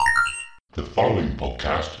The following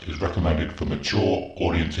podcast is recommended for mature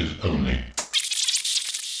audiences only.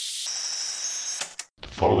 The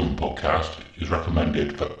following podcast is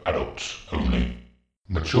recommended for adults only.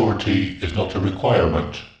 Maturity is not a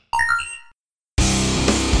requirement.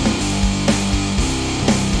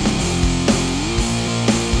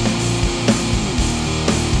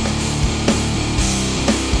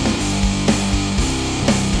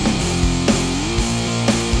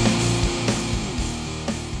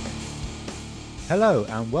 Hello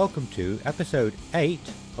and welcome to episode 8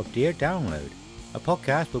 of Dear Download, a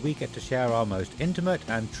podcast where we get to share our most intimate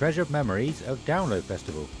and treasured memories of Download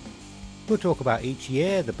Festival. We'll talk about each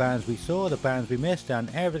year, the bands we saw, the bands we missed,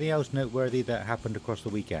 and everything else noteworthy that happened across the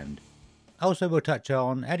weekend. Also, we'll touch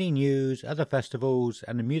on any news, other festivals,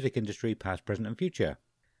 and the music industry past, present and future.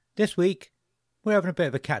 This week, we're having a bit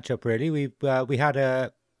of a catch-up really. We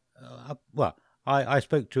had I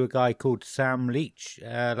spoke to a guy called Sam Leach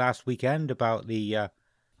last weekend about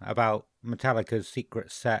about Metallica's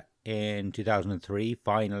Secret Set in 2003.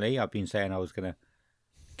 Finally, I've been saying I was going to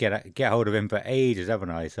get hold of him for ages, haven't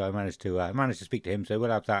I? So I managed to speak to him. So we'll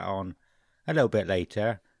have that on a little bit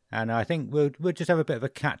later, and I think we'll just have a bit of a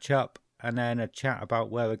catch up and then a chat about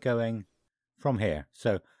where we're going from here.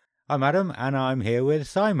 So I'm Adam, and I'm here with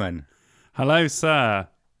Simon. Hello, sir.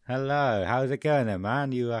 Hello. How's it going, then,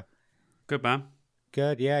 man? You Good, man.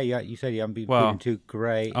 Good, yeah. You said you haven't been feeling too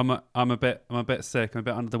great. I'm a bit sick. I'm a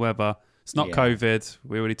bit under the weather. It's not COVID.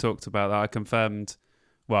 We already talked about that. I confirmed,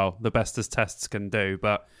 the best as tests can do,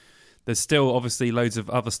 but there's still obviously loads of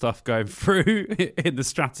other stuff going through in the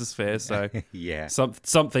stratosphere. So yeah,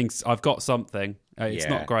 I've got something. It's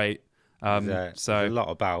not great. There's a lot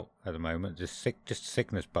about at the moment. Just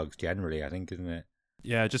sickness bugs generally, I think, isn't it?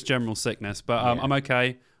 Yeah, just general sickness. But I'm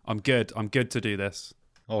okay. I'm good. I'm good to do this.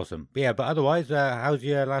 Awesome. Yeah, but otherwise, how's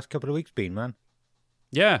your last couple of weeks been, man?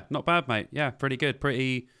 Yeah, not bad, mate. Yeah, pretty good.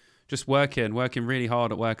 Just working really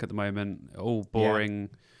hard at work at the moment. All boring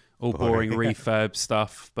refurb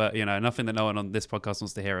stuff, but nothing that no one on this podcast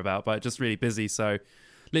wants to hear about. But just really busy, so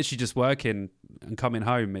literally just working and coming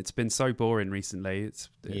home. It's been so boring recently. It's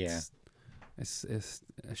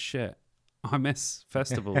shit. I miss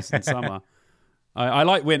festivals in summer. I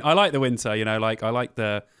like the winter. I like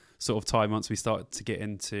the sort of time once we start to get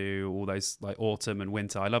into all those like autumn and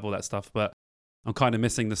winter. I love all that stuff, but I'm kind of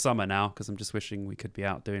missing the summer now because I'm just wishing we could be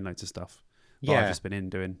out doing loads of stuff. But I've just been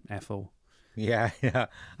in doing F all. Yeah.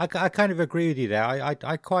 I kind of agree with you there.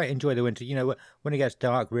 I quite enjoy the winter. When it gets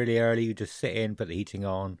dark really early, you just sit in, put the heating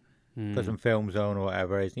on, put some films on or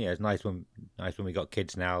whatever. It's nice when we got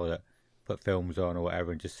kids now that put films on or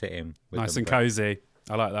whatever and just sit in with nice them. And cozy.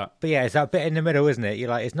 I like that. But yeah, it's that bit in the middle, isn't it? You're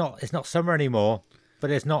like, it's not summer anymore. But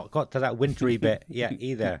it's not got to that wintry bit yet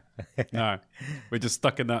either. No, we're just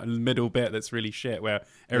stuck in that middle bit that's really shit where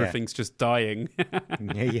everything's just dying.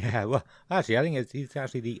 Yeah. Well, actually, I think it's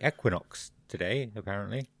actually the equinox today,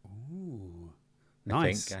 apparently. Ooh,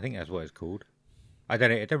 nice. I think that's what it's called. I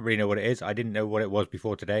don't really know what it is. I didn't know what it was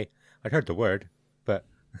before today. I'd heard the word, but...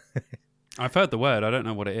 I've heard the word. I don't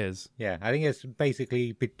know what it is. Yeah, I think it's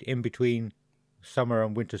basically in between summer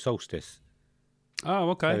and winter solstice. Oh,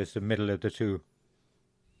 okay. So it's the middle of the two.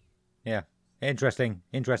 Yeah, interesting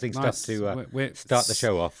stuff to start the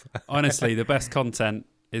show off. Honestly, the best content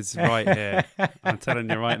is right here. I'm telling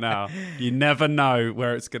you right now. You never know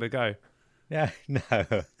where it's going to go. Yeah,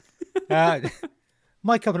 no.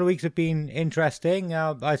 My couple of weeks have been interesting.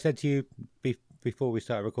 I said to you before we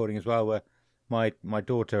started recording as well, where my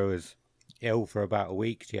daughter was ill for about a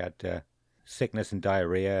week. She had sickness and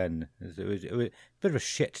diarrhea, and it was a bit of a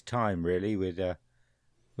shit time, really, with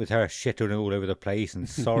her shitting all over the place and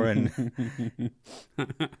Soren.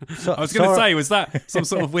 I was going to say, was that some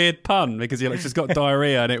sort of weird pun? Because she's got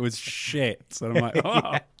diarrhea and it was shit. So I'm like, oh.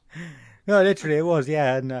 Yeah. No, literally it was,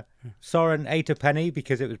 yeah. And Soren ate a penny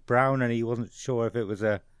because it was brown and he wasn't sure if it was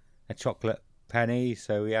a chocolate penny.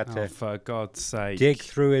 So we had to, for God's sake, dig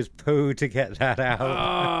through his poo to get that out.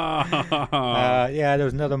 Oh. Yeah, there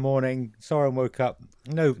was another morning. Soren woke up.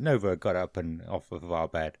 Nova got up and off of our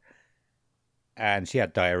bed. And she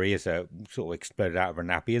had diarrhea, so it sort of exploded out of her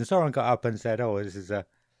nappy. And Soren got up and said, this is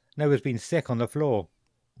Nova's been sick on the floor.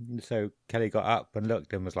 So Kelly got up and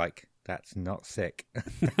looked and was like, that's not sick.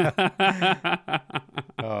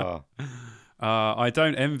 Oh. I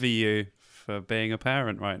don't envy you for being a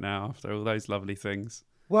parent right now after all those lovely things.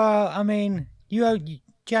 Well, I mean, you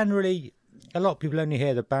generally, a lot of people only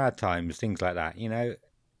hear the bad times, things like that,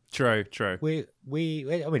 True. I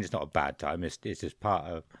mean, it's not a bad time. It's just part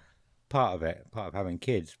of having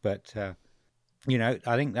kids. But, I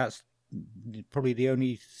think that's probably the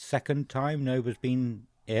only second time Nova's been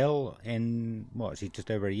ill in actually just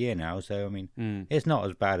over a year now. So I mean, it's not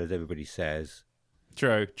as bad as everybody says.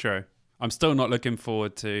 True. I'm still not looking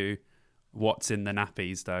forward to what's in the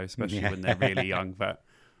nappies though, especially when they're really young. But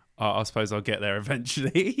I suppose I'll get there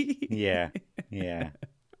eventually. Yeah.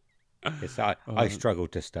 I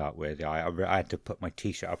struggled to start with. I had to put my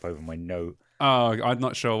t-shirt up over my nose. Oh, I'm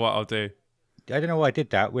not sure what I'll do. I don't know why I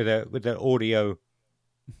did that with the audio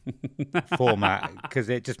format, because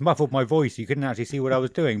it just muffled my voice. You couldn't actually see what I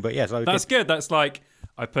was doing. But yes, that's good. That's like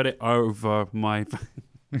I put it over my.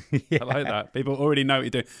 Yeah. I like that. People already know what you're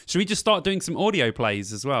doing. Should we just start doing some audio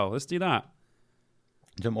plays as well? Let's do that.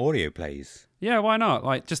 Some audio plays. Yeah, why not?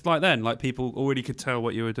 Like just like then, like people already could tell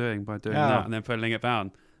what you were doing by doing that and then putting it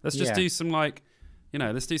down. Let's just do some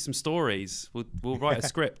let's do some stories. We'll write a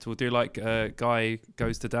script. We'll do like a guy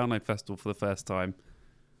goes to Download Festival for the first time.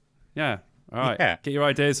 Yeah. All right. Yeah. Get your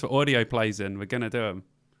ideas for audio plays in. We're gonna do them.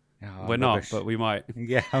 Oh, we're rubbish. Not, but we might.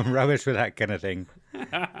 Yeah, I'm rubbish with that kind of thing.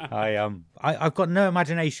 I've got no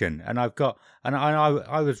imagination, and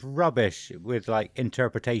I was rubbish with like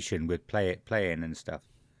interpretation with playing and stuff.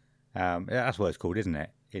 That's what it's called, isn't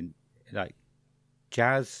it? In like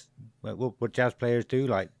jazz, what jazz players do,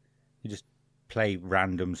 like you just play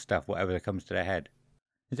random stuff, whatever comes to their head.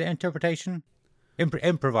 Is it interpretation?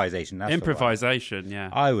 Improvisation. That's improvisation. Yeah.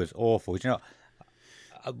 I was awful. You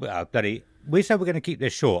know, bloody. We said we're going to keep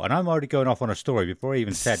this short, and I'm already going off on a story before I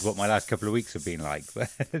even said what my last couple of weeks have been like. But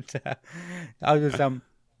I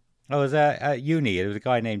was at uni. There was a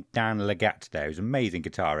guy named Dan Legat there. He was an amazing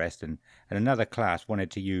guitarist, and another class wanted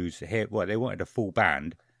to use they wanted a full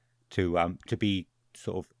band to be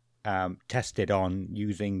sort of tested on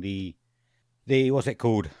using the what's it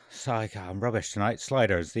called? I'm rubbish tonight.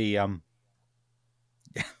 Sliders.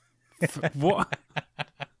 What?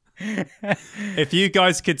 If you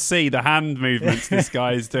guys could see the hand movements this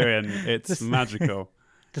guy is doing, it's magical.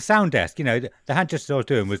 The sound desk, you know, the hand gestures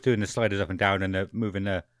I was doing the sliders up and down and moving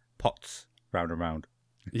the pots round and round.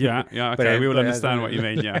 Yeah, okay, we will understand what you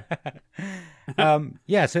mean,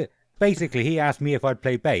 yeah. So basically he asked me if I'd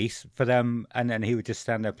play bass for them, and then he would just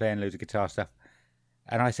stand there playing loads of guitar stuff.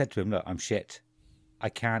 And I said to him, look, I'm shit. I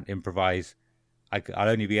can't improvise. I'll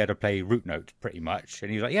only be able to play root notes pretty much.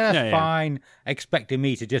 And he was like, yeah, that's fine. Expecting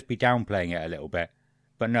me to just be downplaying it a little bit.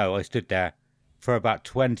 But no, I stood there for about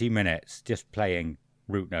 20 minutes just playing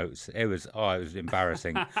root notes. It was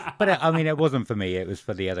embarrassing. But I mean, it wasn't for me. It was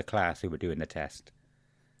for the other class who were doing the test.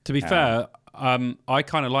 To be fair, I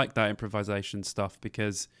kind of like that improvisation stuff,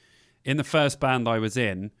 because in the first band I was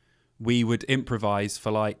in, we would improvise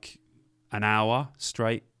for like an hour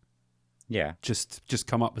straight. Yeah, just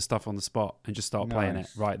come up with stuff on the spot and just start playing it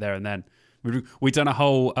right there and then. We done a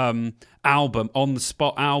whole album, on the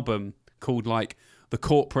spot album called like the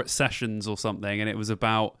Corporate Sessions or something, and it was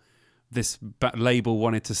about this label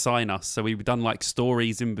wanted to sign us, so we've done like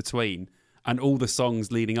stories in between, and all the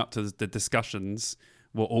songs leading up to the discussions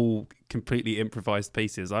were all completely improvised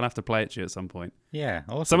pieces. I'll have to play it to you at some point. Yeah,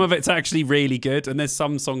 awesome. Some of it's actually really good, and there's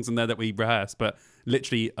some songs in there that we rehearse, but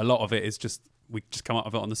literally a lot of it is just we just come up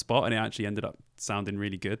with it on the spot, and it actually ended up sounding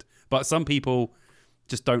really good. But some people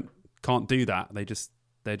just can't do that.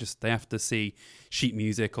 They have to see sheet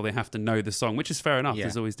music, or they have to know the song, which is fair enough. Yeah.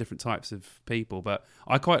 There's always different types of people, but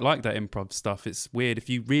I quite like that improv stuff. It's weird. If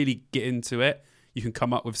you really get into it, you can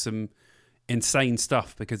come up with some insane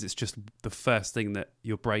stuff because it's just the first thing that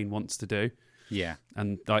your brain wants to do. Yeah.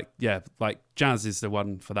 And like jazz is the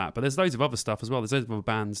one for that. But there's loads of other stuff as well. There's loads of other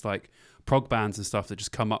bands, like prog bands and stuff, that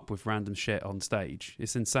just come up with random shit on stage.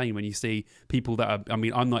 It's insane when you see people that are, I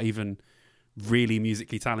mean, I'm not even really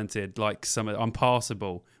musically talented, like I'm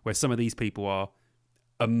passable, where some of these people are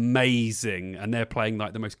amazing and they're playing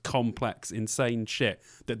like the most complex, insane shit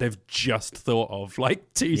that they've just thought of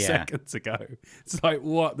like 2 seconds ago. It's like,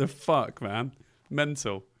 what the fuck, man?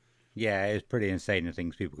 Mental. Yeah, it's pretty insane the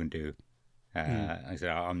things people can do. I said,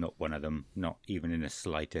 I'm not one of them, not even in the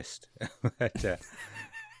slightest. But,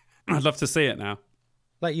 I'd love to see it now.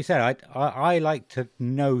 Like you said, I like to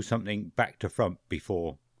know something back to front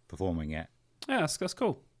before performing it. Yeah, that's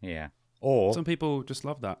cool. Yeah. Or some people just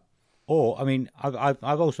love that. Or I mean, I've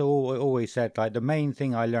also always said, like, the main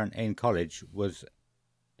thing I learned in college was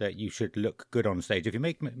that you should look good on stage. If you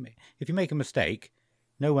make a mistake,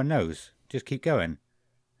 no one knows. Just keep going.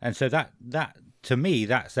 And so that to me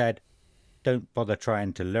that said, don't bother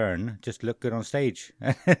trying to learn. Just look good on stage.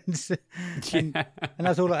 and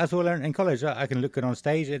that's all I learned in college. I can look good on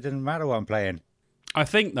stage. It doesn't matter what I'm playing. I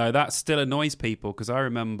think, though, that still annoys people, because I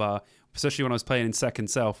remember, especially when I was playing in Second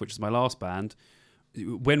Self, which is my last band,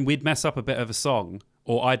 when we'd mess up a bit of a song,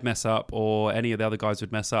 or I'd mess up, or any of the other guys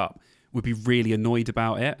would mess up, we'd be really annoyed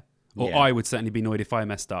about it. Or Yeah. I would certainly be annoyed if I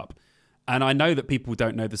messed up. And I know that people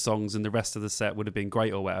don't know the songs and the rest of the set would have been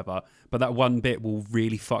great or whatever, but that one bit will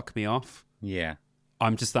really fuck me off. Yeah.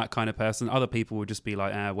 I'm just that kind of person. Other people will just be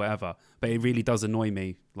like, whatever. But it really does annoy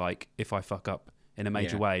me, like, if I fuck up in a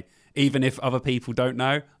major way. Even if other people don't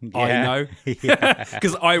know, I know.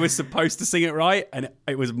 Because I was supposed to sing it right, and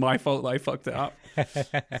it was my fault that I fucked it up.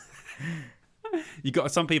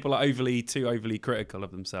 Some people are too overly critical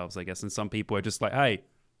of themselves, I guess, and some people are just like, hey,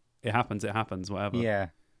 it happens, whatever.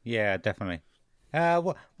 Yeah, definitely.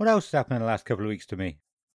 What else has happened in the last couple of weeks to me?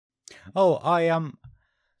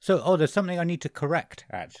 There's something I need to correct,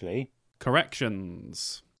 actually.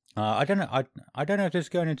 Corrections. I don't know. I don't know if this is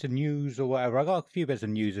going into news or whatever. I got a few bits of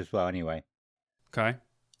news as well. Anyway, Okay.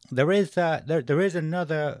 there is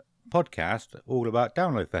another podcast all about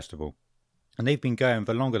Download Festival, and they've been going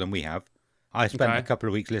for longer than we have. I spent a couple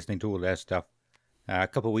of weeks listening to all their stuff a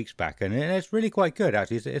couple of weeks back, and it's really quite good.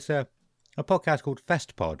 Actually, it's a podcast called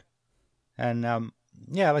FestPod, and like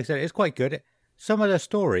I said, it's quite good. Some of the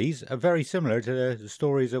stories are very similar to the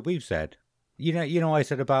stories that we've said. You know, I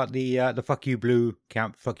said about the fuck you blue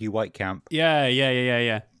camp, fuck you white camp.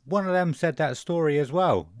 Yeah. One of them said that story as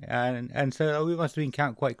well, and so we must have been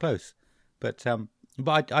camped quite close. But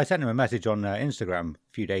I sent him a message on Instagram a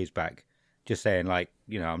few days back, just saying like,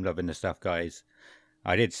 I'm loving the stuff, guys.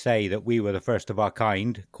 I did say that we were the first of our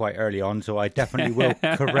kind quite early on, so I definitely will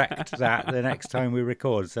correct that the next time we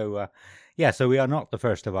record. So so we are not the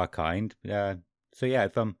first of our kind. If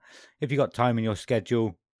you got time in your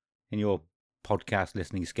schedule, in your podcast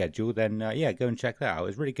listening schedule, then go and check that out.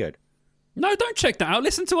 It's really good. No, don't check that out.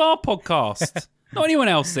 Listen to our podcast. Not anyone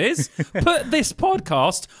else's. Put this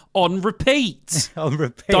podcast on repeat. On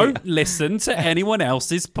repeat. Don't listen to anyone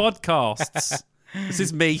else's podcasts. This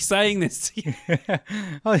is me saying this to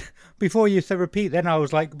you. Before you said repeat, then I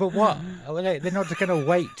was like, but what? They're not just going to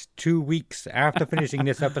wait 2 weeks after finishing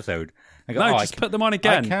this episode. I go, just put them on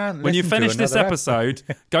again. When you finish this episode,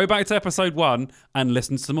 go back to episode 1 and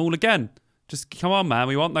listen to them all again. Just come on, man.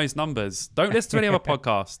 We want those numbers. Don't listen to any other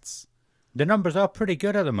podcasts. The numbers are pretty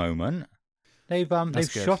good at the moment. They've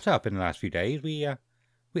shot up in the last few days.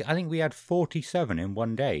 I think we had 47 in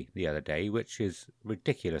one day the other day, which is a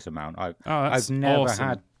ridiculous amount. I've never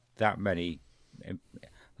had that many,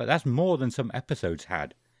 but that's more than some episodes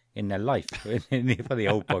had in their life for the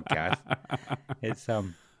old podcast. It's that's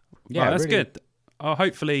really good.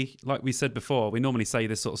 Hopefully, like we said before, we normally say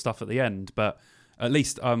this sort of stuff at the end, but at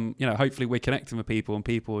least hopefully we're connecting with people, and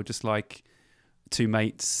people are just like two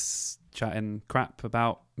mates chatting crap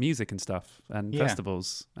about music and stuff and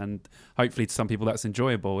festivals, and hopefully to some people that's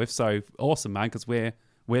enjoyable. If so, awesome, man, because we're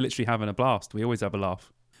literally having a blast. We always have a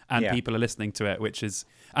laugh, and people are listening to it,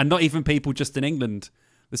 and not even people just in England.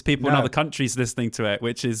 There's people in other countries listening to it,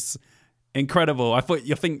 which is incredible. I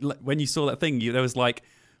think when you saw that thing, there was like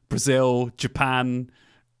Brazil, Japan,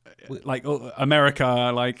 like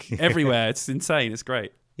America, like everywhere. It's insane. It's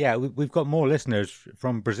great. Yeah, we've got more listeners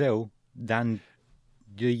from Brazil than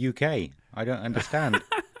the UK. I don't understand.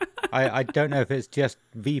 I don't know if it's just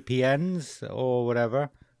VPNs or whatever,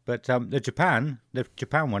 but the Japan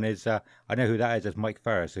one is, I know who that is. It's Mike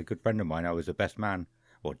Ferris, a good friend of mine. I was the best man,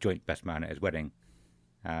 or joint best man at his wedding.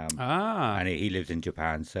 And he lives in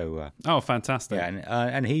Japan, so... fantastic. Yeah,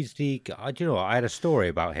 and he's the... I had a story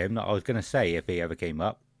about him that I was going to say if he ever came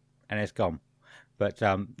up, and it's gone. But,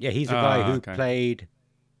 he's the guy who played...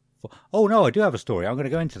 I do have a story. I'm going to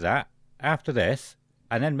go into that after this,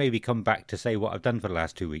 and then maybe come back to say what I've done for the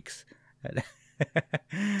last 2 weeks.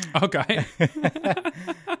 Okay.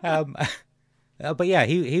 But yeah,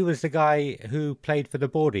 he was the guy who played for the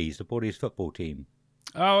Boardies football team.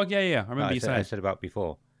 Oh, yeah. I remember you saying. I said about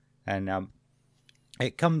before. And no,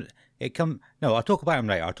 I'll talk about him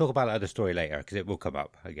later. I'll talk about the other story later, because it will come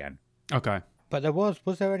up again. Okay. But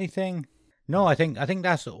was there anything? No, I think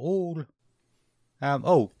that's all.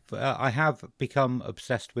 I have become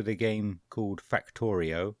obsessed with a game called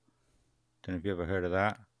Factorio. Don't know if you ever heard of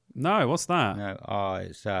that. No, what's that? No,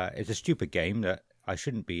 it's a stupid game that I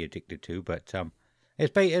shouldn't be addicted to, but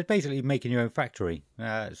it's basically making your own factory.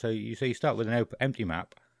 So you start with an empty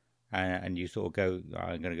map, and you sort of go,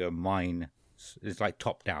 I'm going to go mine. It's like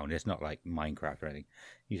top down. It's not like Minecraft or anything.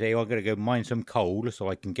 You say, I'm going to go mine some coal so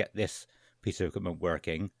I can get this piece of equipment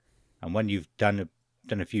working. And when you've done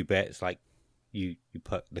a few bits, like you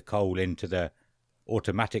put the coal into the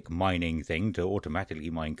automatic mining thing to automatically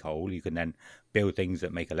mine coal. You can then build things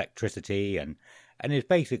that make electricity, and it's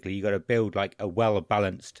basically you got to build like a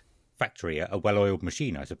well-balanced factory, a well-oiled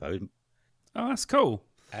machine, I suppose. Oh, that's cool.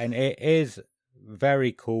 And it is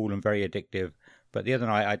very cool and very addictive. But the other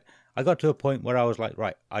night, I got to a point where I was like,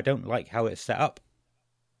 right, I don't like how it's set up.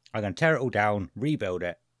 I'm going to tear it all down, rebuild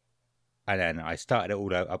it. And then I started it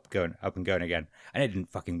all up and going again. And it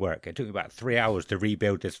didn't fucking work. It took me about 3 hours to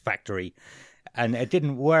rebuild this factory. And it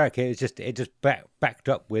didn't work. It just backed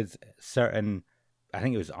up with certain, I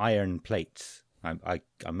think it was iron plates. I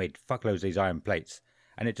made fuckloads of these iron plates.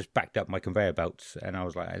 And it just backed up my conveyor belts. And I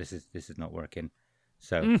was like, this is not working.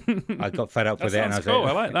 So I got fed up with it. And I was cool. like,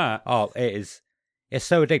 I like that. Oh, it's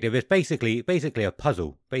so addictive. It's basically a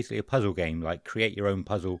puzzle. Basically a puzzle game. Like create your own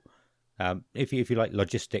puzzle. If you like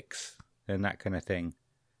logistics and that kind of thing,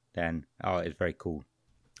 then it's very cool.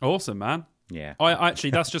 Awesome, man. Yeah. I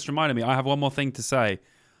actually, that's just reminded me. I have one more thing to say.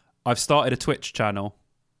 I've started a Twitch channel.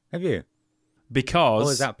 Have you?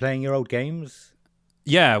 Because is that playing your old games?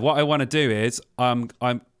 Yeah. What I want to do is I'm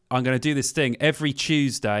going to do this thing every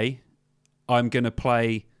Tuesday. I'm going to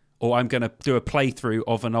play, or I'm going to do a playthrough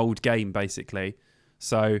of an old game, basically.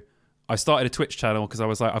 So I started a Twitch channel because I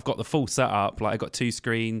was like, I've got the full setup. Like, I got 2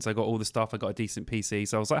 screens, I got all the stuff, I got a decent PC.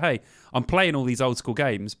 So I was like, hey, I'm playing all these old school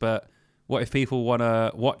games, but what if people want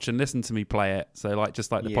to watch and listen to me play it? So like,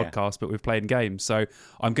 just like the podcast, but we've played games. So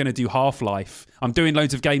I'm going to do Half-Life. I'm doing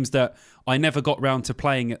loads of games that I never got round to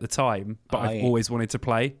playing at the time, but I've always wanted to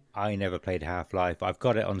play. I never played Half-Life. I've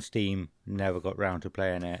got it on Steam, never got round to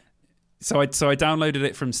playing it. So I downloaded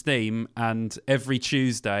it from Steam, and every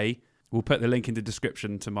Tuesday we'll put the link in the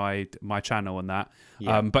description to my channel and that.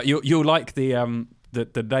 Yeah. But you'll like the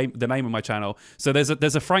name of my channel. So there's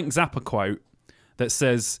a Frank Zappa quote that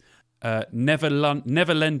says, "Never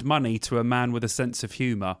lend money to a man with a sense of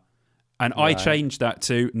humour," and right. I changed that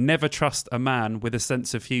to "Never trust a man with a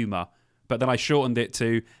sense of humour." But then I shortened it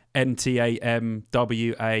to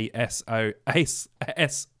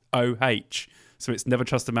NTAMWASOH. So it's "Never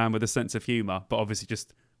trust a man with a sense of humour," but obviously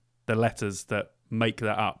just the letters that make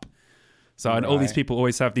that up. So and all these people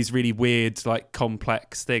always have these really weird, like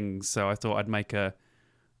complex things. So I thought I'd make a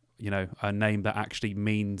name that actually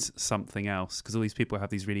means something else, because all these people have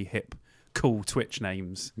these really hip, cool Twitch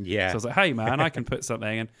names. Yeah. So I was like, hey man, I can put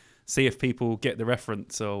something and see if people get the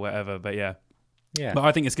reference or whatever. But yeah. But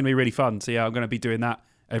I think it's going to be really fun. So yeah, I'm going to be doing that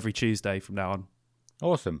every Tuesday from now on.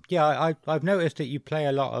 Awesome. Yeah, I've noticed that you play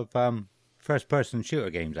a lot of first-person shooter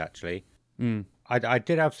games, actually. I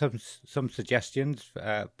did have some suggestions,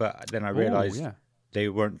 but then I realised they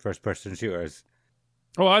weren't first-person shooters.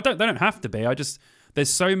 Well, they don't have to be. There's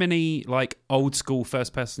so many like old school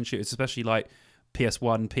first-person shooters, especially like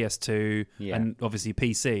PS1, PS2, and obviously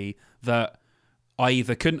PC, that I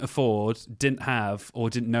either couldn't afford, didn't have, or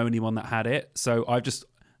didn't know anyone that had it. So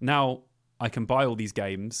now I can buy all these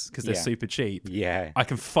games because they're super cheap. Yeah, I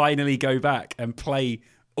can finally go back and play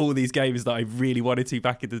all these games that I really wanted to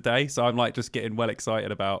back in the day. So I'm like just getting well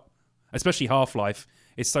excited about, especially Half-Life.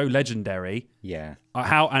 It's so legendary. Yeah.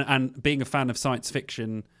 And being a fan of science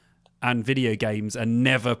fiction and video games and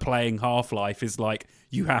never playing Half-Life is like,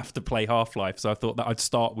 you have to play Half-Life. So I thought that I'd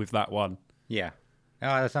start with that one. Yeah.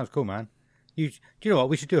 Oh, that sounds cool, man. Do you know what?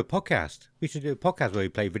 We should do a podcast. We should do a podcast where we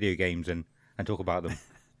play video games and talk about them.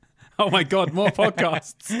 Oh my God, more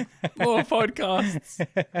podcasts. More podcasts.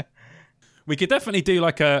 We could definitely do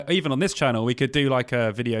even on this channel, we could do like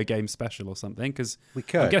a video game special or something, because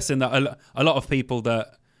I'm guessing that a lot of people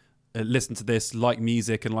that listen to this like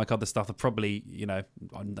music and like other stuff are probably,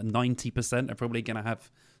 90% are probably going to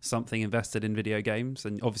have something invested in video games.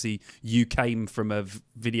 And obviously you came from a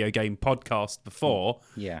video game podcast before.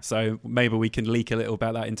 Yeah. So maybe we can leak a little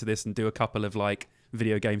about that into this and do a couple of like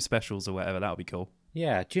video game specials or whatever. That would be cool.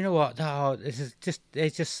 Yeah. Do you know what? Oh,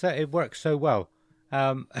 it works so well.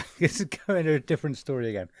 It's going to a different story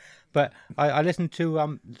again, but I listened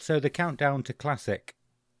to so the Countdown to Classic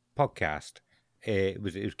podcast. It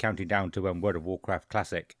was counting down to when World of Warcraft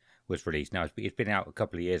Classic was released. Now it's been out a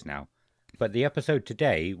couple of years now, but the episode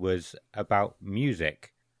today was about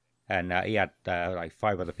music, and he had like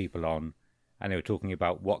 5 other people on, and they were talking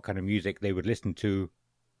about what kind of music they would listen to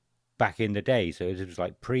back in the day. So it was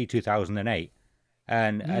like pre-2008.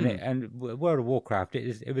 And World of Warcraft,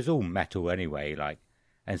 it was all metal anyway, like,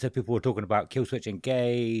 and so people were talking about Killswitch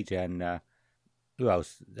Engage and who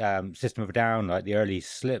else? System of a Down, like the early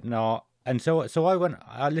Slipknot, and so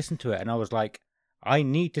I listened to it and I was like, I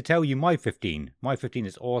need to tell you my 15. My 15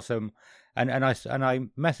 is awesome, and I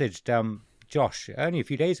messaged Josh only a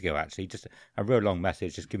few days ago, actually, just a real long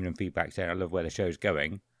message, just giving him feedback saying I love where the show's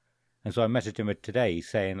going, and so I messaged him today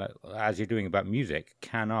saying, like, as you're doing about music,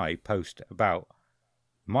 can I post about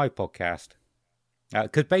my podcast?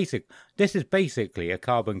 Because this is basically a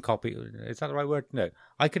carbon copy. Is that the right word? No,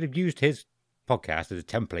 I could have used his podcast as a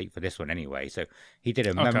template for this one anyway. So he did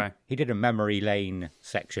a memory lane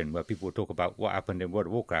section where people would talk about what happened in World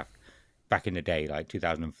of Warcraft back in the day, like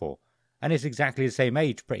 2004. And it's exactly the same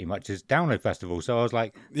age, pretty much, as Download Festival. So I was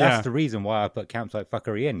like, that's the reason why I put Campsite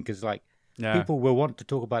Fuckery in, because like people will want to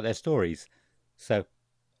talk about their stories. So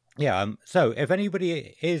yeah, so if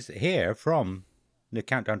anybody is here from the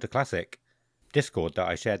Countdown to Classic Discord that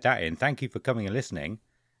I shared that in, thank you for coming and listening,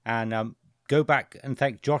 and go back and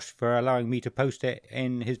thank Josh for allowing me to post it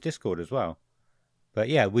in his Discord as well. But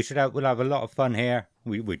yeah, we'll have a lot of fun here.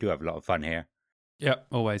 We do have a lot of fun here. Yeah,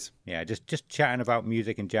 always. Yeah, just chatting about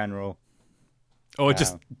music in general. Or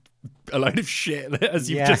just a load of shit, as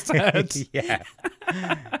you've just heard. Yeah.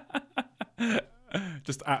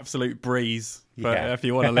 Just absolute breeze. But if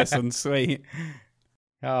you want to listen, sweet.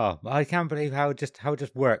 Oh, I can't believe how it just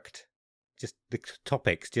worked. Just the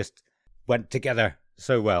topics just went together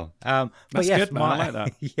so well. But That's yes, good, man. I like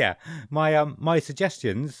that. Yeah, my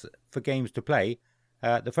suggestions for games to play.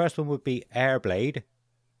 The first one would be Airblade.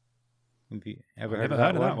 Have you ever heard of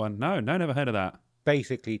that one? No, never heard of that.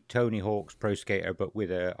 Basically, Tony Hawk's Pro Skater, but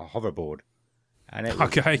with a hoverboard. And it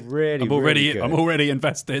was really, really good. I'm already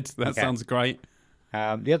invested. That sounds great.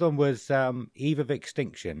 The other one was Eve of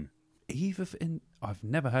Extinction. I've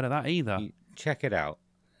never heard of that either. Check it out.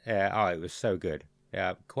 It was so good.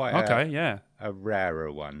 Quite a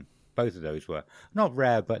rarer one. Both of those were not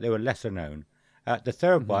rare, but they were lesser known. The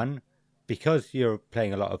third one, because you're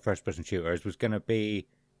playing a lot of first-person shooters, was going to be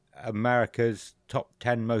America's Top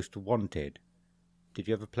 10 Most Wanted. Did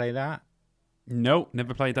you ever play that? Nope,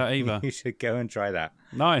 never played that either. You should go and try that.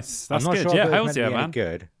 Nice, that's I'm not good. Sure hell's yeah, man.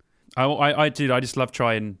 Good. I just love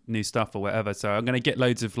trying new stuff or whatever. So I'm going to get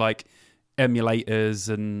loads of like emulators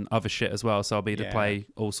and other shit as well. So I'll be able to play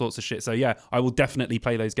all sorts of shit. So yeah, I will definitely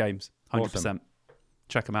play those games. 100%. Awesome.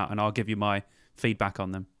 Check them out, and I'll give you my feedback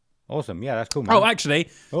on them. Awesome. Yeah, that's cool, man. Oh, actually,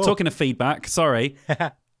 talking of feedback, sorry.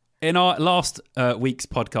 In our last week's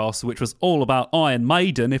podcast, which was all about Iron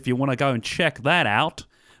Maiden, if you want to go and check that out,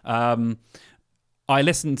 I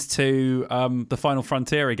listened to The Final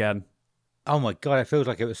Frontier again. Oh my God, it feels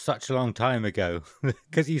like it was such a long time ago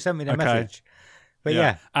because you sent me the message. But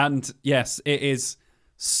yeah. And yes, it is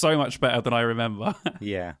so much better than I remember.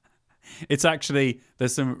 Yeah. It's actually,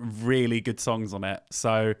 there's some really good songs on it.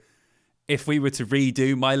 So if we were to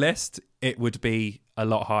redo my list, it would be a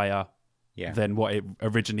lot higher than what it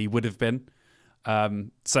originally would have been.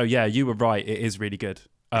 So yeah, you were right. It is really good.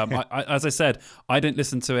 As I said, I didn't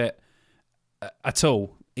listen to it at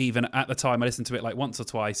all. Even at the time, I listened to it like once or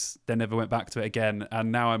twice, then never went back to it again.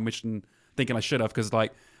 And now I'm thinking I should have, because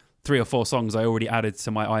like 3 or 4 songs I already added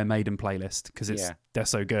to my Iron Maiden playlist because they're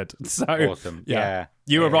so good. So awesome. Yeah.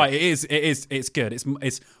 You were right. It's good.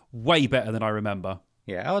 It's way better than I remember.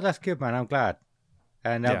 Yeah. Oh, that's good, man. I'm glad.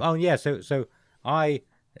 And so I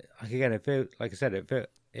again, it feels like I said,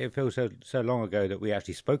 it feels so long ago that we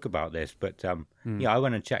actually spoke about this, but I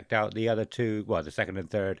went and checked out the other 2, the second and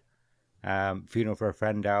third Funeral for a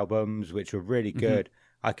Friend albums, which were really good.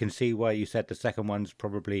 I can see why you said the second one's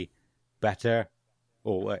probably better,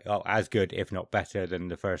 or as good, if not better, than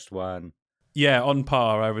the first one. Yeah, on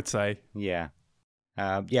par, I would say. Yeah.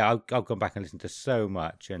 I'll go back and listen to so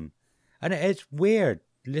much, and it's weird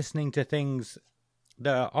listening to things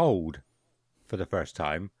that are old for the first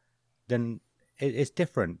time. Then it's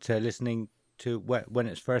different to listening to when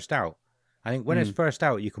it's first out. I think when it's first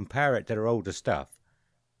out, you compare it to their older stuff.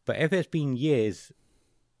 But if it's been years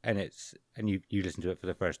and you listen to it for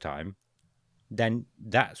the first time, then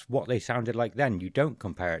that's what they sounded like then. You don't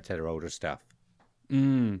compare it to their older stuff.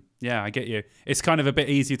 Yeah, I get you. It's kind of a bit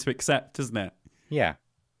easier to accept, isn't it? Yeah.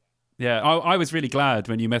 Yeah, I was really glad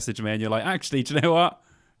when you messaged me and you're like, actually, do you know what?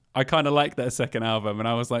 I kind of like their second album. And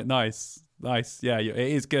I was like, nice. Yeah, it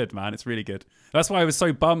is good, man. It's really good. That's why I was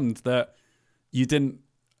so bummed that you didn't,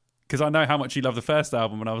 because I know how much you love the first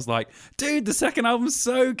album, and I was like, dude, the second album's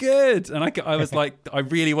so good. And I was like, I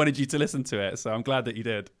really wanted you to listen to it, so I'm glad that you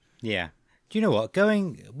did. Yeah. Do you know what?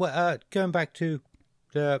 Going back to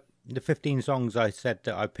the 15 songs I said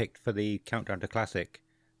that I picked for the Countdown to Classic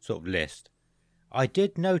sort of list, I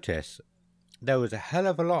did notice there was a hell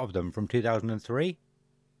of a lot of them from 2003.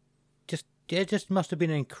 It just must have been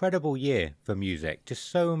an incredible year for music.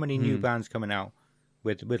 Just so many new bands coming out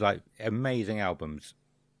with like amazing albums.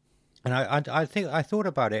 And I think I thought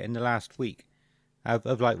about it in the last week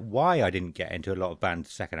of like why I didn't get into a lot of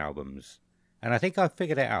bands' second albums. And I think I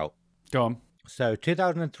figured it out. Go on. So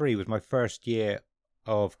 2003 was my first year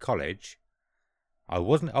of college. I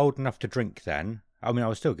wasn't old enough to drink then. I mean, I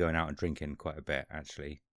was still going out and drinking quite a bit,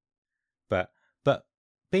 actually. But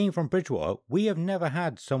being from Bridgewater, we have never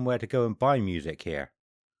had somewhere to go and buy music here.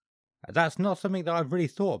 That's not something that I've really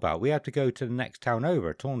thought about. We had to go to the next town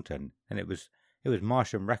over, Taunton, and it was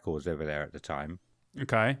Marsham Records over there at the time.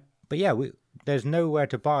 Okay. But yeah, there's nowhere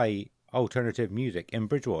to buy alternative music in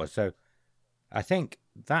Bridgewater. So I think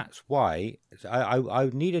that's why I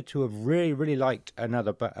needed to have really, really liked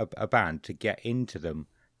a band to get into them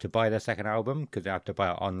to buy their second album, because I have to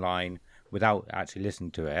buy it online without actually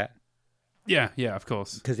listening to it. Yeah, of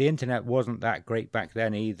course. Because the internet wasn't that great back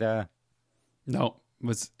then either. No, it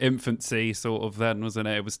was infancy sort of then, wasn't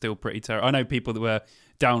it? It was still pretty terrible. I know people that were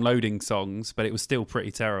downloading songs, but it was still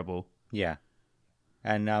pretty terrible. Yeah.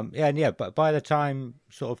 And but by the time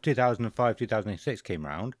sort of 2005, 2006 came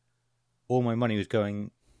around, all my money was going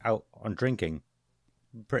out on drinking.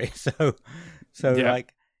 So yeah.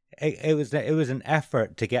 Like it was an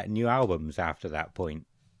effort to get new albums after that point,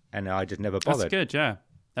 and I just never bothered. That's good, yeah.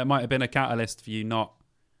 That might have been a catalyst for you not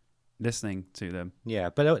listening to them. Yeah,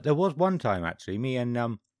 but there was one time actually, me and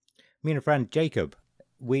a friend Jacob,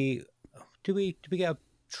 did we get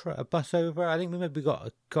a bus over? I think we maybe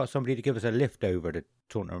got somebody to give us a lift over to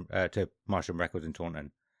Taunton, to Marsham Records in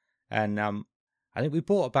Taunton, and I think we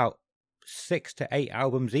bought about 6 to 8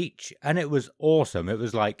 albums each, and it was awesome. It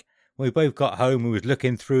was like when we both got home, we was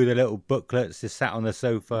looking through the little booklets, just sat on the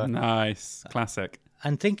sofa. Nice, classic.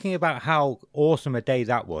 And thinking about how awesome a day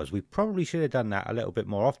that was, we probably should have done that a little bit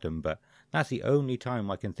more often, but that's the only time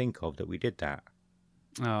I can think of that we did that.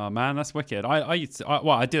 Oh man, that's wicked. I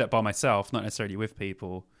did it by myself, not necessarily with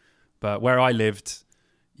people, but where I lived,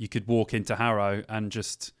 you could walk into Harrow and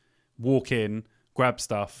just walk in, grab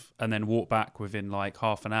stuff, and then walk back within like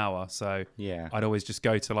half an hour. So yeah, I'd always just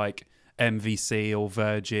go to like MVC or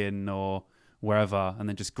Virgin or wherever, and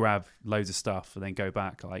then just grab loads of stuff and then go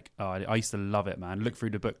back. Like, I used to love it, man. Look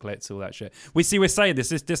through the booklets, all that shit. We're saying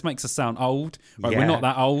this makes us sound old. Right? Yeah. We're not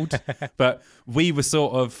that old, but we were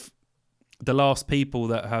sort of the last people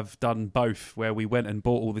that have done both, where we went and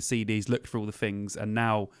bought all the CDs, looked through all the things, and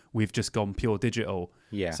now we've just gone pure digital.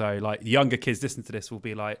 Yeah. So like the younger kids listening to this will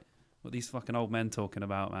be like, what are these fucking old men talking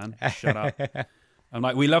about, man? Shut up. I'm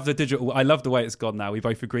like, we love the digital. I love the way it's gone now. We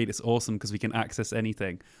both agreed it's awesome because we can access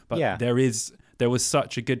anything. But yeah, there was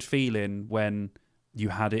such a good feeling when you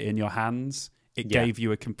had it in your hands. It gave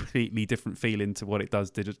you a completely different feeling to what it does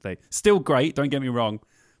digitally. Still great, don't get me wrong,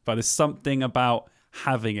 but there's something about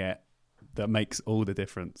having it that makes all the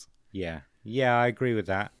difference. Yeah, I agree with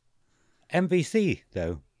that. MVC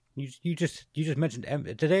though, you just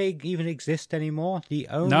mentioned. Do they even exist anymore?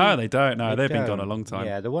 No, they don't. No, they've been gone a long time.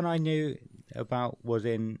 Yeah, the one I knew about was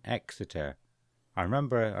in Exeter. I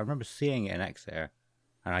remember seeing it in Exeter,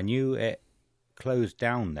 and I knew it closed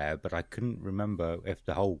down there, but I couldn't remember if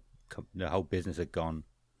the whole business had gone.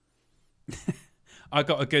 I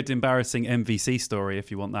got a good embarrassing MVC story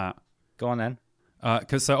if you want that. Go on then.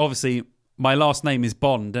 Because so obviously my last name is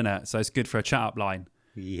Bond, isn't it? So it's good for a chat up line.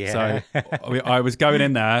 Yeah. So I was going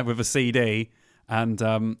in there with a CD, and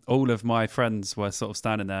all of my friends were sort of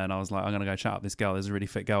standing there, and I was like, I'm going to go chat up this girl. There's a really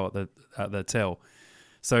fit girl at the till.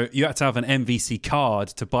 So you had to have an MVC card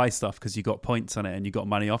to buy stuff because you got points on it and you got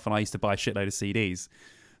money off, and I used to buy a shitload of CDs.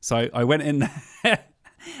 So I went in there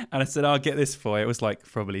and I said, I'll get this for you. It was like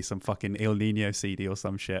probably some fucking Il Nino CD or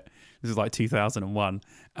some shit. This was like 2001.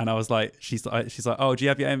 And I was like, she's like, oh, do you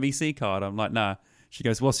have your MVC card? I'm like, nah. She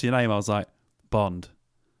goes, what's your name? I was like, Bond.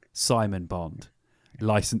 Simon Bond.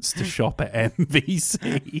 Licensed to shop at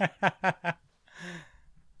MVC.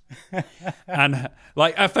 And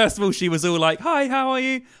like, first of all, she was all like, hi, how are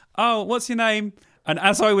you? Oh, what's your name? And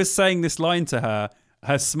as I was saying this line to her,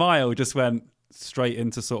 her smile just went straight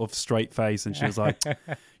into sort of straight face. And she was like,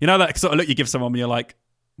 you know, that sort of look you give someone when you're like,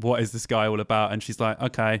 what is this guy all about? And she's like,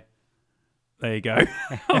 okay, there you go.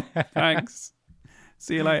 Thanks.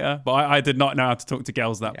 See you later. But I did not know how to talk to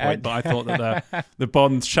girls at that point, but I thought that the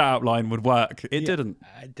Bond shout-out line would work. It didn't.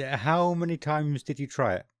 How many times did you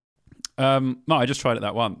try it? No, I just tried it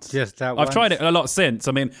that once. Just that once? I've tried it a lot since.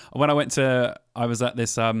 I mean, when I was at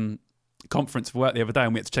this conference for work the other day,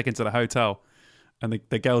 and we had to check into the hotel, and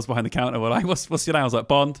the girls behind the counter were like, what's your name? I was like,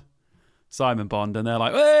 Bond. Simon Bond. And they're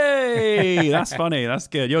like, hey, that's funny. That's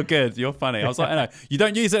good. You're good. You're funny. I was like, no, you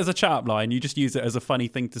don't use it as a chat-up line. You just use it as a funny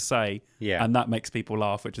thing to say. Yeah. And that makes people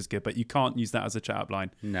laugh, which is good. But you can't use that as a chat-up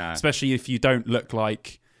line. No. Especially if you don't look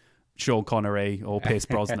like Sean Connery or Pierce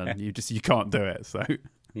Brosnan. You can't do it. So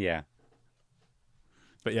yeah.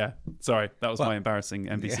 But yeah, sorry. That was my embarrassing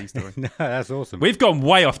MVC story. No, that's awesome. We've gone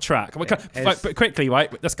way off track. But quickly, right?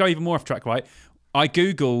 Let's go even more off track, right? I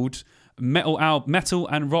Googled metal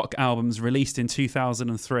and rock albums released in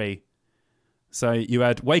 2003. So you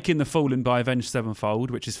had Waking the Fallen by Avenged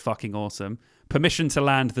Sevenfold, which is fucking awesome. Permission to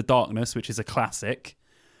Land the Darkness, which is a classic.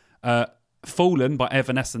 Fallen by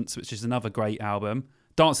Evanescence, which is another great album.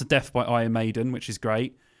 Dance of Death by Iron Maiden, which is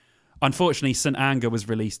great. Unfortunately, St. Anger was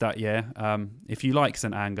released that year. If you like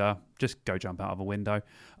St. Anger, just go jump out of a window.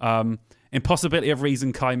 Impossibility of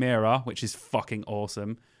Reason Chimera, which is fucking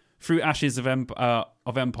awesome. Through Ashes of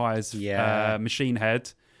Empires, Machine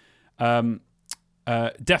Head.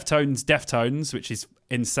 Deftones, which is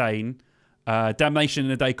insane. Damnation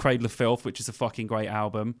in a Day, Cradle of Filth, which is a fucking great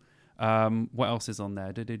album. What else is on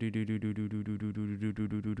there?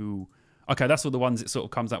 Okay, that's all the ones it sort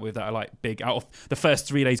of comes up with that are like big. Out of the first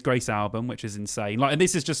 3 Days Grace album, which is insane. Like, and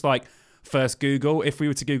this is just like first Google. If we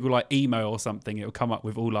were to Google like emo or something, it would come up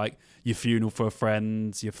with all like your Funeral for a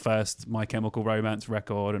Friend, your first My Chemical Romance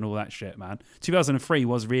record, and all that shit, man. 2003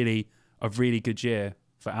 was really a really good year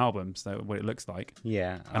for albums, though, what it looks like.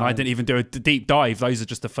 Yeah. And I didn't even do a deep dive. Those are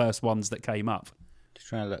just the first ones that came up. Just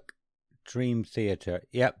trying to look. Dream Theater.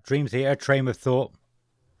 Yep, Dream Theater, Train of Thought.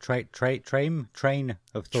 Train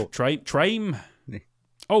of Thought. Train.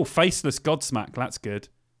 Oh, Faceless Godsmack. That's good.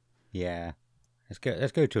 Yeah.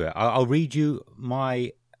 Let's go to it. I'll read you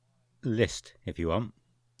my list if you want.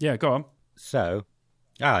 Yeah, go on. So,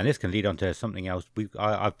 and this can lead on to something else.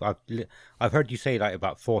 I've heard you say like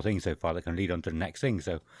about 4 things so far that can lead on to the next thing.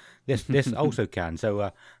 So this also can.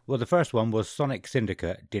 So, well, the first one was Sonic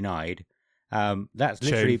Syndicate Denied. That's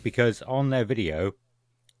literally because on their video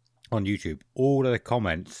on YouTube, all of the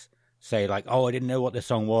comments say like, "Oh, I didn't know what this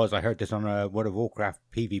song was. I heard this on a World of Warcraft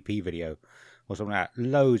PvP video or something like that."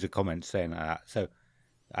 Loads of comments saying like that. So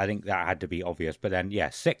I think that had to be obvious. But then, yeah,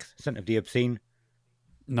 6th, Scent of the Obscene.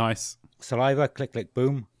 Nice. Saliva, Click Click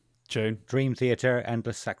Boom. Tune. Dream Theater,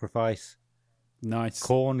 Endless Sacrifice. Nice.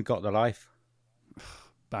 Korn, Got the Life.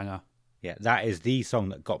 Banger. Yeah, that is the song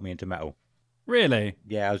that got me into metal. Really?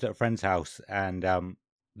 Yeah, I was at a friend's house and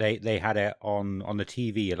they had it on the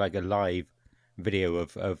TV, like a live video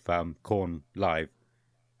of Korn live.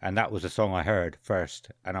 And that was the song I heard first.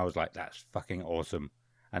 And I was like, that's fucking awesome.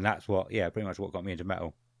 And that's pretty much what got me into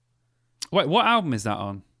metal. Wait, what album is that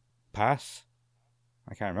on? Pass?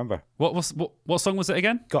 I can't remember. What song was it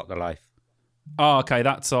again? Got the Life. Oh, okay,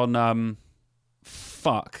 that's on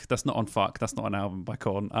Fuck. That's not on Fuck. That's not an album by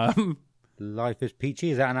Korn. Life is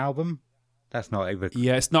Peachy, is that an album? That's not even.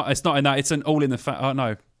 Yeah, it's not in that. It's an All in the Oh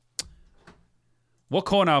no. What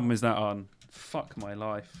Korn album is that on? Fuck my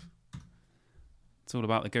life. It's all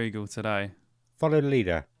about the Google today. Follow the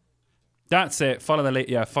Leader. That's it. Follow the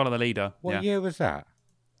Leader. What year was that?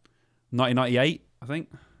 1998, I think.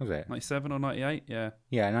 Was it? 97 or 98? Yeah.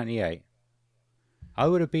 Yeah, 98. I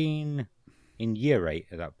would have been in year 8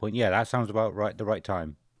 at that point. Yeah, that sounds about right. The right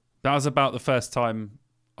time. That was about the first time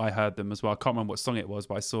I heard them as well. I can't remember what song it was,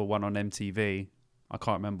 but I saw one on MTV. I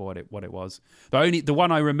can't remember what it was. The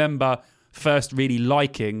one I remember first really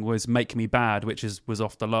liking was "Make Me Bad," which was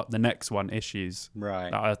off the next one, Issues. Right.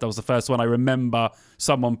 That was the first one I remember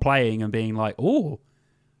someone playing and being like, "Oh,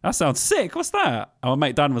 that sounds sick. What's that?" And my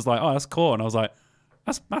mate Dan was like, "Oh, that's Korn." I was like,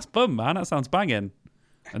 "That's bum, man. That sounds banging."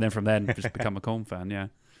 And then from then, just become a Korn fan. Yeah.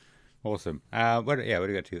 Awesome. Where do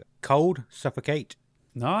we go to? Cold, Suffocate.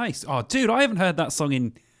 Nice. Oh, dude, I haven't heard that song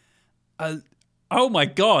in. Oh my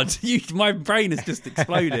god, my brain has just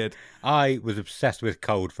exploded. I was obsessed with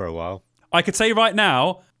Cold for a while. I could say right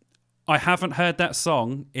now, I haven't heard that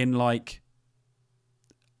song in like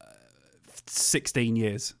 16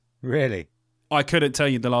 years. Really? I couldn't tell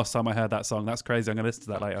you the last time I heard that song. That's crazy. I'm going to listen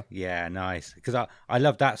to that later. Yeah, nice. Because I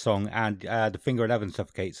love that song and the Finger 11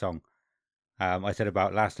 Suffocate song I said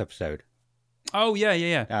about last episode. Oh,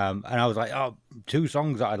 yeah. And I was like, 2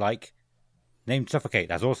 songs that I like. Named Suffocate.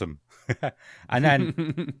 That's awesome. And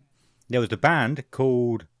then there was the band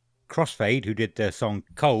called Crossfade who did the song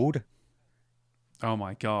Cold. Oh,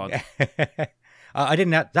 my God. I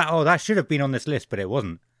didn't have that. Oh, that should have been on this list, but it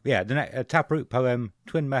wasn't. Yeah, the Taproot Poem,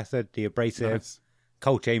 Twin Method, The Abrasive, nice.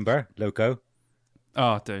 Cold Chamber, Loco.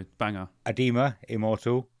 Oh, dude, banger. Edema,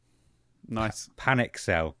 Immortal. Nice. Panic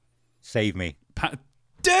Cell, Save Me.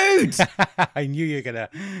 Dude! I knew you were going to...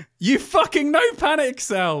 You fucking know Panic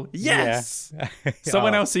Cell! Yes! Yeah.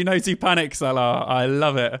 Someone else who knows who Panic Cell are. I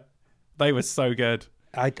love it. They were so good.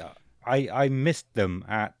 I missed them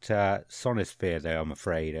at Sonisphere, though, I'm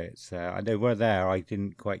afraid. They were there. I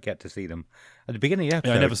didn't quite get to see them. At the beginning of the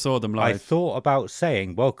episode, I never saw them live. I thought about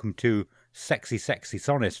saying, welcome to Sexy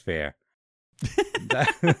Sonisphere.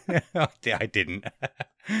 I didn't.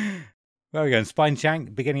 Where are we going? Spine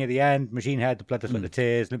Shank, Beginning of the End, Machine Head, The Blood, the Sweat, the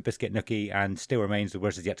Tears, Limp Bizkit, Nookie, and Still Remains, The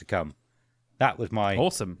Worst Is Yet to Come. That was my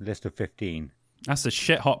awesome list of 15. That's a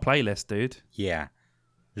shit hot playlist, dude. Yeah.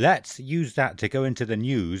 Let's use that to go into the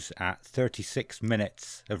news at 36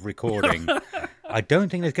 minutes of recording. I don't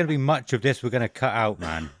think there's going to be much of this we're going to cut out,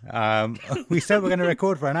 man. We said we're going to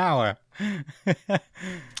record for an hour.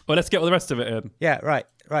 Well, let's get all the rest of it in. Yeah, right,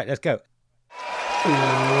 let's go.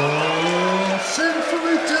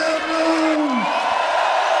 Symphony Download!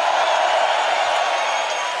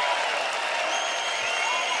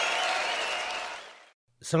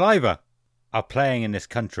 Saliva are playing in this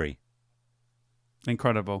country.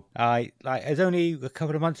 Incredible. It's only a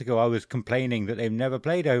couple of months ago I was complaining that they've never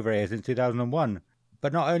played over here since 2001.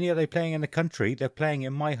 But not only are they playing in the country, they're playing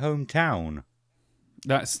in my hometown.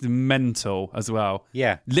 That's mental as well.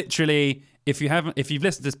 Yeah. Literally, if you've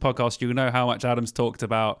listened to this podcast, you'll know how much Adam's talked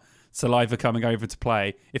about Saliva coming over to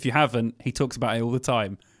play. If you haven't, he talks about it all the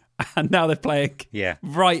time. And now they're playing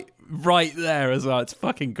right there as well. It's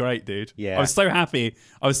fucking great, dude. Yeah. I was so happy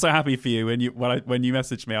for you when you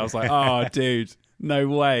messaged me. I was like, oh, dude, no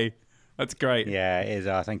way. That's great. Yeah, it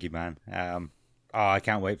is. Thank you, man. I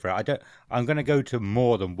can't wait for it. I'm going to go to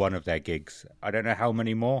more than one of their gigs. I don't know how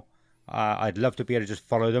many more. I'd love to be able to just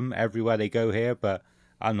follow them everywhere they go here, but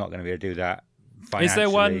I'm not going to be able to do that financially. Is there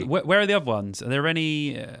one? Where are the other ones? Are there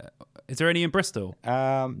any? Is there any in Bristol?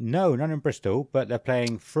 No, none in Bristol, but they're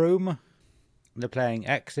playing Frome. They're playing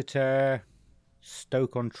Exeter,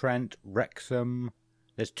 Stoke-on-Trent, Wrexham.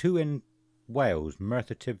 There's 2 in Wales,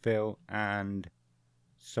 Merthyr Tydfil and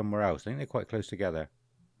somewhere else. I think they're quite close together.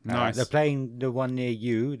 Nice. They're playing the one near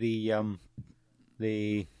you, the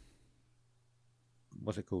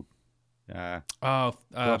what's it called?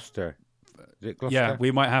 Gloucester. Is it Gloucester? Yeah,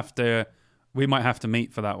 we might have to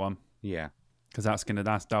meet for that one. Yeah, because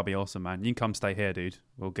that'll be awesome, man. You can come stay here, dude.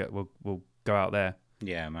 We'll go out there.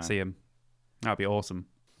 Yeah, man. See him. That'll be awesome.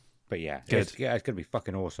 But yeah, good. It's gonna be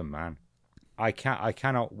fucking awesome, man. I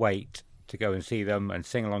cannot wait to go and see them and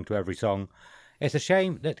sing along to every song. It's a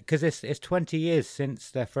shame that because it's 20 years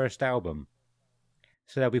since their first album,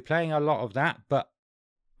 so they'll be playing a lot of that. But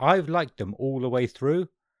I've liked them all the way through,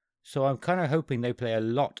 so I'm kind of hoping they play a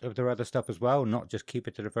lot of their other stuff as well, not just keep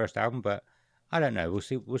it to the first album. But I don't know.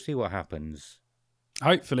 We'll see what happens.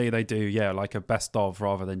 Hopefully they do, yeah, like a best of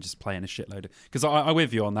rather than just playing a shitload. Because I'm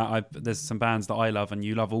with you on that. There's some bands that I love and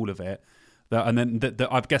you love all of it. And then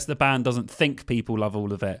I guess the band doesn't think people love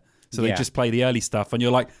all of it. So they just play the early stuff. And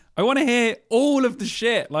you're like, I want to hear all of the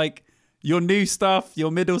shit. Like your new stuff, your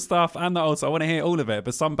middle stuff, and the old stuff. I want to hear all of it.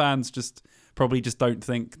 But some bands probably don't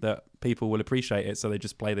think that people will appreciate it. So they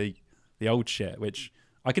just play the old shit, which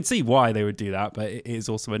I can see why they would do that. But it is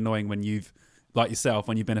also annoying when you've, like yourself,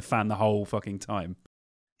 when you've been a fan the whole fucking time.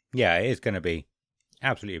 Yeah, it is going to be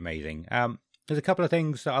absolutely amazing. There's a couple of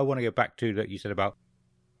things that I want to go back to that you said about,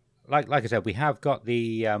 like I said, we have got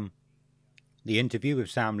the interview with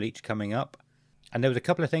Sam Leach coming up, and there was a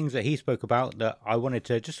couple of things that he spoke about that I wanted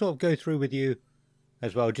to just sort of go through with you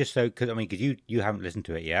as well, just so because you haven't listened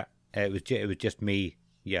to it yet. It was just me.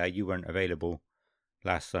 Yeah, you weren't available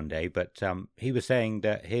last Sunday, but he was saying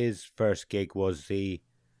that his first gig was the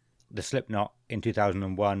Slipknot in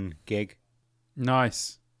 2001 gig.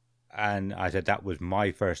 Nice. And I said that was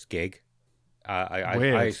my first gig. I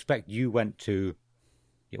expect you went to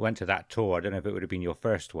that tour. I don't know if it would have been your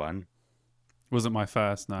first one. Wasn't my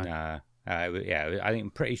first, no. Yeah, I think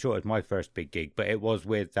I'm pretty sure it was my first big gig, but it was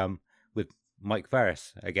with Mike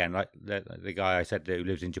Ferris again, like the guy I said who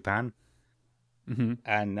lives in Japan. Mm-hmm.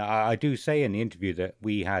 And I do say in the interview that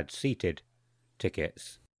we had seated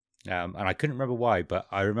tickets, and I couldn't remember why, but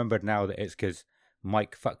I remembered now that it's because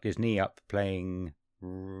Mike fucked his knee up playing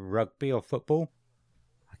rugby or football.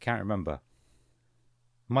 I can't remember.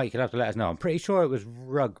 Mike, you'll have to let us know. I'm pretty sure it was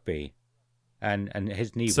rugby, and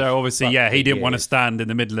his knee. So obviously, he didn't want to stand in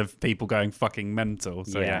the middle of people going fucking mental.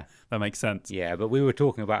 So yeah, that makes sense. Yeah, but we were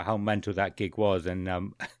talking about how mental that gig was, and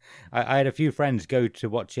I had a few friends go to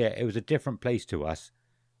watch it. It was a different place to us.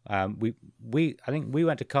 I think we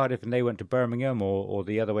went to Cardiff and they went to Birmingham, or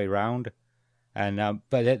the other way round. And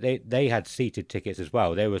but they had seated tickets as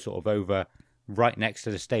well. They were sort of over right next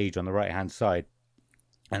to the stage on the right hand side.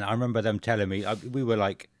 And I remember them telling me, we were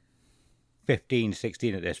like 15,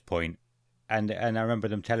 16 at this point, and I remember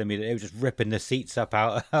them telling me that they were just ripping the seats up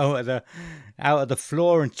out of the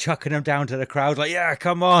floor and chucking them down to the crowd, like, yeah,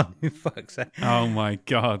 come on, fuck's sake. Oh my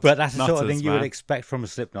god! But that's the sort of thing you would expect from a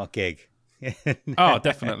Slipknot gig. Oh,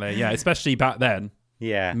 definitely, yeah, especially back then.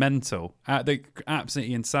 Yeah, mental,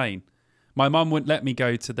 absolutely insane. My mum wouldn't let me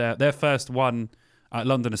go to their first one at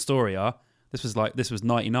London Astoria. This was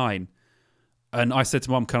 99. And I said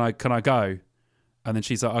to Mum, can I go? And then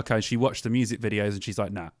she's like, okay. She watched the music videos and she's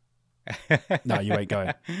like, nah. No, you ain't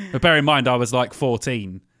going. But bear in mind, I was like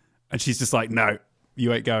 14. And she's just like, no,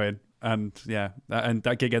 you ain't going. And yeah, and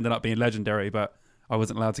that gig ended up being legendary, but I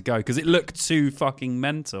wasn't allowed to go because it looked too fucking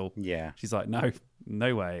mental. Yeah. She's like,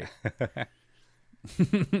 no way.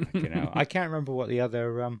 I can't remember what the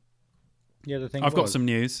other the other thing I've got was? some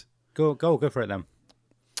news. Go for it then.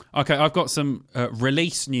 Okay, I've got some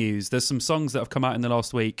release news. There's some songs that have come out in the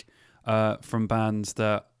last week from bands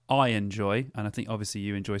that I enjoy, and I think obviously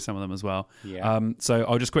you enjoy some of them as well. Yeah. So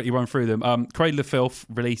I'll just quickly run through them. Cradle of Filth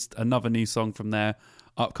released another new song from their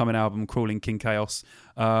upcoming album, Crawling King Chaos,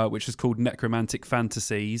 which is called Necromantic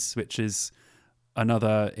Fantasies, which is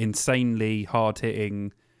another insanely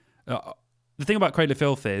hard-hitting... the thing about Cradle of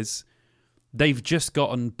Filth is they've just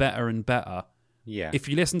gotten better and better. Yeah. If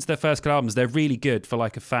you listen to their first couple albums, they're really good for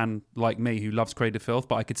like a fan like me who loves Cradle of Filth,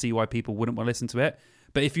 but I could see why people wouldn't want to listen to it.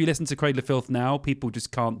 But if you listen to Cradle of Filth now, people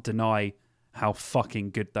just can't deny how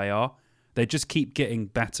fucking good they are. They just keep getting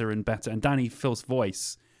better and better. And Danny Filth's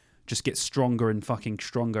voice just gets stronger and fucking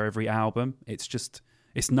stronger every album.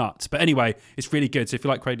 It's nuts. But anyway, it's really good. So if you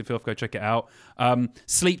like Cradle of Filth, go check it out.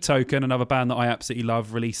 Sleep Token, another band that I absolutely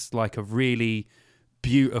love, released like a really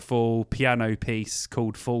beautiful piano piece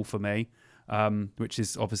called Fall For Me. Which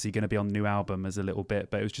is obviously going to be on the new album as a little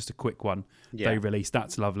bit, but it was just a quick one they released.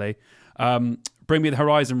 That's lovely. Bring Me the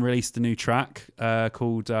Horizon released a new track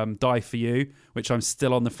called Die For You, which I'm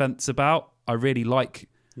still on the fence about. I really like...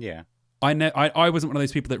 Yeah. I wasn't one of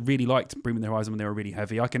those people that really liked Bring Me the Horizon when they were really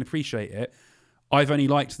heavy. I can appreciate it. I've only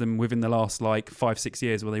liked them within the last like 5-6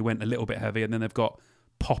 years where they went a little bit heavy and then they've got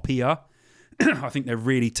poppier. I think they're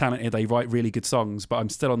really talented. They write really good songs, but I'm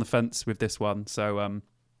still on the fence with this one. So...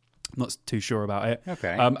 I'm not too sure about it.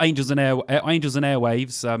 Okay. Angels and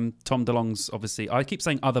Airwaves. Tom DeLonge's obviously. I keep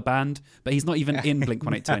saying other band, but he's not even in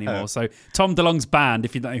Blink-182 anymore. So Tom DeLonge's band,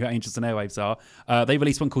 if you don't know who Angels and Airwaves are, they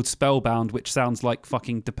released one called Spellbound, which sounds like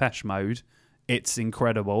fucking Depeche Mode. It's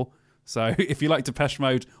incredible. So if you like Depeche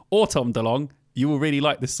Mode or Tom DeLonge, you will really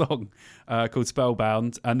like this song called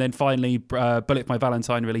Spellbound. And then finally, Bullet for My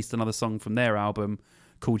Valentine released another song from their album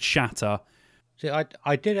called Shatter. See,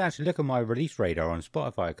 I did actually look at my release radar on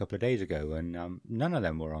Spotify a couple of days ago, and none of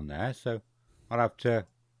them were on there. So I'll have to,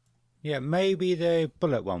 maybe the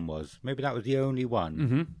Bullet one was. Maybe that was the only one.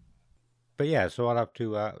 Mm-hmm. But yeah, so I'll have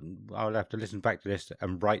to listen back to this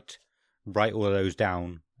and write all of those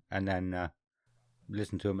down, and then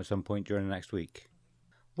listen to them at some point during the next week.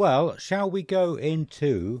 Well, shall we go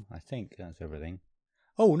into? I think that's everything.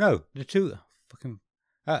 Oh no, the two fucking.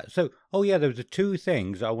 There was the two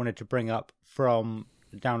things I wanted to bring up from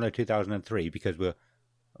Download 2003 because we're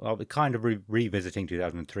kind of revisiting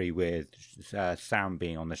 2003 with Sam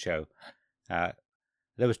being on the show. There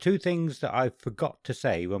was two things that I forgot to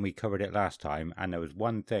say when we covered it last time, and there was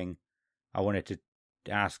one thing I wanted to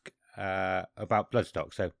ask about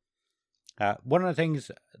Bloodstock. So one of the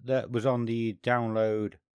things that was on the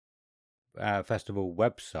Download Festival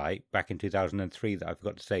website back in 2003 that I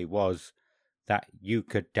forgot to say was that you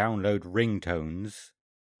could download ringtones.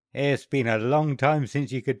 It's been a long time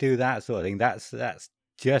since you could do that sort of thing. That's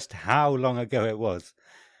just how long ago it was.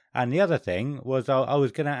 And the other thing was I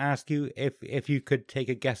was going to ask you if you could take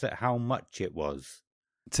a guess at how much it was.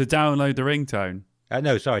 To download the ringtone?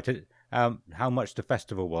 No, sorry. How much the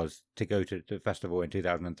festival was to go to the festival in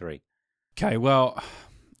 2003. Okay, well,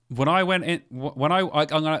 when I went in...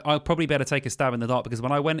 I'll probably better take a stab in the dark because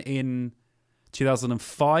when I went in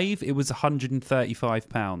 2005, it was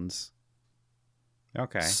 £135.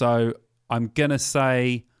 Okay. So I'm going to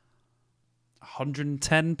say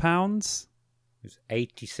 £110. It was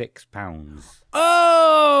 £86.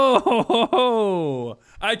 Oh!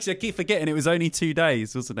 Actually, I keep forgetting it was only 2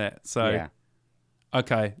 days, wasn't it? So, yeah.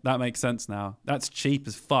 Okay, that makes sense now. That's cheap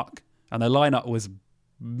as fuck. And the lineup was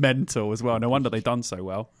mental as well. No wonder they've done so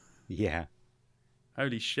well. Yeah.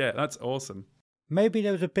 Holy shit, that's awesome. Maybe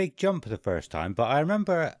there was a big jump the first time, but I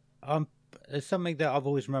remember there's something that I've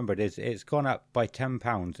always remembered is it's gone up by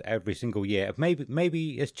 £10 every single year.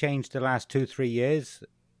 Maybe it's changed the last 2-3 years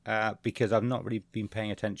because I've not really been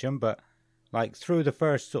paying attention, but like through the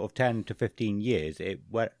first sort of 10 to 15 years, it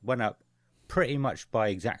went up pretty much by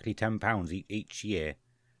exactly £10 each year.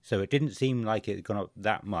 So it didn't seem like it had gone up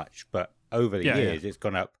that much, but over the years, it's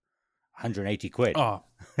gone up 180 quid. Oh,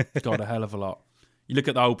 God, a hell of a lot. You look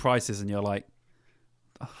at the old prices and you're like,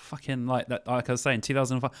 fucking like that. Like I was saying,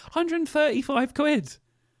 2005, 135 quid.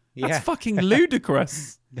 That's fucking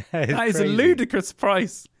ludicrous. That is a ludicrous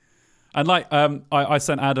price. And like, I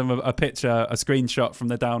sent Adam a picture, a screenshot from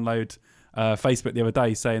the Download Facebook the other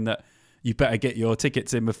day, saying that you better get your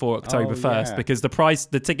tickets in before October 1st because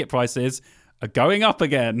the ticket prices are going up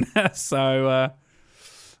again. So,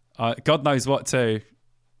 God knows what to.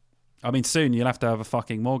 I mean, soon you'll have to have a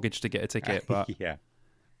fucking mortgage to get a ticket, but yeah.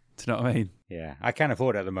 Do you know what I mean? Yeah, I can't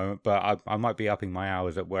afford it at the moment, but I might be upping my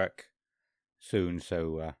hours at work soon,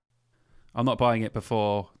 so... I'm not buying it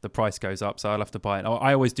before the price goes up, so I'll have to buy it.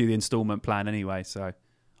 I always do the instalment plan anyway, so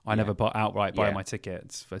I never bought outright buy Yeah. my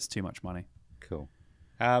tickets. It's too much money. Cool.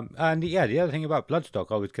 And yeah, the other thing about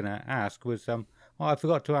Bloodstock I was going to ask was, well, I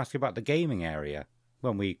forgot to ask about the gaming area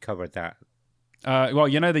when we covered that. Well,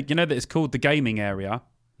 you know that it's called the gaming area.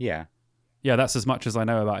 Yeah. Yeah, that's as much as I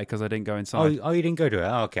know about it because I didn't go inside. Oh, you didn't go to it?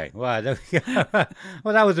 Oh, okay. Well,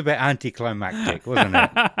 well, that was a bit anticlimactic, wasn't it?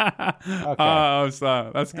 Okay. Oh, so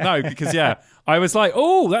that's no, because I was like,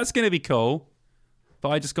 oh, that's going to be cool, but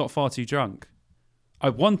I just got far too drunk. I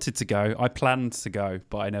wanted to go, I planned to go,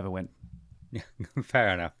 but I never went. Fair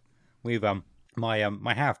enough. We've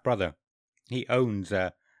my half brother, he owns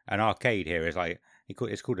an arcade here.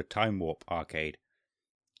 It's called a Time Warp arcade.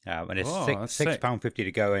 And it's £6.50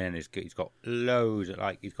 to go in, and he's got loads,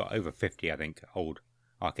 he's got over 50, I think, old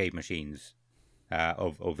arcade machines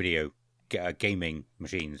of video gaming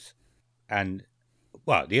machines. And,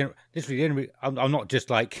 well, I'm not just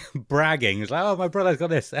bragging. It's like, oh, my brother's got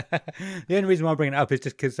this. The only reason why I'm bringing it up is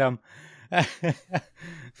just because I feel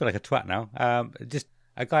like a twat now. Just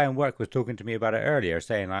a guy in work was talking to me about it earlier,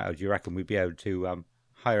 saying, oh, do you reckon we'd be able to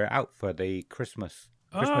hire it out for the Christmas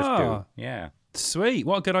do? Yeah. Sweet.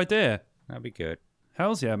 What a good idea. That'd be good.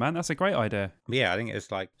 Hells yeah, man. That's a great idea. Yeah, I think it's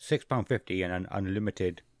 £6.50 and an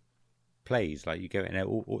unlimited plays. You go in,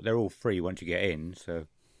 they're all free once you get in. So,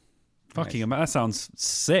 fucking man, that sounds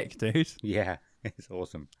sick, dude. Yeah, it's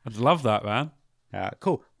awesome. I'd love that, man.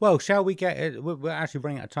 Cool. Well, shall we get it? We're actually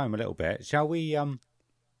running out of time a little bit. Shall we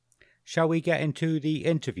get into the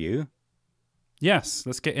interview? Yes,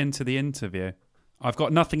 let's get into the interview. I've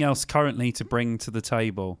got nothing else currently to bring to the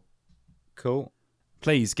table. Cool.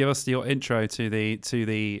 Please give us your intro to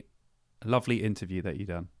the lovely interview that you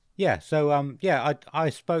done. Yeah. So I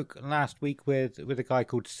spoke last week with a guy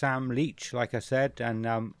called Sam Leach, like I said, and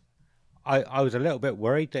I was a little bit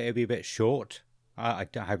worried that it'd be a bit short. I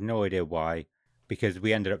have no idea why, because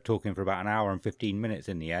we ended up talking for about an hour and 15 minutes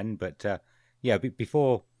in the end. But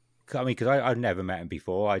before, because I've never met him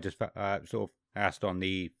before, I just sort of asked on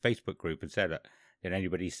the Facebook group and said, did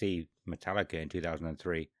anybody see Metallica in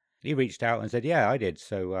 2003? He reached out and said, yeah, I did.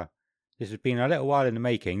 So this has been a little while in the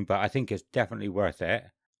making, but I think it's definitely worth it.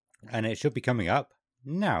 And it should be coming up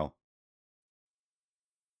now.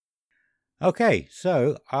 Okay,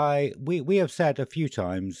 so we have said a few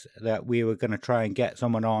times that we were going to try and get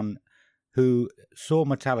someone on who saw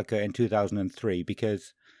Metallica in 2003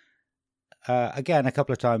 because, again, a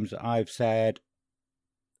couple of times I've said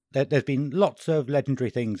that there's been lots of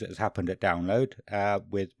legendary things that has happened at Download,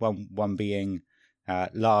 with one being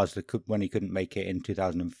Lars when he couldn't make it in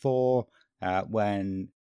 2004, when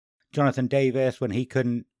Jonathan Davis, when he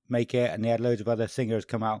couldn't make it, and they had loads of other singers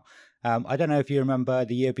come out. I don't know if you remember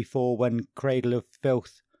the year before when Cradle of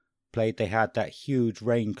Filth played, they had that huge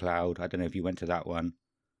rain cloud. I don't know if you went to that one.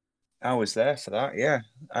 I was there for that, yeah.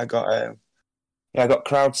 I got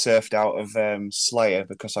crowd surfed out of Slayer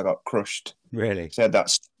because I got crushed. Really? They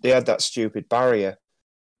had that stupid barrier.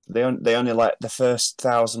 They only let the first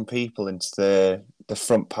 1,000 people into the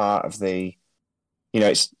front part of the,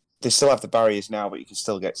 they still have the barriers now, but you can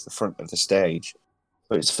still get to the front of the stage.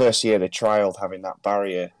 But it's the first year they trialled having that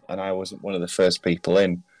barrier, and I wasn't one of the first people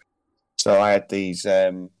in. So I had these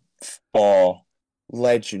 4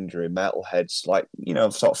 legendary metalheads, sort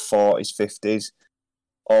of 40s, 50s,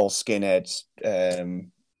 all skinheads,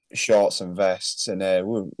 shorts and vests, and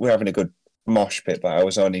we're having a good mosh pit, but I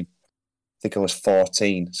think I was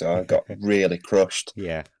 14, so I got really crushed.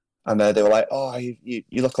 Yeah. And they were like, oh, you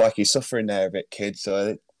look like you're suffering there a bit, kid. So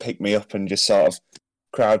they picked me up and just sort of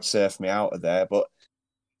crowd surfed me out of there. But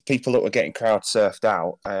people that were getting crowd surfed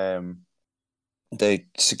out, the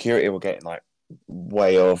security were getting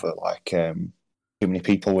way over, too many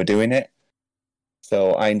people were doing it.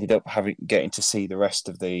 So I ended up getting to see the rest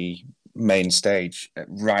of the main stage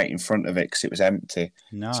right in front of it because it was empty.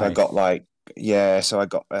 Nice. So I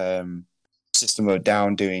got System of a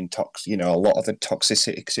Down doing a lot of the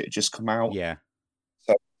Toxicity because it had just come out. Yeah.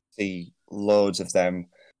 So I see loads of them,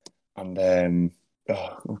 and I'm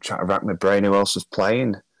trying to rack my brain who else was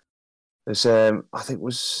playing. There's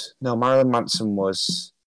Marilyn Manson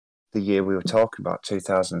was the year we were talking about,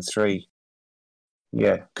 2003.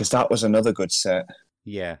 Yeah, because that was another good set.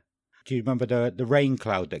 Yeah. Do you remember the rain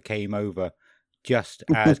cloud that came over just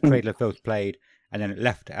as Cradle of Filth played, and then it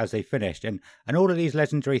left as they finished? And all of these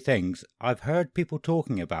legendary things I've heard people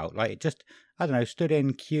talking about, it just, I don't know, stood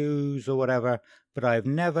in queues or whatever, but I've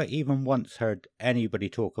never even once heard anybody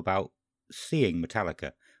talk about seeing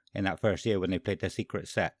Metallica in that first year when they played their secret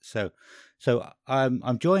set. So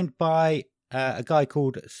I'm joined by a guy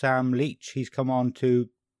called Sam Leach. He's come on to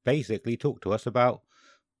basically talk to us about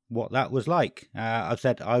what that was like. I've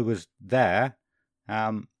said I was there.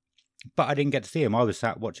 but I didn't get to see him. I was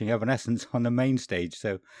sat watching Evanescence on the main stage.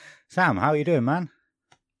 So, Sam, how are you doing, man?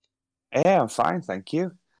 Yeah, I'm fine, thank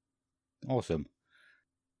you. Awesome.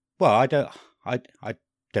 Well, I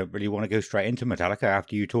don't really want to go straight into Metallica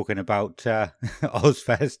after you talking about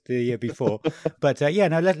Ozfest the year before, but yeah,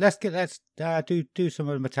 no, let's do some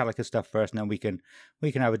of the Metallica stuff first, and then we can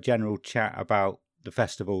have a general chat about the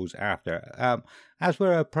festivals after. As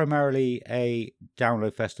we're primarily a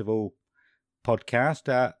Download Festival podcast,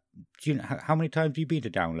 do you know how many times have you been to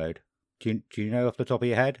Download? Do you know off the top of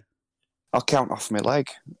your head? I'll count off my leg.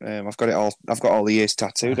 I've got it all. I've got all the years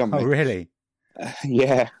tattooed on me. Oh, really?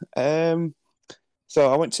 Yeah.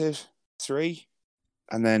 So I went to 3,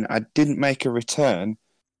 and then I didn't make a return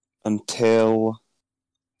until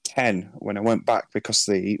 10 when I went back because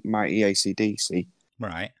the Mighty AC/DC.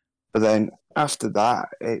 Right. But then after that,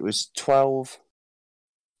 it was 12,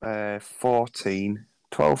 14,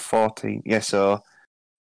 12, 14. Yeah, so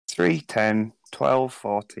 3, 10, 12,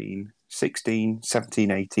 14, 16,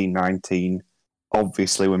 17, 18, 19.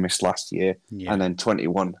 Obviously, we missed last year. Yeah. And then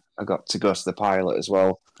 21, I got to go to the pilot as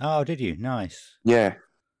well. Oh, did you? Nice. Yeah.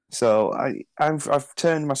 So I've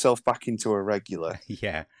turned myself back into a regular.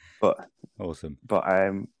 Yeah. But awesome. But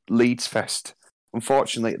Leeds Fest,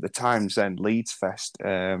 unfortunately at the times then, Leeds Fest,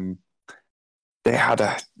 they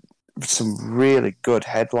had some really good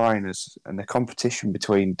headliners, and the competition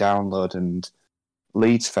between Download and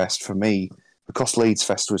Leeds Fest for me, because Leeds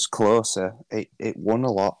Fest was closer, it won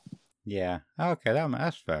a lot. Yeah. Okay,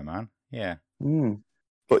 that's fair, man. Yeah.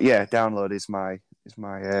 But yeah, Download is my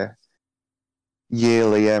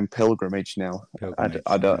yearly pilgrimage now.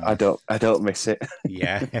 I don't miss it.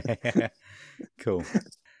 Yeah. Cool.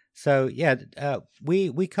 So yeah,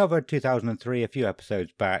 we covered 2003 a few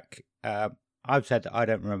episodes back. I've said that I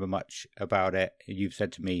don't remember much about it. You've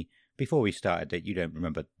said to me before we started that you don't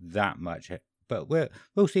remember that much, but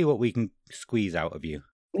we'll see what we can squeeze out of you.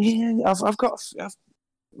 Yeah, I've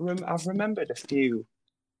remembered a few.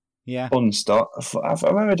 Yeah. Fun stuff. I've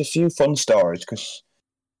remembered a few fun stories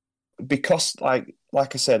because like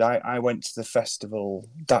I said, I went to the festival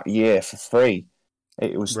that year for free.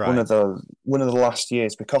 It was right. one of the last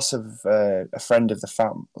years because of a friend of the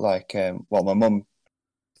fam. My mum.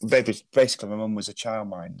 Basically, my mum was a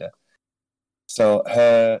childminder, so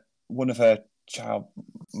one of her child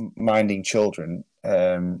minding children,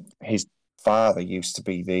 his father used to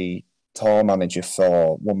be the tour manager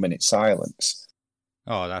for 1 Minute Silence.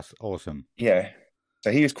 Oh, that's awesome. Yeah. So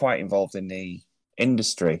he was quite involved in the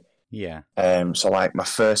industry. Yeah. So like my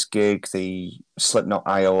first gig, the Slipknot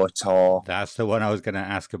Iowa tour. That's the one I was going to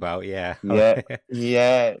ask about, yeah. Yeah.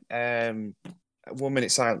 Yeah. 1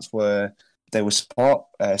 Minute Silence where they were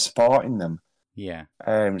supporting them. Yeah.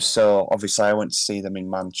 So obviously I went to see them in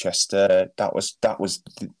Manchester. That was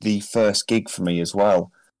the first gig for me as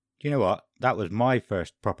well. Do you know what? That was my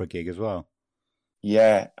first proper gig as well.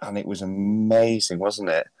 Yeah, and it was amazing, wasn't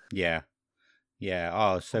it? Yeah. Yeah.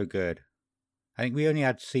 Oh, so good. I think we only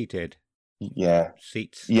had seated. Yeah.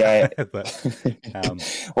 Seats. Yeah. But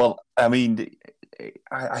well, I mean,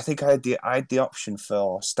 I think I had the option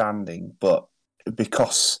for standing, but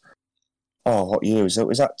because what year was it?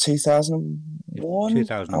 Was that 2001?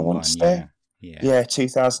 2001. I want to say. Yeah.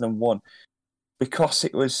 2001. Because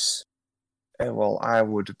it was I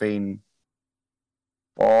would have been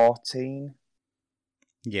 14.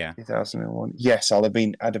 Yeah. 2001. Yes, I'd have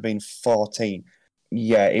been 14.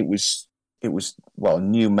 Yeah, it was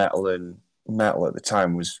new metal, and metal at the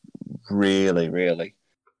time was really, really,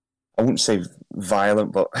 I wouldn't say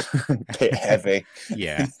violent, but a bit heavy.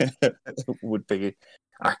 Yeah. Would be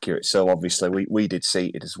accurate. So obviously we did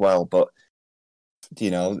seated as well, but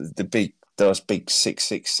those big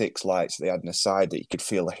 666 lights they had on the side that you could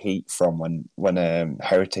feel the heat from when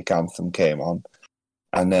Heretic Anthem came on.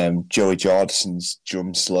 And Joey Jordison's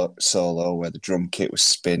drum solo where the drum kit was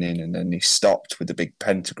spinning, and then he stopped with the big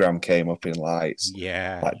pentagram came up in lights.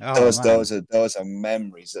 Yeah, those are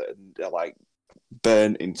memories that are like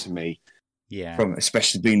burnt into me. Yeah, from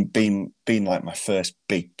especially being like my first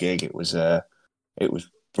big gig. It was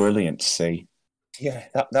brilliant to see. Yeah,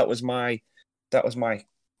 that was my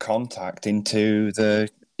contact into the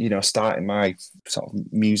starting my sort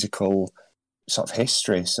of musical sort of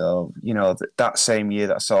history. So that same year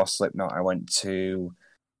that I saw Slipknot, I went to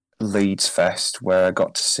Leeds Fest where I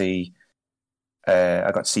got to see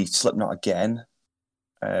Slipknot again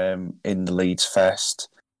in the Leeds Fest.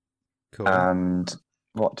 Cool. And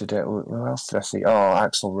who else did I see? Oh,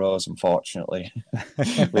 Axl Rose, unfortunately.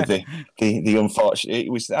 With the unfortunate,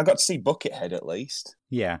 I got to see Buckethead at least.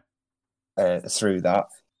 Yeah. Through that,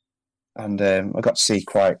 and I got to see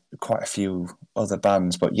quite a few other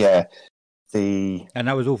bands, but yeah. And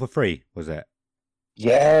that was all for free, was it?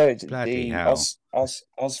 Yeah, Bloody the hell.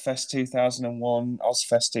 Ozfest 2001,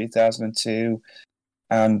 Ozfest 2002,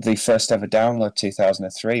 and the first ever download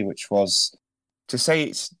 2003, which was, to say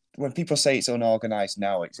it's, when people say it's unorganized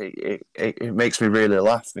now, it makes me really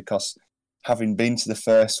laugh, because having been to the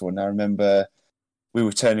first one, I remember we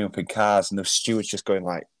were turning up in cars and the stewards just going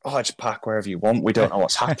like, "Oh, just park wherever you want. We don't know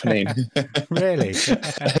what's happening." Really?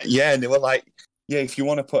 Yeah, and they were like, "Yeah, if you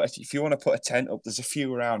want to put a tent up, there's a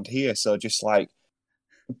few around here, so just like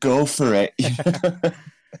go for it."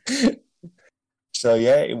 So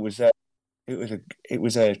yeah, it was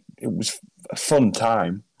a fun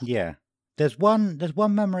time. Yeah. There's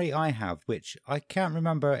one memory I have, which I can't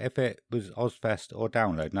remember if it was Ozfest or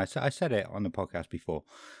Download, and I said it on the podcast before.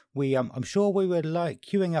 I'm sure we were like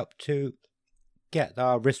queuing up to get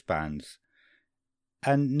our wristbands,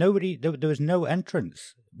 and there was no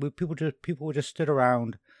entrance. People were just stood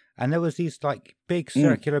around, and there was these like big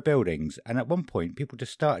circular buildings, and at one point people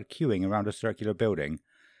just started queuing around a circular building,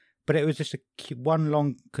 but it was just one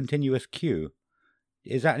long continuous queue.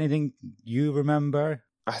 Is that anything you remember?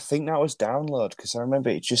 I think that was Download, because I remember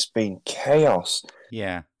it just being chaos.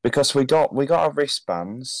 Yeah. Because we got our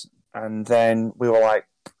wristbands, and then we were like,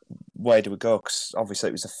 where do we go? Because obviously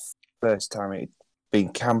it was the first time it had been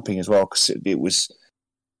camping as well, because it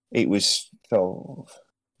was so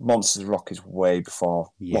Monsters of Rock is way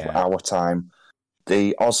before our time.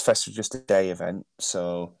 The Ozfest was just a day event,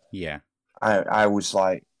 so yeah, I was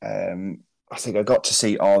like, I think I got to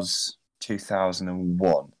see Oz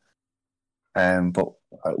 2001, but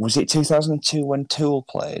was it 2002 when Tool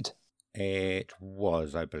played? It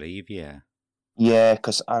was, I believe, yeah. Yeah,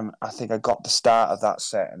 because I think I got the start of that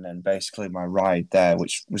set, and then basically my ride there,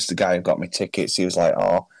 which was the guy who got me tickets, he was like,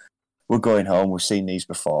 "Oh, we're going home. We've seen these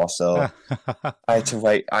before." So I had to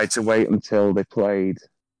wait until they played.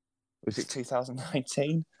 Was it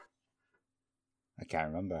 2019? I can't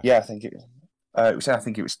remember. Yeah, I think it was. I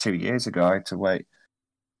think it was 2 years ago. I had to wait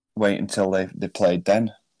until they played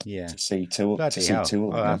then. Yeah, to see Tool.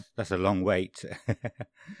 Oh, that's a long wait.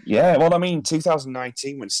 Yeah, well, I mean,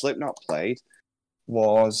 2019 when Slipknot played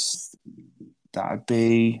that'd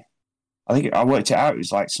be. I think I worked it out. It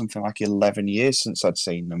was like something like 11 years since I'd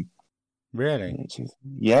seen them. Really?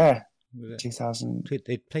 Yeah. 2000.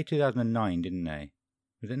 They played 2009, didn't they?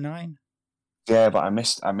 Was it 9? Yeah, but I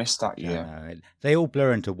missed that year. No, they all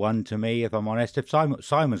blur into one to me, if I'm honest. If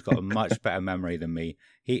Simon's got a much better memory than me,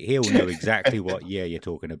 he'll know exactly what year you're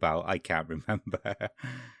talking about. I can't remember.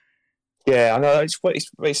 Yeah, I know.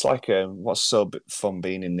 It's like what's so fun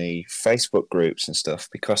being in the Facebook groups and stuff,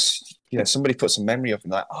 because somebody puts a memory up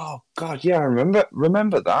and like, "Oh God, yeah, I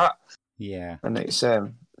remember that." Yeah, and it's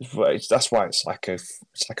that's why it's like a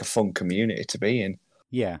fun community to be in.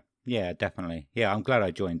 Yeah, definitely. Yeah, I'm glad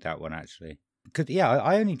I joined that one actually. Because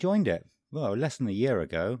I only joined it less than a year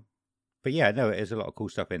ago, but yeah, no, it is a lot of cool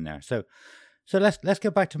stuff in there. So let's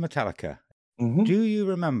go back to Metallica. Mm-hmm. Do you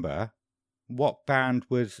remember what band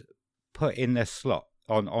was put in their slot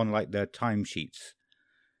on like the timesheets?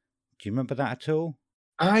 Do you remember that at all?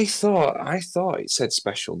 I thought it said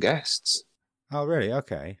special guests. Oh, really?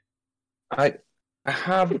 Okay. I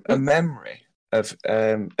have a memory of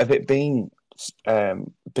it being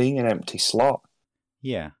an empty slot.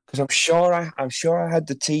 Yeah, because I'm sure I had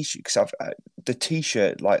the t-shirt, because the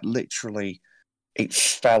t-shirt like literally it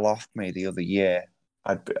fell off me the other year.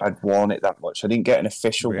 I'd worn it that much. I didn't get an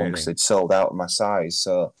official one because they'd sold out of my size.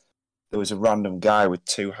 So there was a random guy with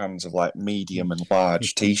two hands of like medium and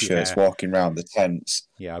large t-shirts walking around the tents.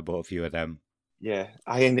 Yeah, I bought a few of them. Yeah,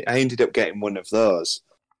 I ended up getting one of those.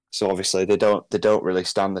 So obviously they don't really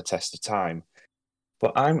stand the test of time.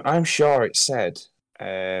 But I'm sure it said.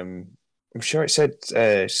 I'm sure it said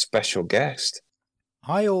special guest.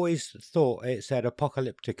 I always thought it said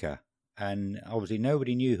Apocalyptica, and obviously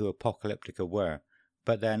nobody knew who Apocalyptica were.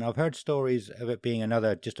 But then I've heard stories of it being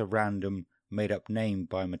just a random made-up name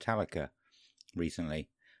by Metallica recently.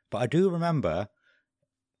 But I do remember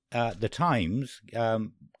the times,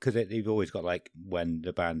 because they've always got like when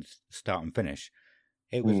the bands start and finish.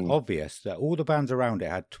 It was obvious that all the bands around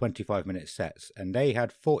it had 25-minute sets, and they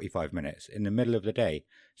had 45 minutes in the middle of the day.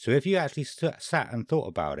 So if you actually sat and thought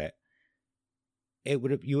about it,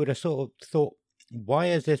 you would have sort of thought, why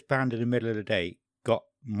has this band in the middle of the day got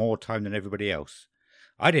more time than everybody else?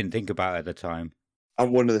 I didn't think about it at the time.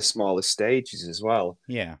 And one of the smallest stages as well.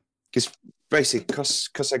 Yeah. Because basically,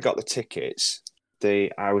 because I got the tickets,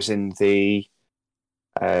 I was in the...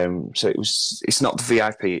 so it's not the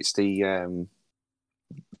VIP, it's the...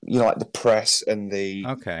 like the press and the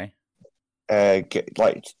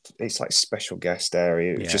it's like special guest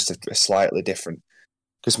area. It's just a slightly different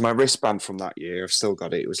because my wristband from that year, I've still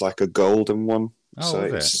got it. It was like a golden one. Oh, So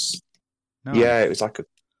was it's it? Nice. yeah, it was like a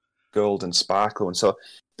golden sparkle one. So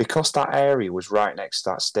because that area was right next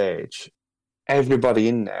to that stage, everybody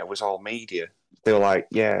in there was all media. They were like,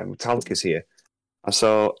 "Yeah, Metallica's here," and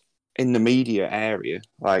so in the media area,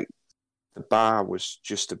 like the bar was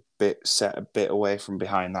just set a bit away from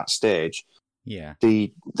behind that stage. Yeah.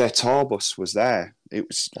 Their tour bus was there. It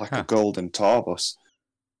was like Huh. a golden tour bus.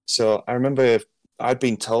 So I remember I'd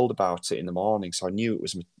been told about it in the morning, so I knew it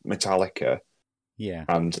was Metallica, Yeah.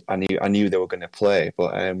 and I knew they were going to play.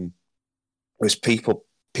 But it was people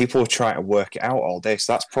were trying to work it out all day.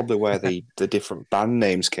 So that's probably where the different band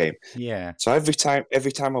names came. Yeah. So every time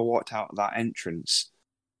I walked out of that entrance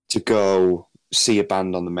to go see a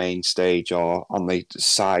band on the main stage or on the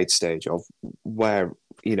side stage or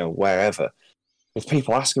wherever, with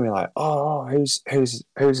people asking me like, "Oh, who's is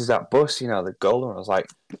that bus? The golden one." I was like,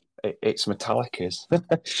 "It's Metallica's."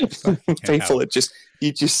 People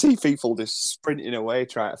you just see people just sprinting away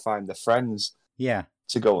trying to find their friends. Yeah.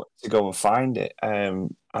 To go and find it.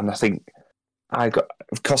 And I think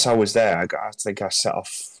because I was there. I think I set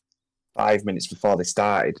off 5 minutes before they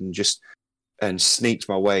started and sneaked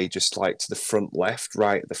my way just like to the front left,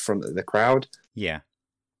 right at the front of the crowd. Yeah.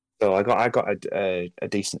 So I got a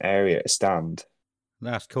decent area to stand.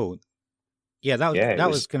 That's cool. Yeah, that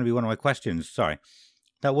was going to be one of my questions. Sorry.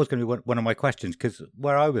 That was going to be one of my questions, because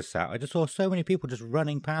where I was sat, I just saw so many people just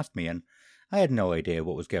running past me, and I had no idea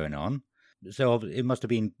what was going on. So it must have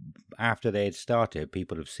been after they had started,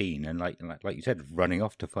 people have seen, and like you said, running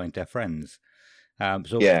off to find their friends. I was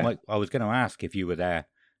going to ask if you were there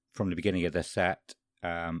from the beginning of the set,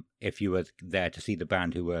 if you were there to see the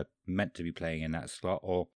band who were meant to be playing in that slot,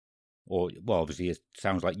 or well, obviously it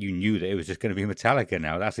sounds like you knew that it was just going to be Metallica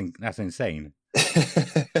now. That's insane.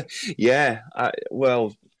 Yeah,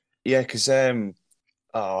 because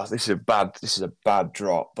this is a bad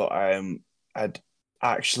drop, but I'd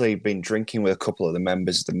actually been drinking with a couple of the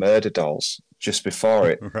members of the Murder Dolls just before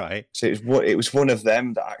it. Right. So it was one of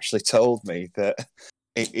them that actually told me that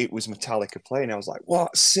it was Metallica playing. I was like,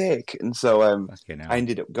 "What? Sick!" And so I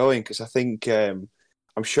ended up going because I think I'm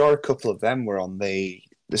sure a couple of them were on the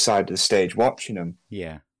side of the stage watching them.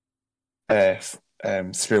 Yeah.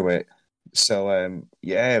 Through it. So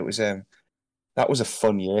it was that was a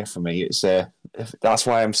fun year for me. It's that's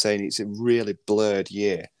why I'm saying it's a really blurred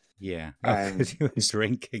year. Yeah, because you were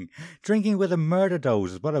drinking with the Murder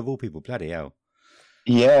Dolls as well, of all people. Bloody hell!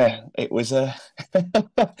 Yeah, it was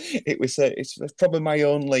it's probably my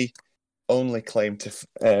only claim to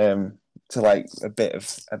like a bit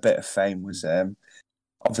of fame was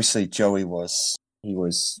obviously Joey was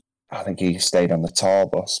I think he stayed on the tour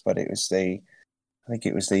bus, but it was the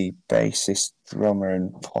bassist, drummer,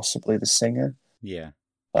 and possibly the singer. Yeah,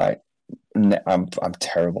 like. I'm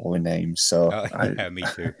terrible with names, so yeah, me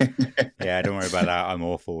too. Yeah, don't worry about that. I'm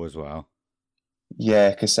awful as well. Yeah,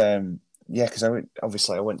 because I went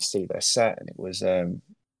to see their set, and it was I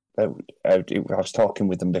was talking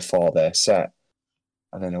with them before their set,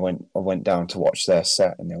 and then I went down to watch their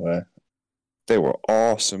set, and they were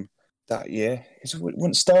awesome that year.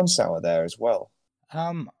 Wasn't Stone Sour there as well?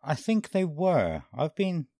 I think they were. I've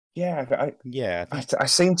been. Yeah, I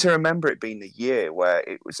seem to remember it being the year where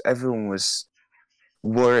everyone was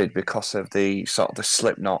worried because of the sort of the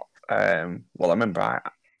Slipknot. I remember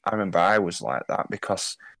I was like that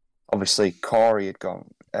because obviously Corey had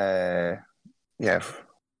gone. Corey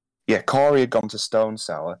had gone to Stone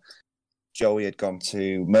Sour. Joey had gone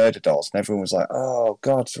to Murder Dolls, and everyone was like, "Oh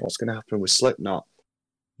God, what's going to happen with Slipknot?"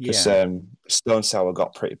 Because Stone Sour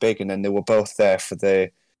got pretty big, and then they were both there for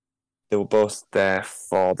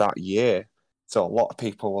that year. So a lot of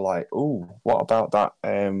people were like, "Ooh, what about that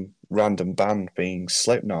random band being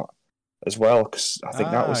Slipknot as well?" Because I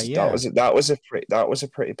think that was a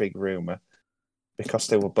pretty big rumor because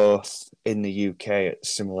they were both in the UK at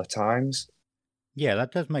similar times. Yeah,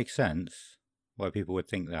 that does make sense. Why people would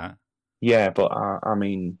think that. Yeah, but I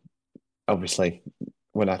mean, obviously,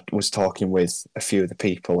 when I was talking with a few of the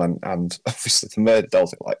people and obviously the Murder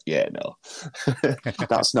Dolls, were like, "Yeah, no,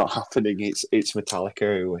 that's not happening. It's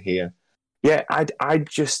Metallica who are here." Yeah,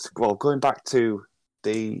 going back to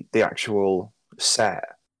the actual set,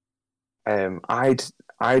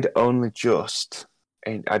 I'd only just,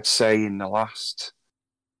 I'd say in the last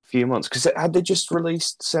few months, because had they just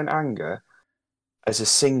released Saint Anger as a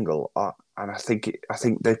single, and I think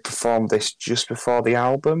they performed this just before the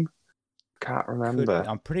album. Can't remember.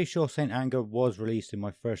 I'm pretty sure Saint Anger was released in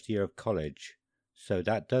my first year of college, so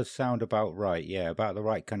that does sound about right. Yeah, about the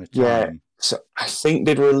right kind of time. Yeah, so I think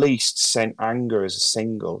they'd released Saint Anger as a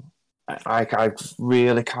single. I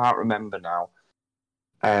really can't remember now,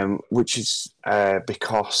 which is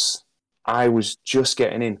because I was just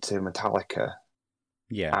getting into Metallica,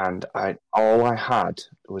 and all I had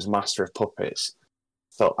was Master of Puppets.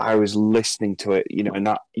 So I was listening to it, in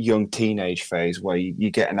that young teenage phase where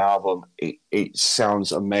you get an album, it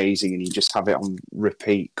sounds amazing, and you just have it on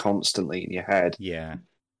repeat constantly in your head. Yeah.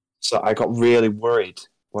 So I got really worried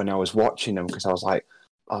when I was watching them because I was like,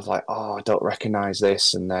 oh, I don't recognise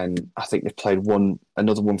this. And then I think they played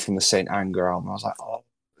another one from the Saint Anger album. I was like, oh,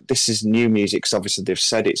 this is new music, because obviously they've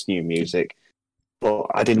said it's new music, but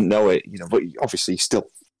I didn't know it. But obviously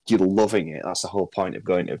you're loving it. That's the whole point of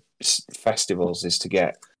going to festivals, is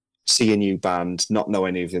to see a new band, not know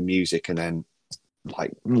any of the music, and then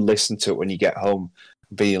like listen to it when you get home,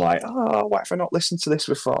 be like, oh, why have I not listened to this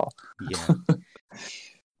before? Yeah.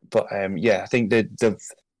 But I think the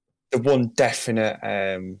one definite,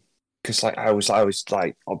 because like I was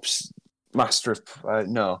like Master of For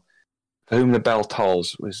Whom the Bell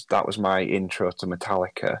Tolls was my intro to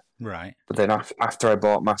Metallica. Right. But then after I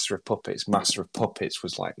bought Master of Puppets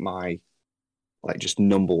was like my just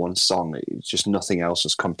number one song. It was just nothing else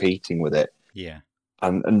was competing with it. Yeah.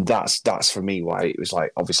 And that's for me why it was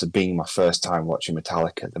like, obviously being my first time watching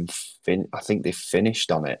Metallica. I think they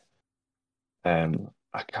finished on it.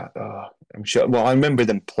 I can't. I'm sure. Well, I remember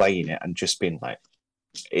them playing it and just being like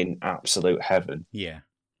in absolute heaven. Yeah.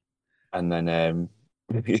 And then,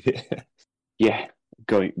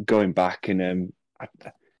 going back, and I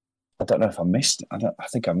don't know if I missed. I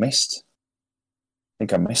think I missed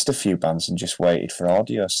a few bands and just waited for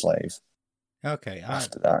Audio Slave. Okay.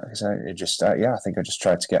 After that, because I think I just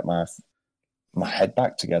tried to get my head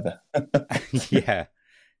back together. Yeah.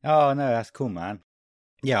 Oh no, that's cool, man.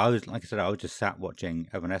 Yeah, I was just sat watching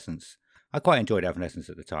Evanescence. I quite enjoyed Evanescence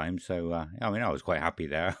at the time, so I was quite happy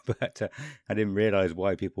there. But I didn't realise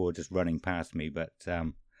why people were just running past me. But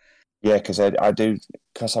yeah, because I do,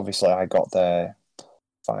 because obviously I got there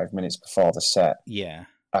 5 minutes before the set. Yeah,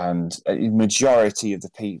 and a majority of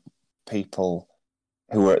the people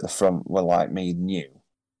who were at the front were like me, new,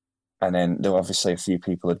 and then there were obviously a few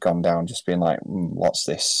people had gone down, just being like, "What's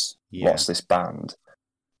this? Yeah. What's this band?"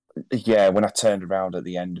 Yeah, when I turned around at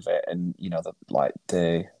the end of it, and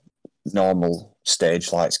the normal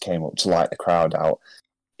stage lights came up to light the crowd out,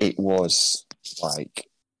 it was like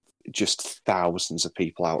just thousands of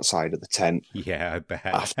people outside of the tent. Yeah, I bet.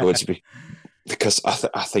 Afterwards, because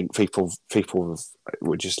I think people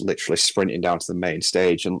were just literally sprinting down to the main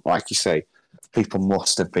stage, and like you say, people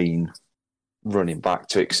must have been running back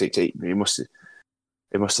to it, because it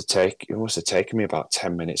must have taken me about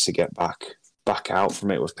 10 minutes to get back out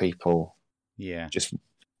from it, with people just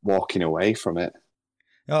walking away from it.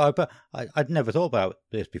 Oh, but I'd never thought about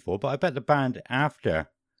this before, but I bet the band after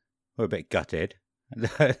were a bit gutted.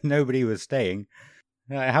 Nobody was staying.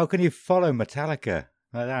 How can you follow Metallica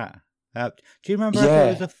like that? Do you remember if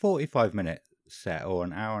it was a 45-minute set or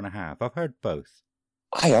an hour and a half? I've heard both.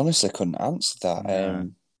 I honestly couldn't answer that,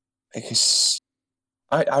 because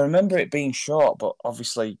I remember it being short, but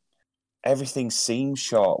obviously everything seems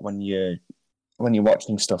short when you're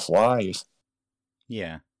watching stuff live.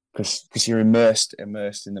 Yeah, because you're immersed in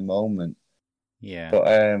the moment. Yeah, but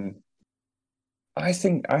I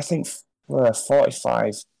think for a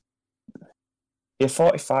 45. Yeah,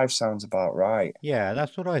 45 sounds about right. Yeah,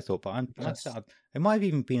 that's what I thought. But it might have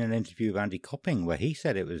even been an interview of Andy Copping where he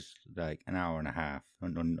said it was like an hour and a half,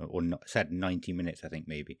 or said 90 minutes, I think,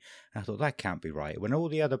 maybe. And I thought, that can't be right. When all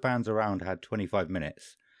the other bands around had 25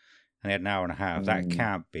 minutes and they had an hour and a half, that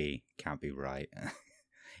can't be right.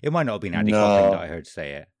 It might not have been Andy Copping that I heard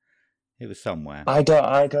say it. It was somewhere. I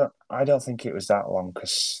don't think it was that long,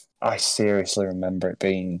 because I seriously remember it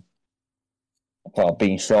being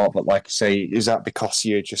short. But like I say, is that because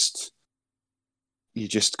you're just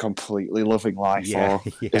completely loving life, or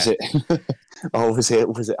is it, or was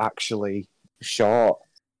it actually short?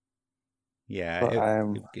 Yeah,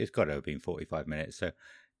 but, it's got to have been 45 minutes. So,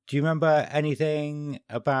 do you remember anything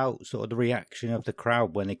about sort of the reaction of the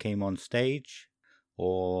crowd when they came on stage,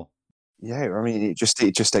 or? Yeah, I mean, it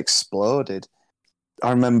just exploded.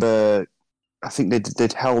 I remember, I think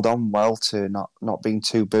they'd held on well to not being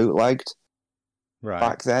too bootlegged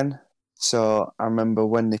back then. So I remember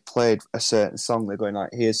when they played a certain song, they're going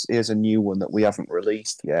like, "Here's a new one that we haven't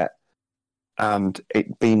released yet," and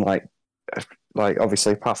it being like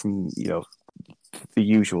obviously, apart from the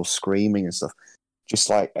usual screaming and stuff, just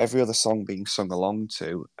like every other song being sung along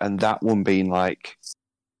to, and that one being like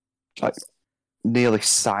nearly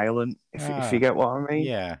silent, if you get what I mean.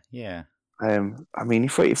 Yeah. I mean,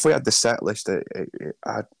 if we had the set list,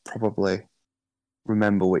 I'd probably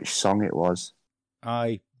remember which song it was.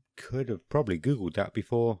 I could have probably Googled that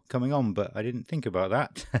before coming on, but I didn't think about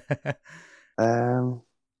that.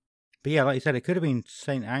 But yeah, like you said, it could have been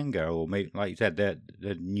Saint Anger, or maybe, like you said,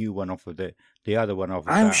 the new one off of the other one off of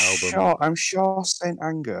that album. I'm sure Saint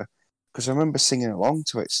Anger, because I remember singing along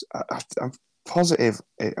to it. I'm positive.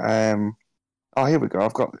 Oh, here we go.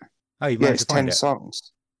 I've got. Oh, you Yeah, managed it's to find 10 it.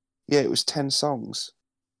 songs. Yeah, it was 10 songs.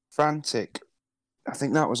 Frantic. I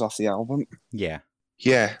think that was off the album. Yeah.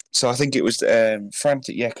 Yeah, so I think it was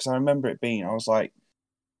Frantic. Yeah, because I remember it being. I was like,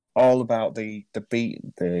 all about the beat,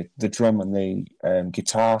 the drum and the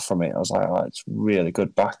guitar from it. I was like, oh, it's really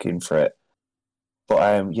good backing for it.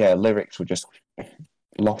 But yeah, lyrics were just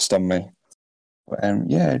lost on me. But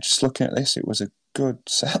yeah, just looking at this, it was a good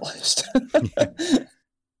set list.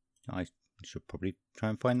 I should probably try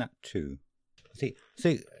and find that too. See,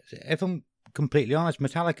 if I'm completely honest,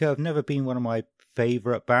 Metallica have never been one of my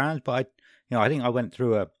favourite bands, but I think I went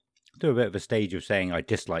through a bit of a stage of saying I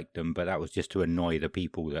disliked them, but that was just to annoy the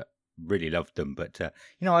people that really loved them. But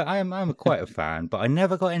I'm quite a fan, but I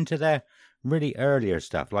never got into their really earlier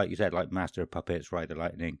stuff, like you said, like Master of Puppets, Ride the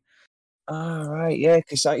Lightning. Oh, right, yeah,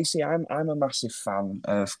 because you see, I'm a massive fan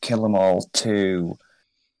of Kill 'Em All 2,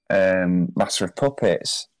 Master of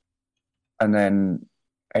Puppets, and then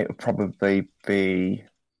it would probably be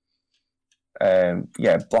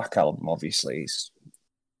Black Album. Obviously, is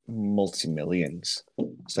multi-millions,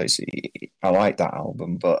 so I like that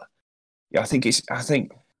album. But yeah, I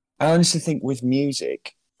honestly think with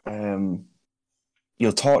music,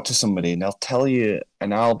 you'll talk to somebody and they'll tell you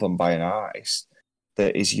an album by an artist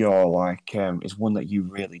that is is one that you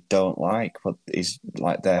really don't like, but is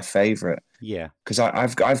like their favorite. Yeah, because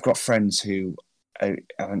I've got friends who,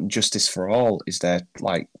 Justice for All is their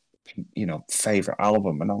favorite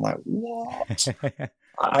album, and I'm like, what?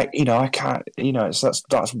 I can't,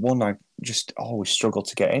 that's one I just always struggle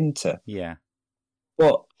to get into. Yeah,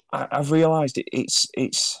 but I've realised it's.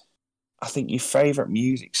 I think your favourite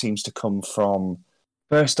music seems to come from,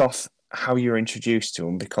 first off, how you're introduced to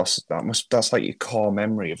them, because that's like your core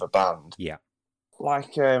memory of a band. Yeah.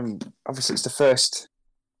 Like, obviously, it's the first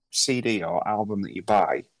CD or album that you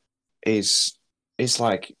buy is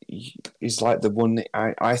like the one that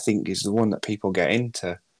I think is the one that people get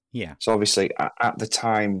into. Yeah. So obviously, at the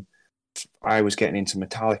time I was getting into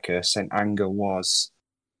Metallica, Saint Anger was,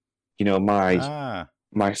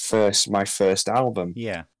 my first album.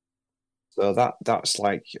 Yeah. So that's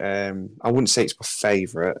like, I wouldn't say it's my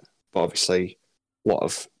favourite, but obviously a lot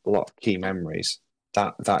of key memories,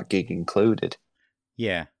 that gig included.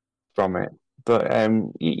 Yeah. From it. But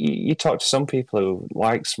you talk to some people who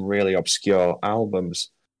like some really obscure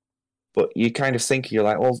albums, but you kind of think, you're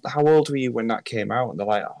like, well, how old were you when that came out? And they're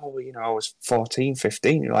like, oh, I was 14,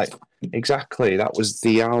 15. You're like, exactly, that was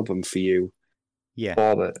the album for you. Yeah.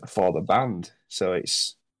 For the band. So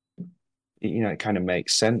it's, it kind of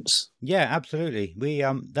makes sense. Yeah, absolutely. We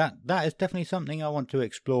that is definitely something I want to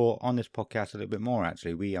explore on this podcast a little bit more.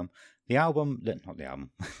 Actually, the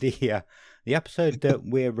episode that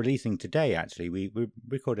we're releasing today. Actually, we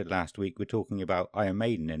recorded last week. We're talking about Iron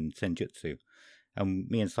Maiden and Senjutsu, and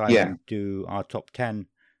me and Simon do our top 10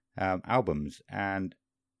 albums, and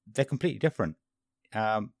they're completely different.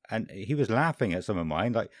 And he was laughing at some of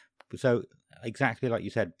mine, so exactly like you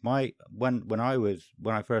said. When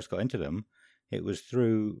I first got into them, it was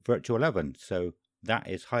through Virtual Eleven, so that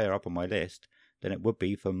is higher up on my list than it would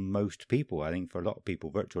be for most people. I think for a lot of people,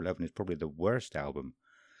 Virtual Eleven is probably the worst album.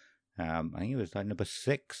 I think it was like number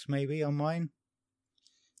 6 maybe on mine.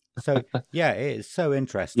 So yeah, it is so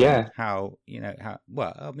interesting. Yeah. How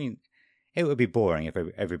well, I mean, it would be boring if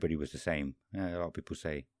everybody was the same. A lot of people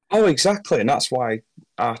say. Oh, exactly, and that's why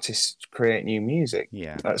artists create new music.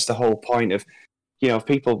 Yeah, that's the whole point of,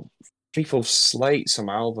 people slate some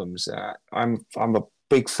albums. I'm a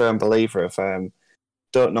big firm believer of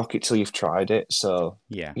don't knock it till you've tried it. So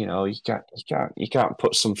yeah, you can't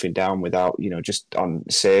put something down without just on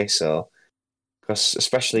say so. Because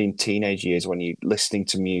especially in teenage years, when you're listening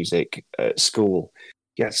to music at school,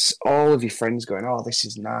 yes, all of your friends going, "Oh, this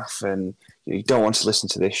is naff," and you don't want to listen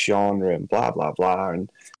to this genre, and blah blah blah. And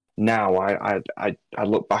now I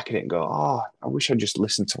look back at it and go, "Oh, I wish I just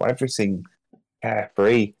listened to everything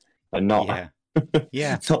carefree and not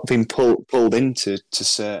not being pulled into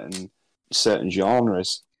certain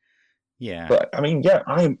genres." Yeah. But I mean, yeah,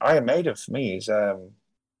 Iron Maiden for me is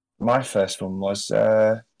my first one was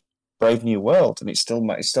Brave New World, and it's still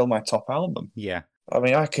my top album. Yeah. I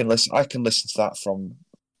mean, I can listen to that from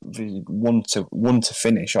the one to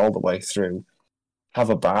finish all the way through. Have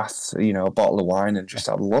a bath, a bottle of wine, and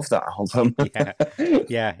I love that album.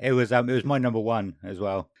 Yeah. It was my number 1 as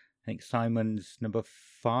well. I think Simon's number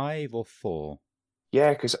 5 or 4.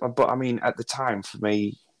 Yeah, but I mean, at the time for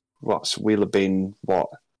me, we'll have been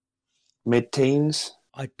mid-teens.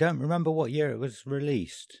 I don't remember what year it was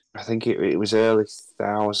released. I think it was early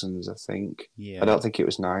thousands. I think. Yeah. I don't think it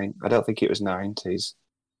was I don't think it was 90s.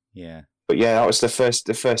 Yeah. But yeah, that was the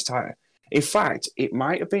first time. In fact, it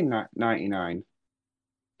might have been 99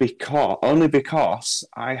 because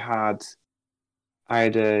I had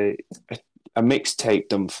a mixtape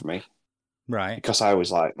done for me. Right. Because I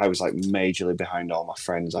was like majorly behind all my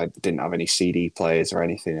friends. I didn't have any CD players or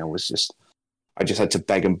anything. I just had to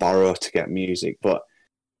beg and borrow to get music. But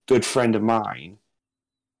good friend of mine,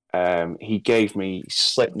 he gave me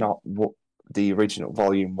Slipknot, the original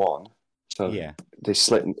Volume 1. So yeah, the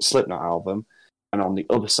Slipknot album, and on the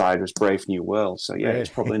other side was Brave New World. So yeah, it's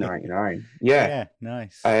probably 99. Yeah, yeah,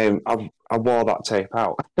 nice. I wore that tape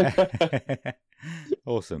out.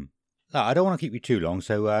 Awesome. I don't want to keep you too long,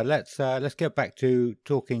 so let's get back to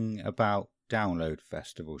talking about Download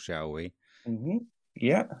Festival, shall we? Mm-hmm.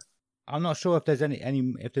 Yeah. I'm not sure if there's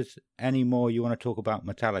any more you want to talk about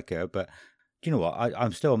Metallica, but do you know what?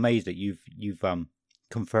 I'm still amazed that you've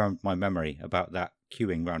confirmed my memory about that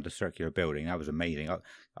queuing around the circular building. That was amazing.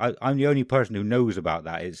 I'm the only person who knows about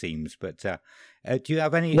that, it seems. But do you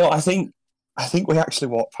have any? No, I think we actually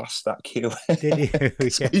walked past that queue. Did you?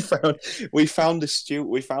 So Yeah. we found a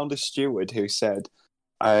steward who said,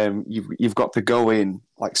 you've got to go in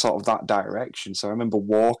like sort of that direction. So I remember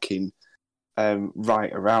walking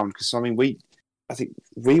right around, because I mean I think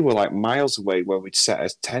we were like miles away where we'd set our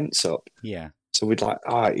tents up. Yeah. So we'd like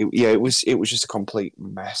it was just a complete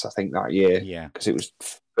mess, I think, that year. Yeah. Because it was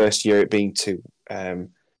first year, it being 2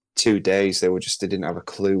 days. They didn't have a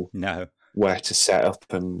clue. No. Where to set up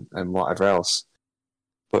and whatever else.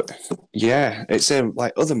 But yeah, it's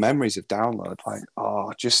like other memories of Download. Like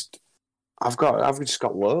I've just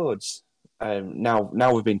got loads.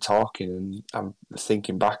 Now we've been talking and I'm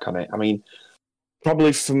thinking back on it. I mean,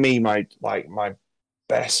 probably for me, my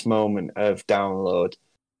best moment of Download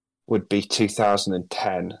would be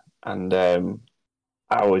 2010, and I think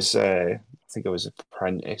I was an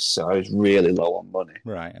apprentice, so I was really low on money.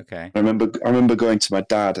 Right. Okay. I remember going to my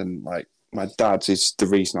dad, and like my dad's is the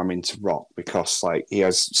reason I'm into rock, because like he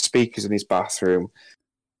has speakers in his bathroom.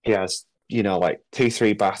 He has, like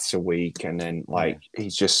 2-3 baths a week, and then like he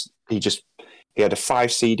had a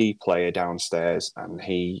 5 CD player downstairs, and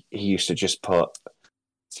he used to just put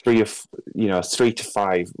 3 to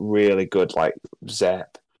 5 really good like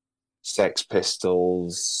Zepp, Sex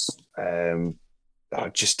Pistols,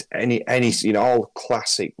 just any all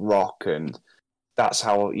classic rock, and that's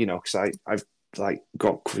how because I've like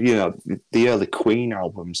got the early Queen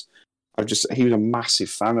albums. He was a massive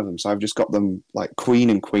fan of them, so I've just got them like Queen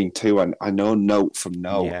and Queen 2, and I know note from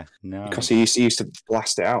note. Yeah, no. Because he used to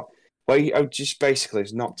blast it out. Well, I just basically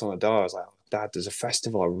just knocked on the door. I was like, Dad, there's a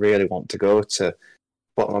festival I really want to go to,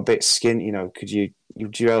 but I'm a bit skint. Could you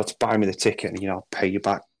be able to buy me the ticket, and I'll pay you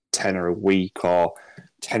back £10 a week or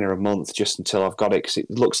 £10 a month just until I've got it, because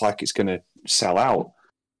it looks like it's going to sell out.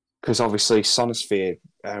 Because obviously Sonosphere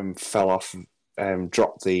fell off,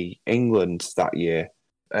 dropped the England that year.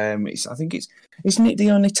 Isn't it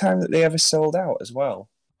the only time that they ever sold out as well?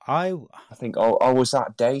 I think, or was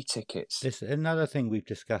that day tickets? This is another thing we've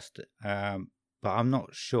discussed, but I'm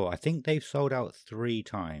not sure. I think they've sold out 3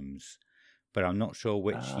 times, but I'm not sure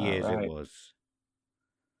which years right. it was.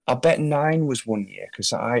 I bet 9 was one year,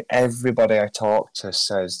 because everybody I talk to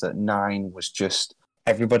says that 9 was just,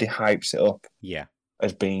 everybody hypes it up. Yeah.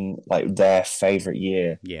 As being like their favourite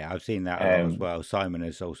year. Yeah, I've seen that a lot as well. Simon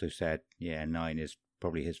has also said, 9 is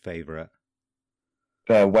probably his favourite.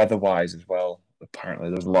 Weather-wise as well. Apparently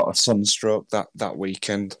there was a lot of sunstroke that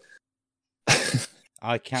weekend.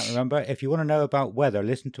 I can't remember. If you want to know about weather,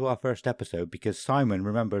 listen to our first episode, because Simon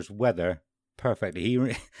remembers weather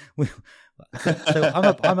perfectly. So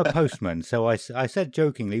I'm a postman, so I said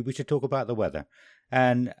jokingly we should talk about the weather,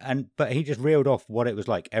 but he just reeled off what it was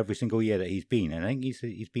like every single year that he's been, and I think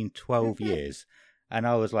he's been 12 years, and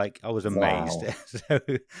I was amazed. Wow.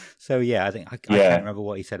 So yeah, I think I can't remember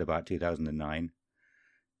what he said about 2009.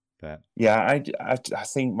 But yeah, I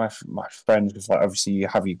think my friends, because like obviously you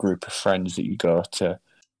have your group of friends that you go to.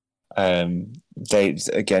 They're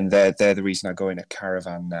the reason I go in a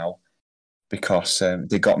caravan now, because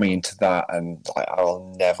they got me into that, and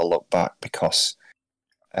I'll never look back, because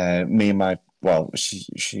me and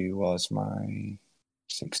she was my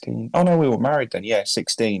 16. Oh no, we were married then. Yeah,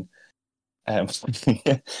 16.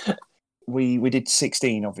 We did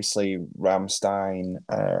 16. Obviously, Rammstein.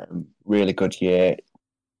 Really good year.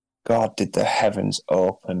 God, did the heavens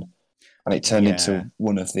open, and it turned into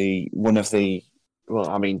one of the. Well,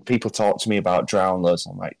 I mean, people talk to me about Downloads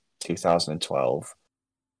on like 2012.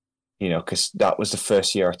 because that was the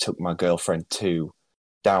first year I took my girlfriend to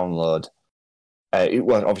Download.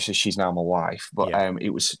 Well, obviously she's now my wife, but it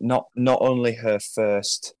was not only her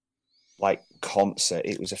first like concert,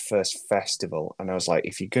 it was her first festival, and I was like,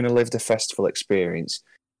 if you're gonna live the festival experience,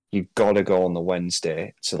 you've got to go on the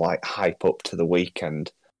Wednesday to like hype up to the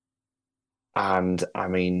weekend. And I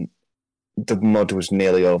mean, the mud was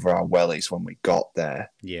nearly over our wellies when we got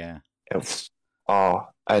there. Yeah.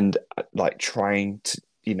 And like trying to,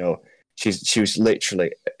 she was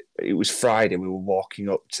literally. It was Friday. We were walking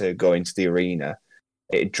up to go into the arena.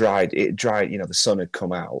 It dried. The sun had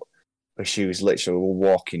come out, but she was literally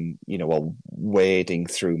walking, wading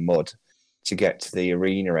through mud to get to the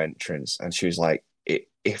arena entrance. And she was like,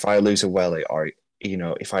 if I lose a welly or,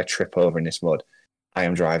 if I trip over in this mud, I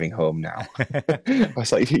am driving home now. I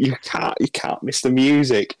was like, you can't miss the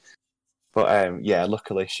music. But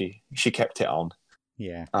luckily she kept it on.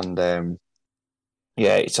 Yeah. And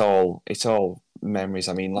it's all memories.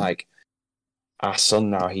 I mean, like our son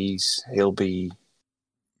now, he'll be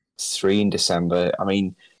 3 in December. I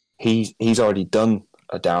mean, he's already done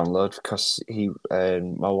a Download because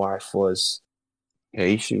my wife was,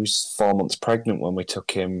 she was 4 months pregnant when we took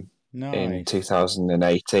him in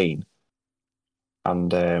 2018,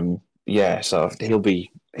 and so he'll be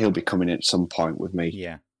coming at some point with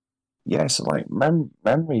me. So like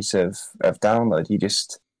memories of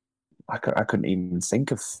Download, I couldn't even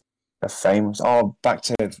think of famous. Back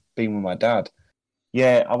to being with my dad.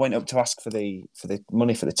 Yeah, I went up to ask for the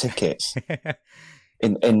money for the tickets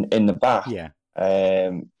in the bath. Yeah.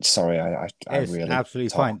 Sorry, I really absolutely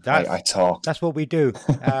talk. fine. I talk. That's what we do.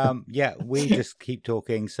 We just keep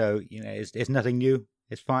talking. So it's nothing new.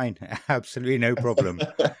 It's fine. Absolutely no problem.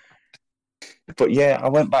 But yeah, I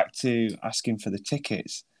went back to asking for the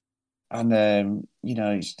tickets. And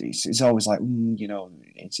it's always like,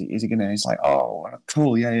 is he gonna? It's like, oh,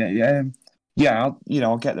 cool, yeah.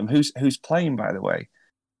 I'll get them. Who's playing, by the way?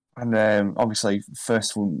 And obviously,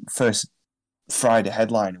 first Friday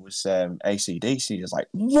headliner was AC/DC. He was like,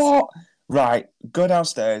 what? Right, go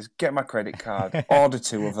downstairs, get my credit card, order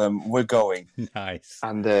 2 of them. We're going. Nice.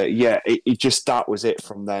 And it just, that was it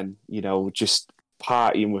from then. Just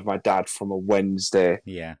partying with my dad from a Wednesday.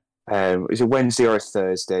 Yeah. It was a Wednesday or a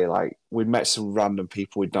Thursday. Like, we'd met some random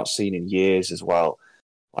people we'd not seen in years as well.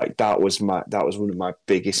 Like, that was one of my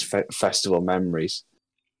biggest festival memories.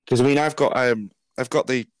 Because I mean, I've got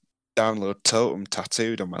the Download totem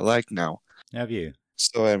tattooed on my leg now. Have you?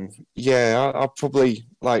 So I'll probably,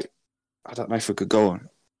 like, I don't know if we could go on.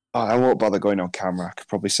 I won't bother going on camera. I could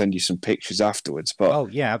probably send you some pictures afterwards. But oh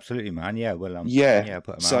yeah, absolutely, man. Yeah, well, put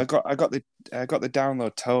them so out. I got the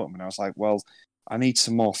Download totem, and I was like, well, I need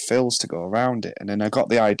some more fills to go around it. And then I got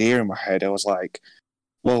the idea in my head. I was like,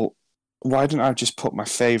 well, why don't I just put my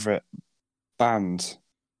favourite band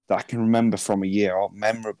that I can remember from a year, or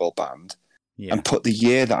memorable band, and put the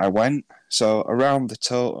year that I went. So around the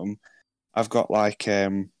totem, I've got like,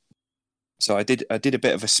 so I did a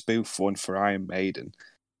bit of a spoof one for Iron Maiden,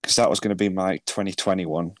 because that was going to be my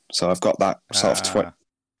 2021. So I've got that sort of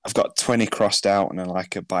I've got 20 crossed out, and then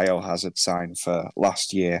like a Biohazard sign for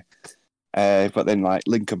last year. But then like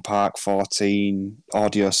Linkin Park 14,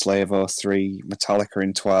 Audioslave 03, Metallica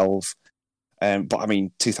in 12. But I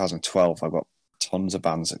mean 2012, I've got tons of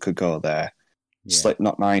bands that could go there. Yeah.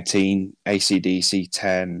 Slipknot 19, AC/DC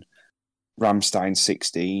 10, Rammstein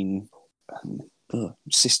 16,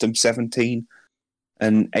 System 17,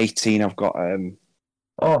 and 18. I've got I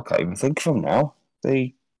can't even think of them now.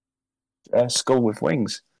 The Skull with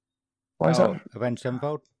Wings. Why is that? Avenged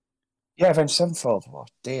Sevenfold? Yeah, Avenged Sevenfold. Oh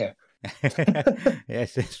dear.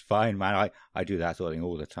 Yes, it's fine, man. I do that sort of thing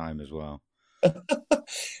all the time as well.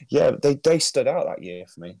 Yeah, they stood out that year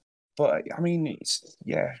for me. But I mean, it's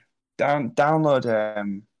Downloads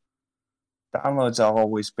have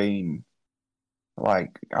always been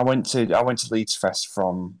like, I went to Leeds Fest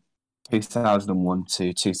from 2001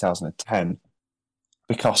 to 2010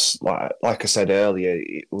 because like I said earlier,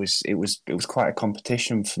 it was quite a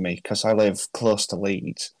competition for me because I live close to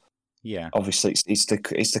Leeds. Yeah, obviously it's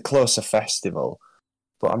the closer festival,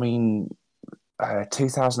 but I mean,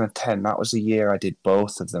 2010, that was the year I did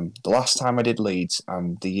both of them. The last time I did Leeds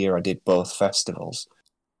and the year I did both festivals.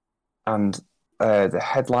 And the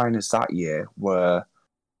headliners that year were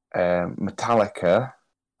Metallica.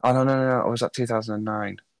 Oh, no. It was at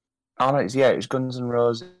 2009. Oh, no, it was Guns N'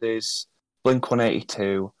 Roses,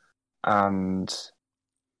 Blink-182, and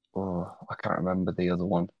I can't remember the other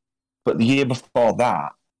one. But the year before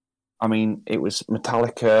that, I mean, it was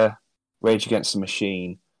Metallica, Rage Against the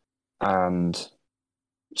Machine, and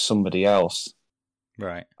somebody else.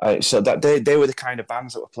 Right. So that they were the kind of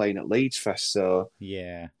bands that were playing at Leeds Fest. So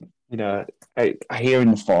yeah, You know, I hear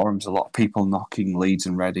in the forums a lot of people knocking Leeds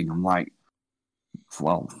and Reading. I'm like,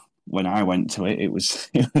 well, when I went to it, it was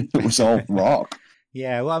it was all rock.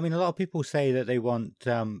 Yeah, well, I mean, a lot of people say that they want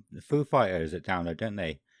Foo Fighters at Download, don't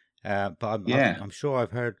they? But I'm sure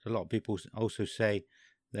I've heard a lot of people also say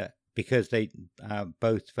that because they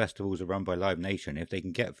both festivals are run by Live Nation, if they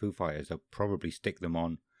can get Foo Fighters, they'll probably stick them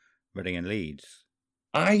on Reading and Leeds.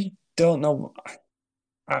 I don't know.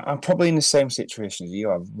 I'm probably in the same situation as you.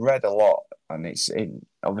 I've read a lot, and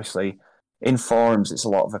obviously in forums, it's a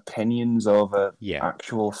lot of opinions over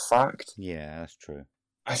actual fact. Yeah, that's true.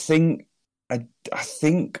 I think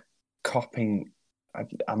Copping.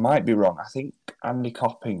 I might be wrong. I think Andy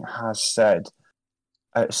Copping has said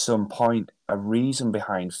at some point a reason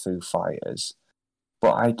behind Foo Fighters,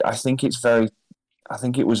 but I think it's very. I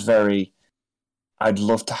think it was very. I'd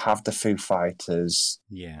love to have the Foo Fighters.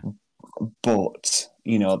 Yeah. But,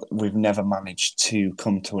 you know, we've never managed to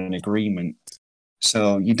come to an agreement.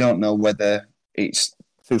 So you don't know whether it's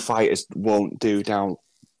Foo Fighters won't do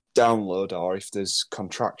download or if there's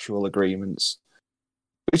contractual agreements,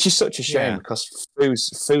 which is such a shame because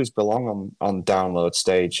Foos belong on download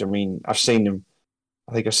stage. I mean, I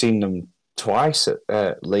think I've seen them twice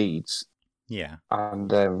at Leeds. Yeah. And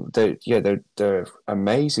they're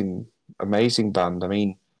amazing band. I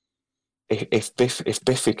mean, if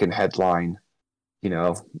Biffy can headline, you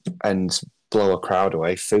know, and blow a crowd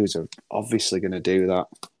away, Foos are obviously going to do that.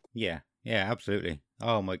 Yeah, absolutely.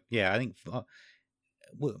 Oh my, yeah. I think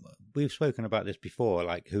we've spoken about this before,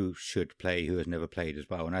 like who should play, who has never played as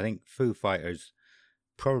well, and I think Foo Fighters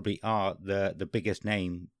probably are the biggest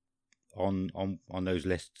name on those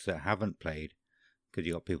lists that haven't played, because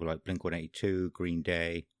you got people like Blink-182, Green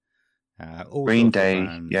Day, Green Day.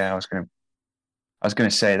 Yeah, I was going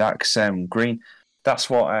to say that because Green, that's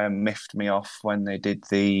what miffed me off when they did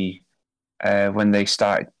when they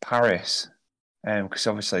started Paris, because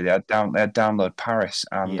obviously they had Download Paris,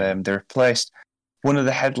 and they replaced one of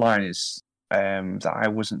the headliners that I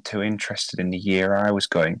wasn't too interested in the year I was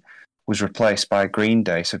going, was replaced by Green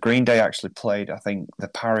Day. So Green Day actually played, I think, the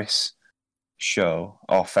Paris show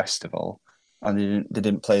or festival, and they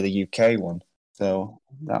didn't play the UK one. So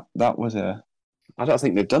that was I don't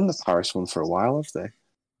think they've done the Paris one for a while, have they?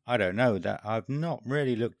 I don't know. That I've not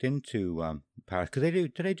really looked into Paris, because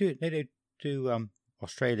they do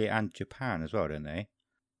Australia and Japan as well, don't they?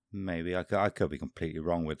 Maybe I could be completely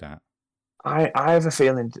wrong with that. I have a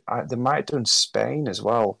feeling they might have done Spain as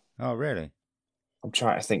well. Oh, really? I'm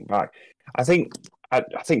trying to think back. I think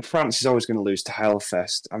France is always going to lose to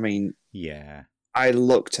Hellfest. I mean, yeah. I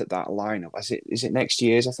looked at that lineup. Is it next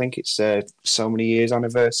year's? I think it's so many years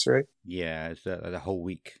anniversary. Yeah, it's the whole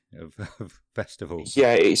week of festivals.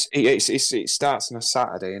 Yeah, it starts on a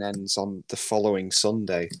Saturday and ends on the following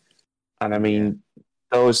Sunday. And I mean,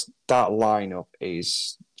 that lineup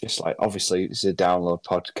is just like, obviously it's a Download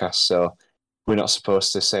podcast, so we're not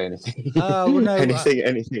supposed to say anything,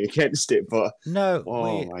 anything against it. But no,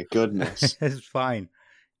 my goodness, it's fine.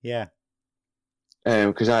 Yeah,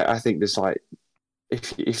 because I think there's like,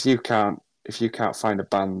 if you can't find a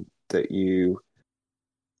band that you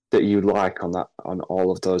like on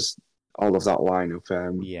all of that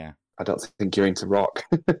lineup, I don't think you're into rock.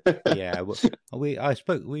 Yeah,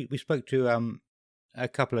 we spoke to a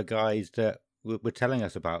couple of guys that were telling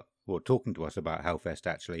us about, or talking to us about Hellfest.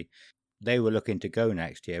 Actually, they were looking to go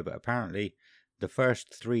next year, but apparently the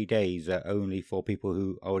first 3 days are only for people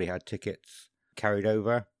who already had tickets carried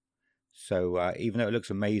over. So even though it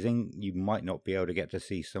looks amazing, you might not be able to get to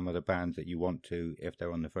see some of the bands that you want to if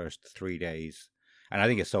they're on the first 3 days. And I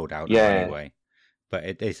think it's sold out anyway.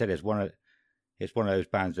 But they said it's one of those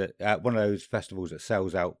bands that one of those festivals that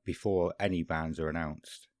sells out before any bands are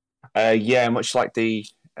announced. Much like the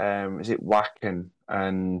is it Wacken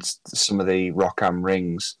and some of the Rock Am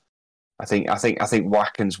Rings. I think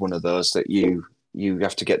Wacken's one of those that you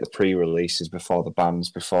have to get the pre-releases before the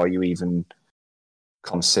bands, before you even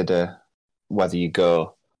consider whether you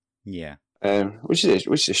go. Yeah. Which is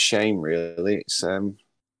a shame, really. It's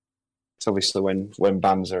obviously when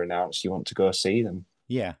bands are announced, you want to go see them.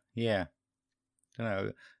 Yeah. I don't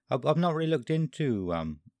know. I've not really looked into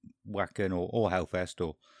Wacken or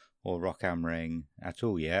Hellfest or Rock Am Ring at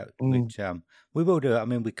all yet. Which we will do. I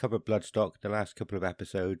mean, we covered Bloodstock the last couple of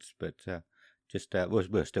episodes, but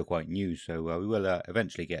we're still quite new, so we will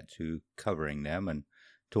eventually get to covering them and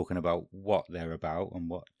talking about what they're about and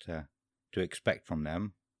what to expect from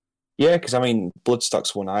them. Yeah, because I mean,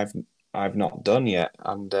 Bloodstock's one I've not done yet,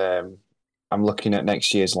 and I'm looking at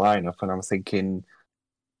next year's lineup, and I'm thinking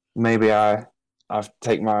maybe I've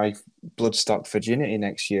take my Bloodstock virginity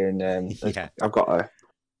next year, and I've got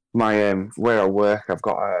my where I work, I've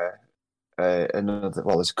got another.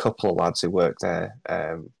 Well, there's a couple of lads who work there.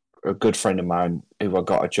 A good friend of mine who I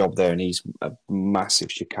got a job there, and he's a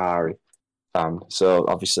massive Shikari fan. So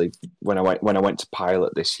obviously, when I went to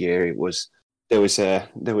pilot this year, there was a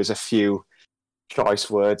few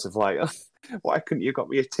choice words of like, why couldn't you got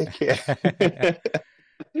me a ticket?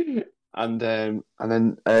 And then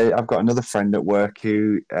I've got another friend at work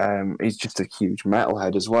who is just a huge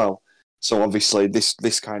metalhead as well. So obviously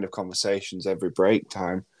this kind of conversations every break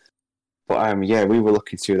time. But yeah, we were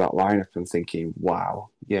looking through that lineup and thinking,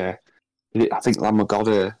 wow, yeah, I think Lamb of God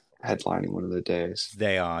are headlining one of the days.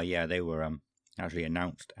 They are, yeah. They were actually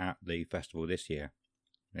announced at the festival this year,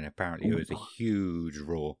 and apparently it was a huge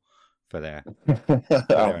roar for their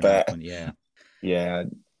I bet. Yeah, yeah.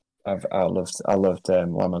 I loved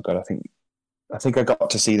Lamb of God. I think I got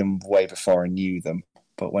to see them way before I knew them.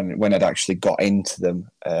 But when I'd actually got into them,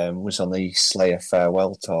 was on the Slayer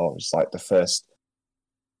farewell tour. It was like the first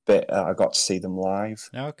bit I got to see them live.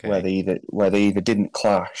 Okay. Where they either didn't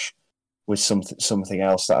clash with something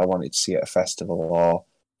else that I wanted to see at a festival, or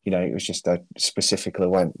it was just I specifically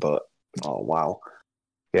went. But oh wow,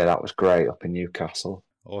 yeah, that was great up in Newcastle.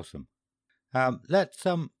 Awesome. Let's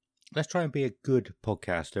try and be a good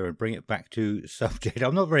podcaster and bring it back to subject.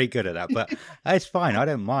 I'm not very good at that, but it's fine. I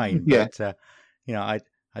don't mind. Yeah. But I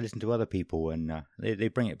listen to other people, and they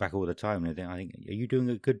bring it back all the time. And I think, are you doing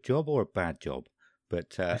a good job or a bad job?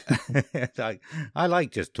 But I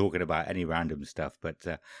like just talking about any random stuff. But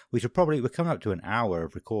we're coming up to an hour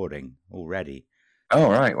of recording already. Oh,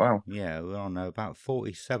 right. Wow. Yeah, we're on about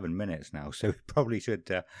 47 minutes now. So we probably should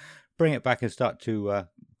bring it back and start to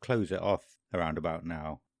close it off around about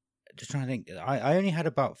now. Just trying to think. I only had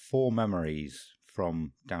about 4 memories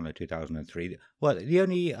from Download 2003. Well, the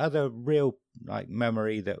only other real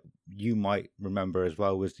memory that you might remember as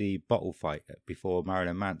well was the bottle fight before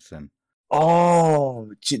Marilyn Manson.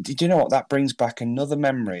 Oh, did you know what? That brings back another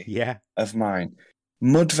memory. Yeah. Of mine.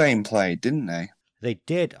 Mudvayne played, didn't they? They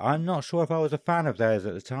did. I'm not sure if I was a fan of theirs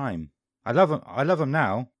at the time. I love them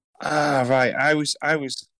now. Ah, right. I was a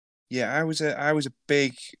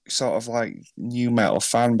big sort of like new metal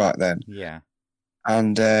fan back then. Yeah.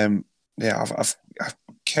 And I've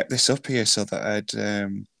kept this up here so that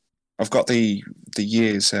I've got the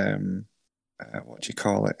years what do you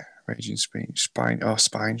call it? Raging Spine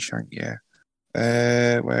Shank, yeah.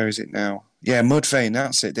 Where is it now? Yeah, Mudvayne,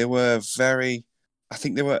 that's it. They were I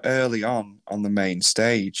think they were early on the main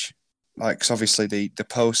stage. Like, 'cause obviously the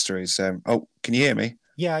poster is oh, can you hear me?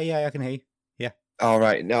 Yeah, I can hear you. Yeah. All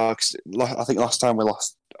right. No, 'cause I think last time we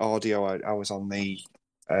lost audio, I was on the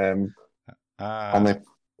on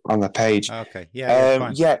the page. Okay. Yeah.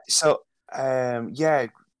 Fine. Yeah. So yeah,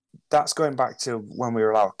 that's going back to when we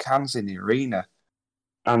were allowed cans in the arena,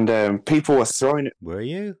 and people were throwing it. Were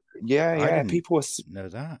you? Yeah. People were know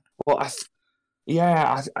that. Well,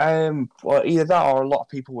 well, either that or a lot of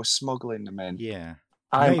people were smuggling them in. Yeah.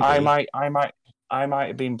 I might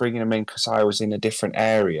have been bringing them in because I was in a different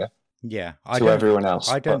area. Yeah, to everyone else.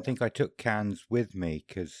 I don't think I took cans with me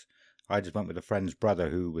because I just went with a friend's brother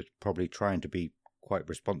who was probably trying to be quite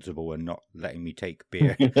responsible and not letting me take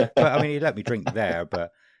beer. But I mean, he let me drink there.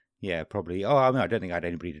 But yeah, probably. Oh, I mean, I don't think I had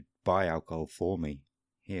anybody to buy alcohol for me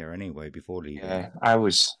here anyway before leaving. Yeah, I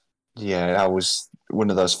was one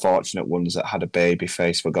of those fortunate ones that had a baby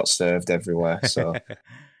face but got served everywhere. So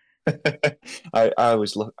I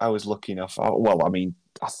was lucky enough. Well, I mean,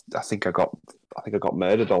 I think I got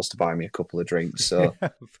Murder Dolls to buy me a couple of drinks. So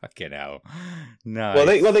fucking hell, no. Well,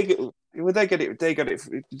 they got it.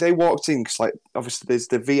 They walked in because, like, obviously there's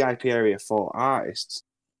the VIP area for artists,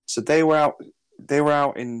 so they were out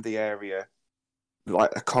in the area,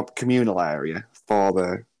 like a communal area for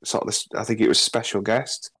the sort of I think it was special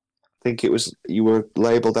guest. I think it was you were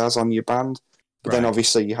labelled as on your band, but then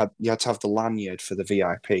obviously you had to have the lanyard for the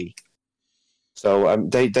VIP. So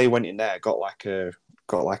they went in there, got like a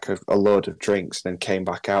load of drinks, and then came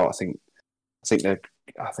back out. I think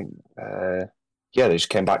they just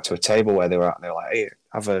came back to a table where they were at. And they were like, "Hey,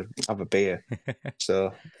 have a beer."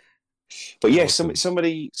 So, but yeah, awesome.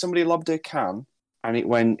 somebody lobbed a can, and it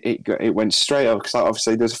went straight over because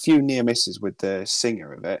obviously there's a few near misses with the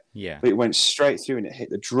singer of it. Yeah, but it went straight through and it hit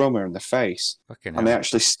the drummer in the face. Fucking and hell.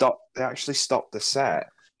 they actually stopped the set,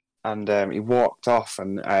 and he walked off,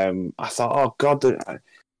 and I thought, oh god,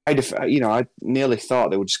 I nearly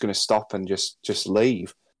thought they were just going to stop and just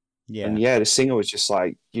leave. Yeah, and yeah, the singer was just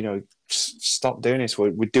like, stop doing this.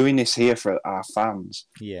 We're doing this here for our fans.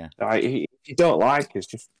 Yeah, if you don't like us,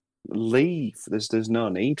 just leave. There's no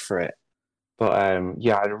need for it. But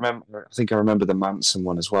yeah, I think I remember the Manson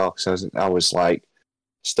one as well because I was like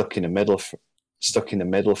stuck in the middle stuck in the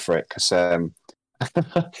middle for it because I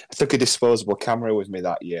took a disposable camera with me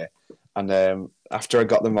that year, and after I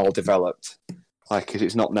got them all developed, like 'cause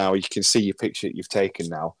it's not now, you can see your picture that you've taken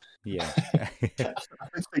now. Yeah.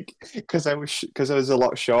 I think because I was a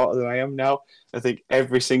lot shorter than I am now. I think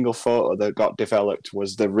every single photo that got developed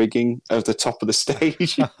was the rigging of the top of the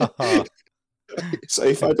stage. So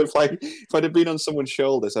if I'd have been on someone's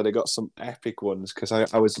shoulders, I'd have got some epic ones because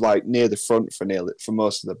I was like near the front for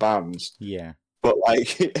most of the bands. Yeah. But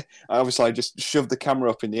like, I was like, just shoved the camera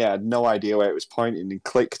up in the air, I had no idea where it was pointing, and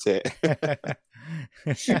clicked it.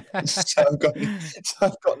 so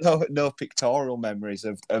I've got no pictorial memories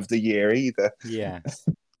of the year either. Yeah.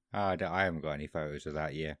 I haven't got any photos of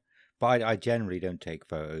that year. But I generally don't take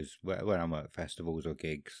photos when I'm at festivals or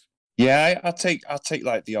gigs. Yeah, I'll take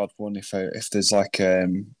like the odd one if there's like a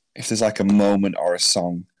moment or a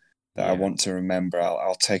song that I want to remember.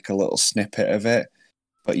 I'll take a little snippet of it.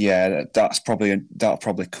 But yeah, that'll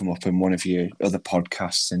probably come up in one of your other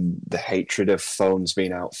podcasts. And the hatred of phones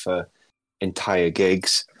being out for entire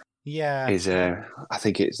gigs. Yeah, I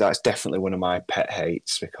think that's definitely one of my pet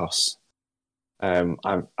hates because I'm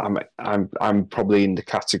probably in the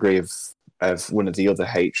category of one of the other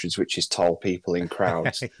hatreds, which is tall people in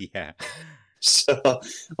crowds. Yeah. So,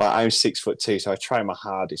 like, I'm 6'2", so I try my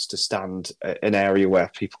hardest to stand at an area where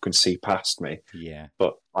people can see past me. Yeah.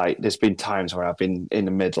 But like, there's been times where I've been in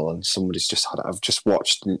the middle and I've just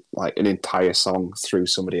watched like an entire song through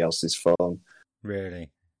somebody else's phone.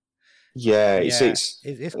 Really? Yeah. It's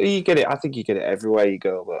you get it. I think you get it everywhere you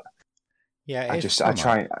go. But yeah, I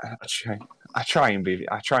try and be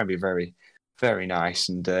very, very nice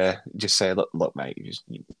and just say, look, mate,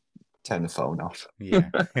 you turn the phone off. Yeah.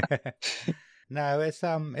 No,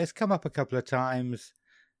 it's come up a couple of times.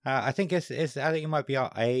 I think I think it might be our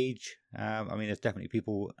age. I mean, there's definitely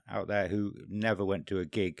people out there who never went to a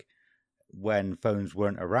gig when phones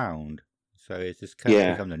weren't around. So it's just kind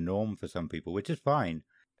of become the norm for some people, which is fine.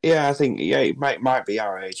 Yeah, I think it might be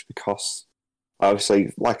our age because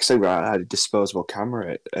obviously, like I said, I had a disposable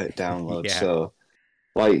camera at Download. Yeah. So,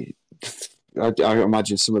 like, I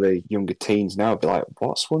imagine some of the younger teens now would be like,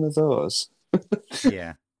 "What's one of those?"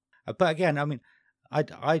 Yeah. But again, I mean,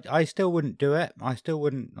 I still wouldn't do it. I still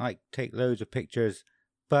wouldn't like take loads of pictures.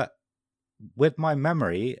 But with my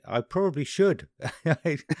memory, I probably should.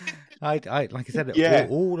 I like I said,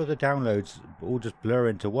 all of the downloads all just blur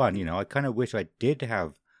into one. You know, I kind of wish I did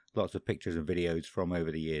have lots of pictures and videos from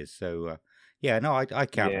over the years. So yeah, no, I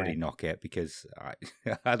can't really knock it because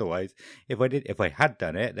otherwise, if I had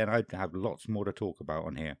done it, then I'd have lots more to talk about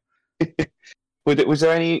on here. Were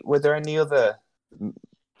there any other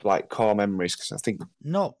like core memories? Because I think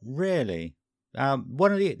not really.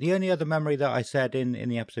 One of the only other memory that I said in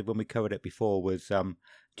the episode when we covered it before was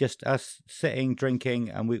just us sitting drinking,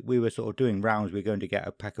 and we were sort of doing rounds. We were going to get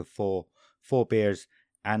a pack of four beers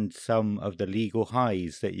and some of the legal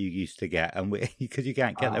highs that you used to get, and because you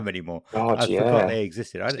can't get them anymore. I forgot they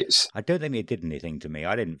existed. I don't think they did anything to me.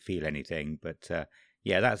 I didn't feel anything, but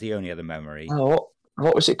yeah, that's the only other memory. Oh,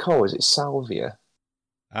 what was it called? Was it Salvia?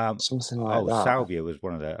 Something like that. Salvia was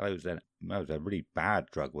one of the. That was a really bad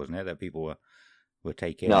drug, wasn't it? That people were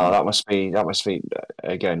taking. No, that must be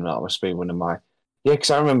again. That must be one of my. Yeah,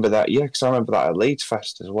 because I remember that. Yeah, because I remember that at Leeds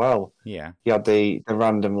Fest as well. Yeah, you had the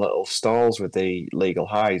random little stalls with the legal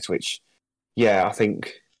highs, which, yeah, I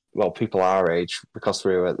think. Well, people our age, because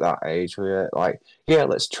we were at that age, we were like, yeah,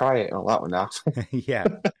 let's try it. And that one half. Yeah,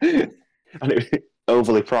 and it was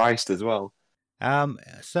overly priced as well.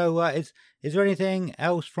 So is there anything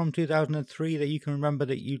else from 2003 that you can remember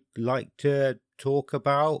that you'd like to talk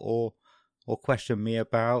about or question me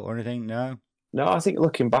about or anything? No, I think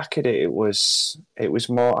looking back at it, it was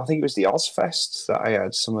more. I think it was the Ozfest that I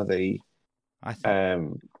had some of the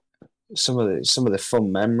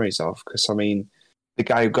fun memories of. Because I mean, the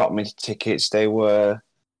guy who got me tickets, they were,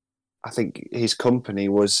 I think his company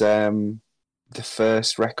was the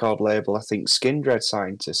first record label I think Skindred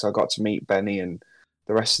signed to. So I got to meet Benny and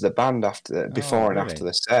the rest of the band before and after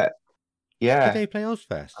the set. Yeah. Did they play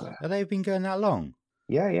Ozfest? Have they been going that long?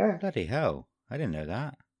 Yeah. Bloody hell. I didn't know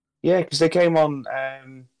that. Yeah, because they came on,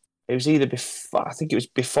 it was either before, I think it was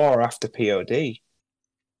before or after POD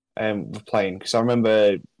were playing. Because I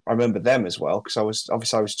remember them as well, because I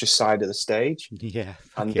was just side of the stage. Yeah.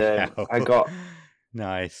 And I got...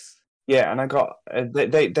 Nice. Yeah, and I got...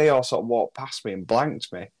 they all sort of walked past me and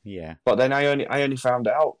blanked me. Yeah. But then I only found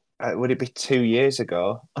out, would it be 2 years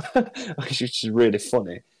ago? Which is really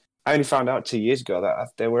funny. I only found out 2 years ago that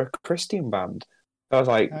they were a Christian band. I was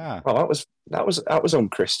like, "Oh, that was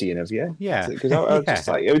unchristian of you." Yeah, because I was just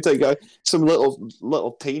like, it would take some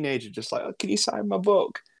little teenager just like, "Oh, can you sign my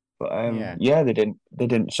book?" But they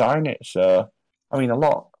didn't sign it. So I mean, a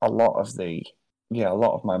lot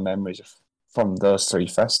of my memories are from those 3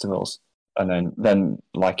 festivals. And then,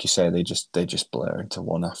 like you say, they just blur into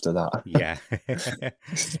one after that. Yeah,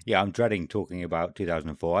 yeah. I'm dreading talking about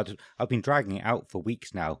 2004. I've been dragging it out for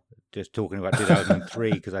weeks now, just talking about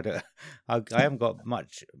 2003 because I haven't got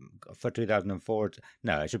much for 2004.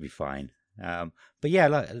 No, it should be fine. But yeah,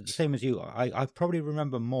 like same as you, I probably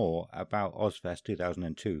remember more about Ozfest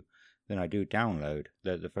 2002 than I do Download,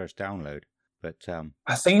 the first Download. But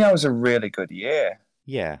I think that was a really good year.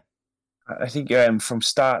 Yeah. I think from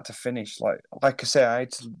start to finish, like I say, I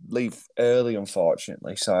had to leave early,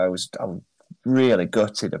 unfortunately, so I'm really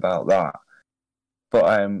gutted about that.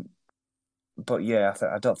 But yeah,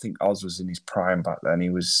 I don't think Oz was in his prime back then.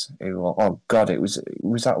 It was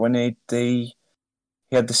that when he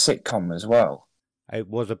had the sitcom as well. It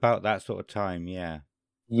was about that sort of time, yeah.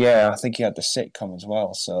 Yeah, I think he had the sitcom as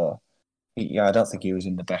well. So I don't think he was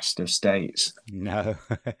in the best of states. No,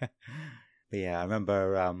 but yeah, I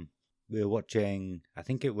remember. We were watching, I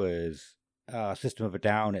think it was System of a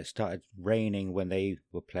Down. It started raining when they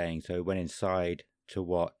were playing, so we went inside to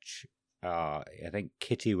watch. I think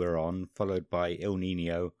Kitty were on, followed by Il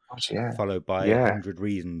Nino, followed by 100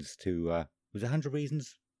 Reasons to. Was it 100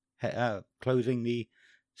 Reasons? Closing the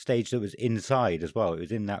stage that was inside as well. It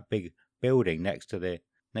was in that big building next to the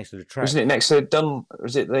track. Wasn't it next to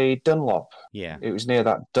Was it the Dunlop? Yeah. It was near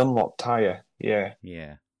that Dunlop tyre. Yeah.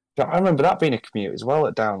 Yeah. I remember that being a commute as well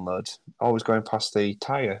at Download. Always going past the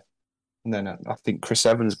tyre. And then I think Chris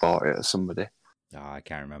Evans bought it or somebody. Oh, I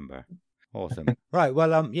can't remember. Awesome. Right.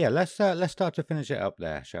 Well, yeah. Let's start to finish it up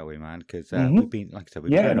there, shall we, man? Because we've been, like I said,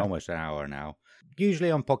 we've been going almost an hour now.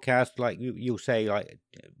 Usually on podcasts, like you'll say, like,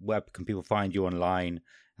 where can people find you online?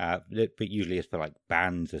 But usually it's for like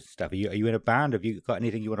bands and stuff. Are you in a band? Have you got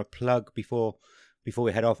anything you want to plug before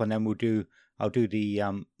we head off? And then I'll do the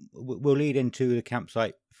we'll lead into the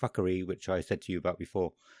campsite fuckery, which I said to you about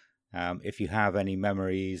before. If you have any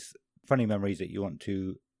funny memories that you want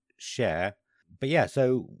to share. But yeah,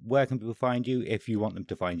 so where can people find you if you want them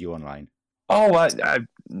to find you online? Oh, I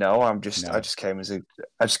just came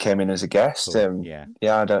in as a guest. Cool.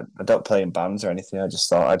 I don't play in bands or anything. I just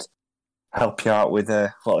thought I'd help you out with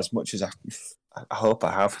as much as I hope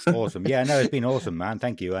I have. Awesome. Yeah, no, it's been awesome, man.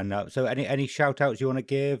 Thank you. And so any shout outs you want to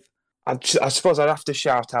give? I suppose I'd have to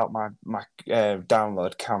shout out my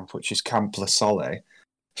Download camp, which is Camp La Sole.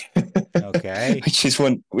 Okay.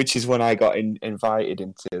 which is one I got invited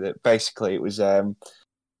into. That basically it was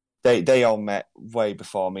they all met way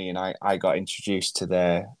before me, and I got introduced to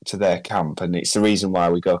their camp, and it's the reason why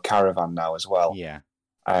we go caravan now as well. Yeah.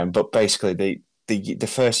 But basically the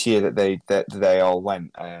first year that they all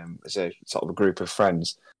went as a sort of a group of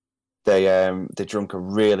friends, they drank a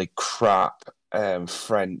really crap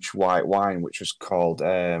French white wine, which was called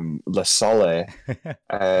La Sole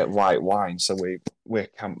white wine. So we're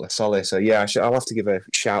Camp La Sole. So yeah, I'll have to give a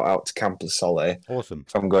shout out to Camp La Sole. Awesome.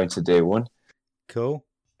 If I'm going to do one. Cool.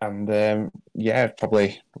 And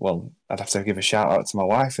probably. Well, I'd have to give a shout out to my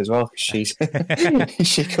wife as well, because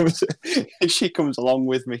she comes along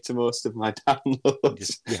with me to most of my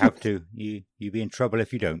downloads. You have to. You be in trouble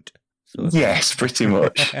if you don't. Yes, pretty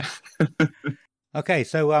much. Okay,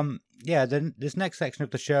 so then this next section of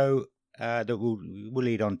the show that we'll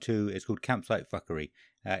lead on to is called Campsite Fuckery.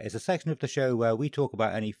 It's a section of the show where we talk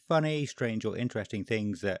about any funny, strange, or interesting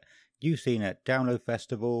things that you've seen at Download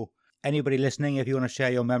Festival. Anybody listening, if you want to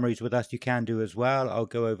share your memories with us, you can do as well. I'll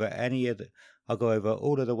go over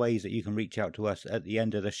all of the ways that you can reach out to us at the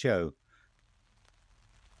end of the show.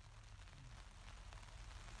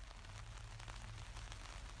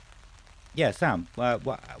 Yeah, Sam,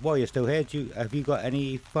 while you're still here, have you got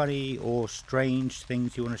any funny or strange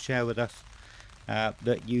things you want to share with us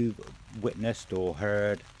that you've witnessed or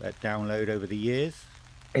heard at Download over the years?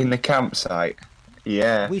 In the campsite,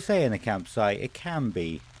 yeah. We say in the campsite, it can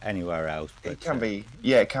be anywhere else. But, it can be,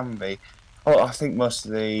 yeah, it can be. Well, I think most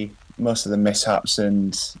of the mishaps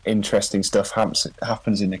and interesting stuff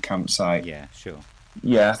happens in the campsite. Yeah, sure.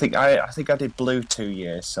 Yeah, I think I did Blue 2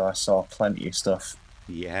 years, so I saw plenty of stuff.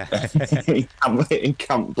 Yeah. in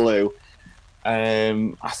Camp Blue.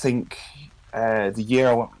 I think the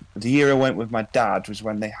year I went with my dad was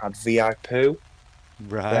when they had VIP.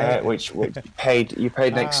 Right. Which you paid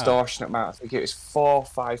an extortionate amount. I think it was £4 or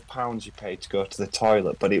 £5 you paid to go to the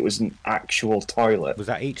toilet, but it was an actual toilet. Was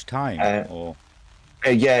that each time? Or?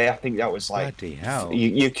 Yeah, I think that was like bloody hell.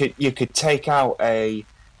 You could take out a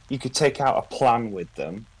plan with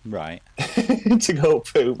them, right, to go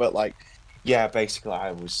poo, but like. Yeah, basically,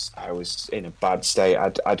 I was in a bad state.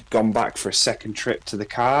 I'd gone back for a second trip to the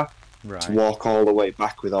car, to walk all the way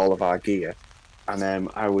back with all of our gear. And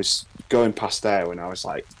I was going past there when I was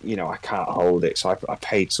like, I can't hold it. So I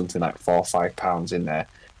paid something like £4 or £5 in there.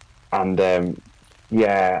 And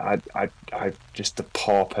I just the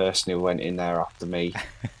poor person who went in there after me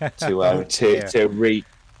to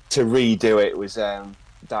redo it was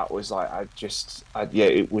that was like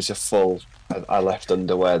it was a full. I left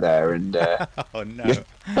underwear there, and oh no.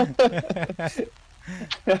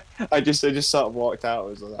 I just sort of walked out. I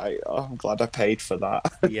was like, oh, I'm glad I paid for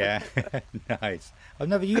that. Yeah, nice. I've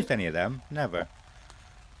never used any of them. Never.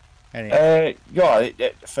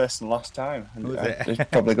 First and last time. They've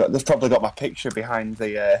probably got my picture behind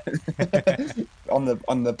the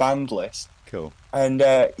on the band list. Cool. And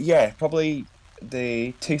probably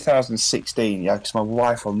the 2016. Yeah, because my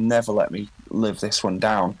wife will never let me live this one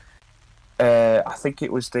down. I think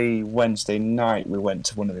it was the Wednesday night we went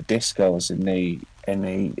to one of the discos in the in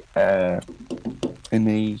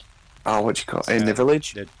the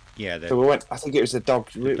village. So we went. I think it was the dog.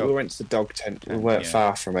 We went to the dog tent. We weren't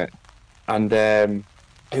far from it. And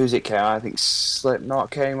who's it came? I think Slipknot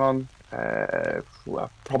came on.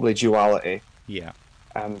 Probably Duality. Yeah.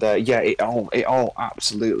 And it all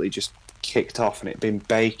absolutely just kicked off, and it'd been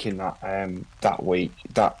baking that week.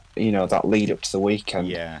 That lead up to the weekend.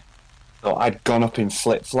 Yeah. So I'd gone up in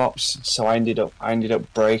flip flops, so I ended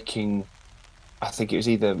up breaking. I think it was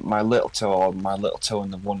either my little toe or my little toe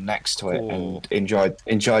and the one next to it, and enjoyed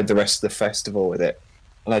the rest of the festival with it.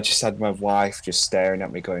 And I just had my wife just staring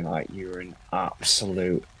at me, going like, "You're an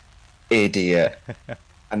absolute idiot."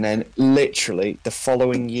 And then literally the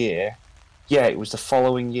following year, it was the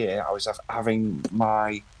following year, I was having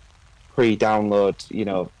my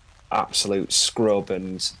pre-download, absolute scrub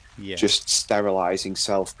and just sterilising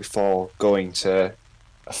self before going to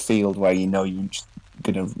a field where you're just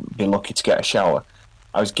going to be lucky to get a shower.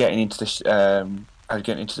 I was getting into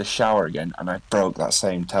the shower again, and I broke that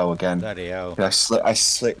same toe again. Bloody hell. I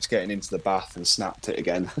slipped getting into the bath and snapped it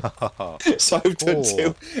again. So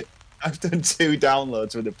I've done two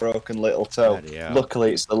downloads with a broken little toe.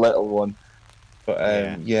 Luckily, it's the little one. But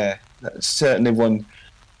that's certainly one.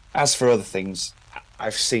 As for other things,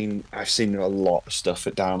 I've seen a lot of stuff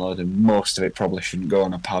at Download, and most of it probably shouldn't go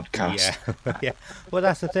on a podcast. Yeah. Well,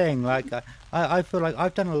 that's the thing. Like, I feel like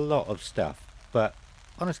I've done a lot of stuff, but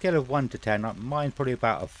on a scale of 1 to 10, mine's probably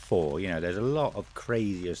about a 4. There's a lot of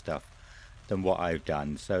crazier stuff than what I've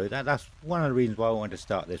done. So that's one of the reasons why I wanted to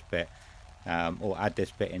start this bit, or add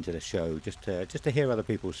this bit into the show, just to hear other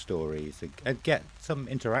people's stories and get some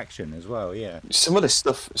interaction as well. Yeah. Some of the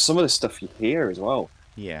stuff you hear as well.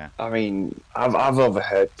 Yeah. I mean, I've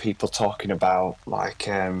overheard people talking about like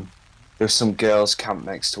there was some girls camp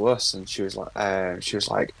next to us, and she was like,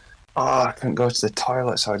 "Oh, I couldn't go to the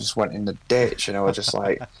toilet, so I just went in the ditch." And I was just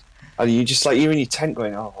like, "Are you just like you're in your tent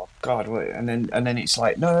going, oh God?" And then it's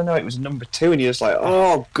like, no, it was number 2, and you're just like,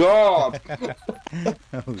 "Oh God."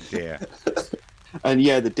 Oh dear. And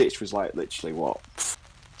the ditch was like literally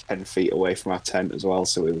 10 feet away from our tent as well,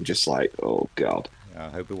 so we were just like, "Oh God." I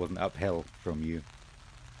hope it wasn't uphill from you.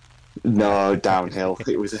 No, downhill.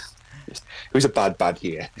 It was a bad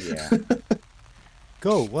year. Yeah.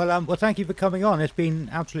 Cool. Well, thank you for coming on. It's been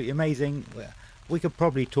absolutely amazing. We could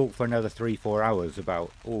probably talk for another 3-4 hours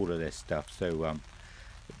about all of this stuff. So,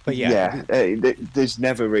 but there's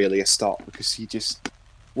never really a stop, because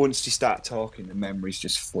once you start talking, the memories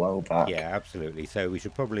just flow back. Yeah, absolutely. So we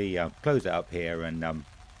should probably close it up here. And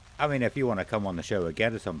I mean, if you want to come on the show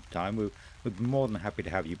again at some time, we'd be more than happy to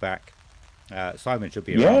have you back. Simon should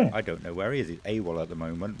be around. I don't know where he is. He's AWOL at the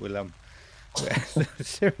moment. We'll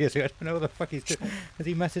seriously, I don't know what the fuck he's doing. Has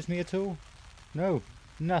he messaged me at all? No,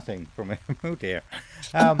 nothing from him. Oh dear.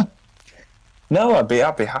 No, I'd be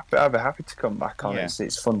happy to come back on.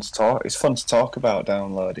 It's fun to talk. It's fun to talk about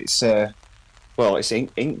Download. It's it's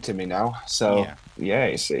ink to me now. So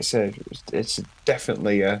it's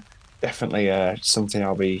definitely something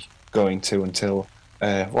I'll be going to until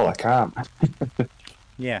I can't.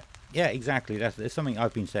 Yeah, exactly. That's something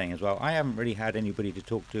I've been saying as well. I haven't really had anybody to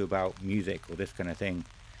talk to about music or this kind of thing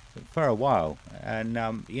for a while, and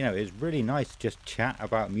it's really nice to just chat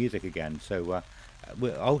about music again. So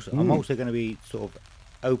I'm also going to be sort of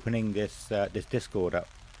opening this Discord up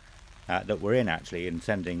that we're in actually, and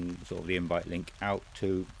sending sort of the invite link out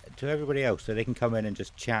to everybody else, so they can come in and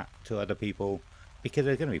just chat to other people, because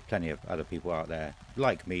there's going to be plenty of other people out there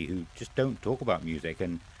like me who just don't talk about music,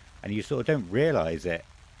 and you sort of don't realise it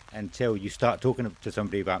until you start talking to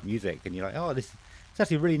somebody about music, and you're like, oh, this is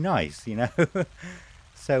actually really nice,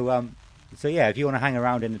 So yeah, if you want to hang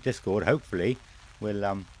around in the Discord, hopefully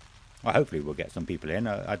we'll Well, hopefully we'll get some people in.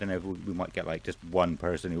 I don't know if we might get like just one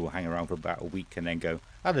person who will hang around for about a week and then go,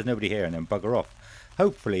 oh, there's nobody here, and then bugger off.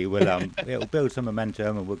 Hopefully we'll it'll build some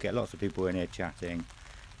momentum and we'll get lots of people in here chatting,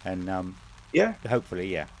 and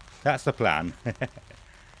hopefully that's the plan.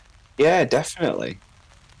 Yeah, definitely.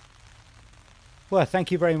 Well, thank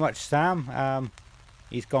you very much, Sam.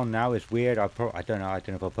 He's gone now. It's weird. I don't know. I don't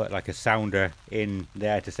know if I'll put like a sounder in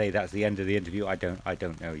there to say that's the end of the interview. I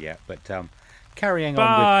don't know yet. But carrying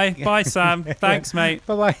on. Bye, Sam. Thanks, mate.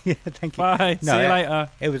 Bye. Yeah, thank you. Bye. See you later.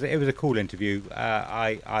 It was a cool interview.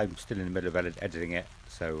 I'm still in the middle of editing it,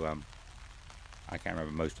 so I can't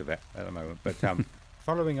remember most of it at the moment. But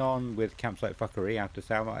following on with Campsite Fuckery after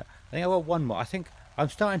Sam, I think I got one more. I think I'm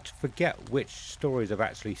starting to forget which stories I've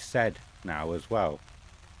actually said now as well.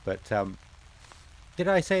 But did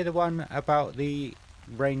I say the one about the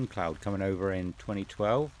rain cloud coming over in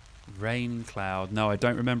 2012? Rain cloud. No, I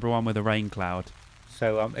don't remember one with a rain cloud.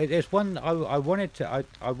 So it's one I wanted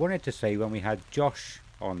to say when we had Josh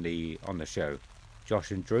on the show,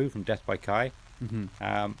 Josh and Drew from Death by Kai,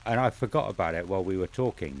 Mm-hmm. and I forgot about it while we were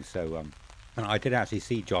talking. So and I did actually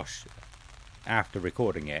see Josh after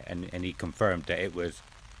recording it, and he confirmed that it was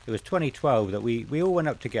 2012 that we all went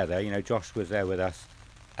up together. You know, Josh was there with us,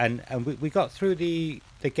 and we got through the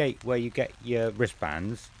gate where you get your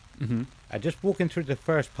wristbands. Mm-hmm. And just walking through the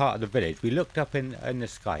first part of the village, we looked up in the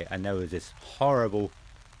sky, and there was this horrible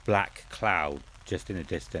black cloud just in the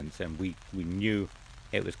distance, and we knew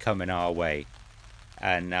it was coming our way.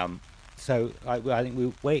 And so I think we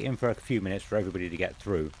were waiting for a few minutes for everybody to get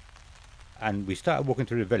through, and we started walking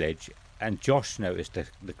through the village, and Josh noticed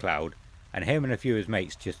the cloud, and him and a few of his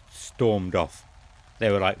mates just stormed off.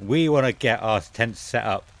 They were like, we want to get our tents set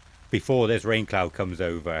up before this rain cloud comes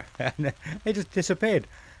over. And they just disappeared.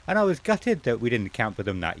 And I was gutted that we didn't camp with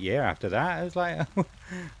them that year after that. I was like,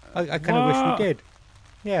 I kind of wish we did.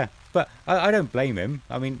 Yeah, but I don't blame him.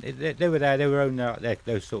 I mean, they were there. They were on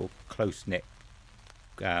those sort of close-knit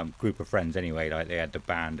group of friends anyway. Like they had the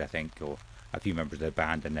band, I think, or a few members of the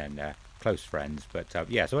band, and then close friends. But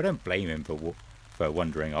yeah, so I don't blame him for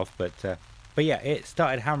wandering off. But yeah, it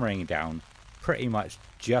started hammering down pretty much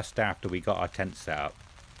just after we got our tent set up.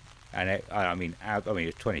 And it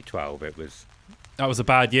was 2012. That was a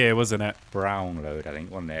bad year, wasn't it? Brownload, I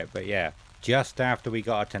think, wasn't it? But yeah, just after we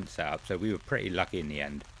got our tent set up, so we were pretty lucky in the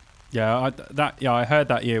end. Yeah, I heard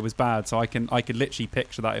that year was bad, so I could literally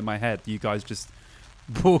picture that in my head. You guys just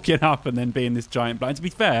walking up and then being this giant blind. To be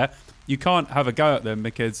fair, you can't have a go at them,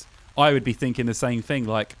 because I would be thinking the same thing.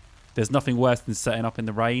 Like, there's nothing worse than setting up in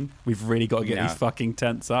the rain. We've really got to get these fucking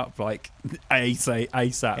tents up, like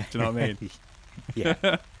ASAP. Do you know what I mean?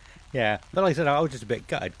 Yeah. Yeah, but like I said, I was just a bit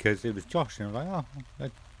gutted because it was Josh, and I was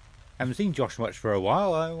like, I haven't seen Josh much for a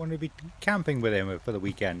while. I want to be camping with him for the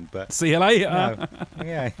weekend, but see you later. No,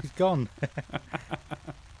 yeah, he's gone.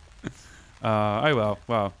 Oh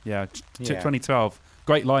well, yeah. 2012,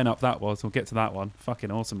 great lineup that was. We'll get to that one. Fucking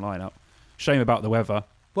awesome lineup. Shame about the weather.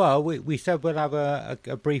 Well, we said we'll have a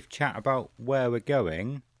brief chat about where we're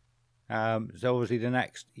going. So obviously the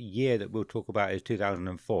next year that we'll talk about is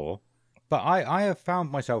 2004. But I have found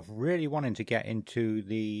myself really wanting to get into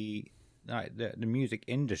the music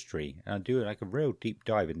industry, and I do like a real deep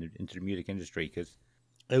dive into the music industry, because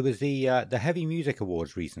it was the Heavy Music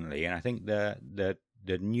Awards recently, and I think the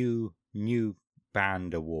new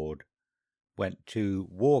band award went to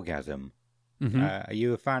Wargasm. Mm-hmm. Are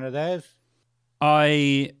you a fan of theirs?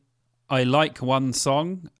 I like one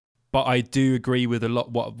song, but I do agree with a lot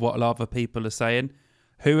what other people are saying.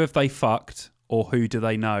 Who have they fucked, or who do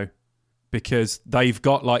they know? Because they've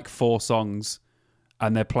got like 4 songs,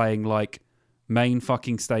 and they're playing like main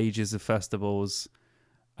fucking stages of festivals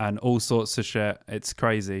and all sorts of shit. It's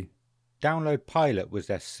crazy. Download Pilot was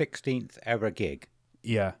their 16th ever gig.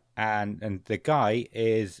 Yeah. And the guy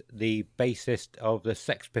is the bassist of the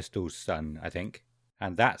Sex Pistols' son, I think.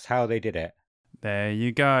 And that's how they did it. There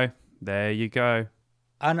you go.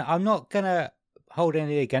 And I'm not going to hold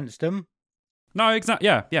anything against them. No, exactly.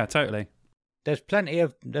 Yeah, totally. There's plenty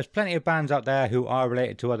of bands out there who are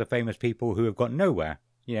related to other famous people who have got nowhere.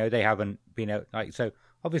 You know, they haven't been out, like, so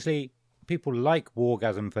obviously people like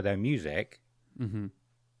Wargasm for their music, mm-hmm.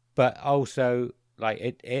 but also like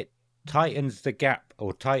it tightens the gap,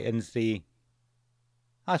 or tightens the,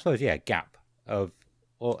 I suppose, gap of,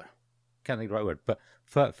 or can't think of the right word, but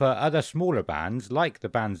for other smaller bands, like the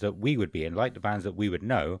bands that we would be in, like the bands that we would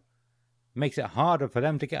know, makes it harder for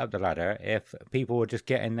them to get up the ladder if people were just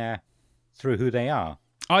getting there through who they are.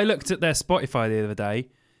 I looked at their Spotify the other day.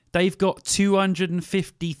 They've got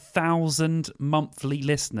 250,000 monthly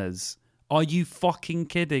listeners. Are you fucking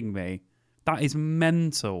kidding me? That is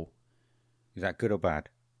mental. Is that good or bad?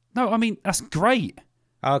 No, I mean, that's great.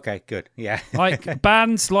 Okay, good. Yeah. Like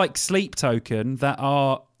bands like Sleep Token that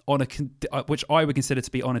are on which I would consider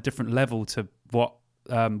to be on a different level to what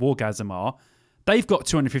Wargasm are. They've got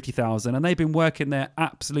 250,000 and they've been working their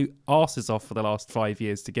absolute asses off for the last 5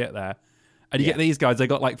 years to get there. And you get these guys, they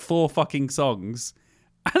got like 4 fucking songs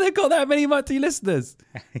and they've got that many monthly listeners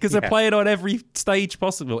because they're playing on every stage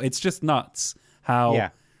possible. It's just nuts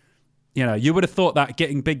how, you would have thought that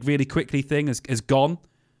getting big really quickly thing is gone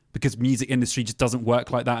because music industry just doesn't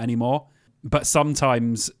work like that anymore. But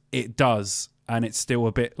sometimes it does. And it's still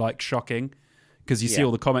a bit like shocking because you see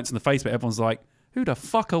all the comments on the Facebook. Everyone's like, who the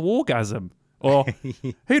fuck are Wargasm? Or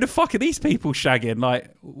who the fuck are these people shagging?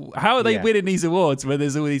 Like, how are they winning these awards when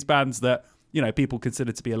there's all these bands that, people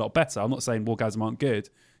consider to be a lot better? I'm not saying Wargasm aren't good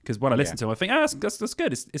because when I listen to them, I think, that's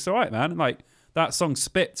good. It's all right, man. Like, that song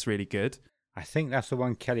Spit's really good. I think that's the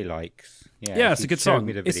one Kelly likes. Yeah, it's a good song.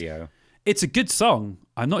 Me the video. It's a good song.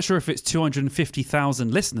 I'm not sure if it's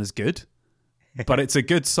 250,000 listeners good, but it's a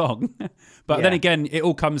good song. But then again, it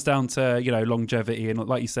all comes down to, longevity. And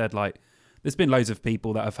like you said, like, there's been loads of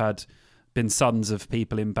people that have been sons of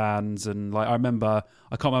people in bands. And like, I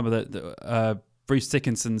can't remember that Bruce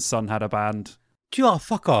Dickinson's son had a band.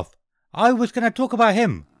 Fuck off. I was going to talk about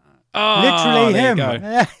him. Oh, literally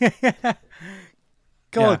him.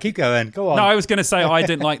 Go on, keep going. Go on. No, I was going to say I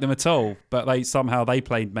didn't like them at all, but they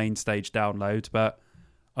played main stage Download, but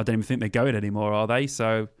I don't even think they're going anymore, are they?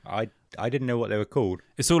 So I didn't know what they were called.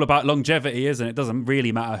 It's all about longevity, isn't it? It doesn't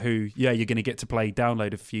really matter who. Yeah, you're going to get to play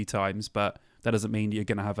Download a few times, but that doesn't mean you're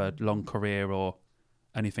going to have a long career or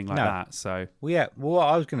anything like that. So what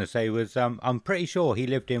I was going to say was I'm pretty sure he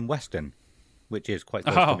lived in Weston, which is quite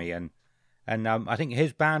close to me, and I think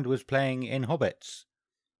his band was playing in Hobbits,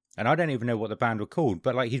 and I don't even know what the band were called,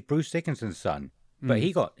 but like he's Bruce Dickinson's son. But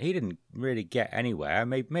he didn't really get anywhere.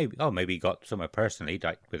 Maybe he got somewhere personally,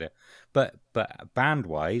 like with it. But band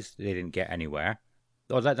wise, they didn't get anywhere.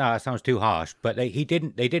 That sounds too harsh. But they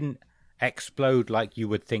didn't explode like you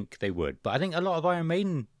would think they would. But I think a lot of Iron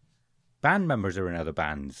Maiden band members are in other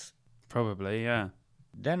bands. Probably, yeah.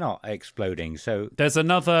 They're not exploding. So there's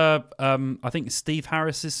another. I think Steve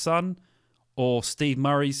Harris's son or Steve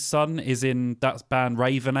Murray's son is in that band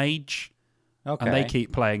Raven Age. Okay. And they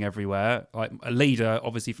keep playing everywhere. Like a leader,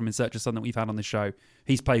 obviously from In Search of Sun that we've had on the show,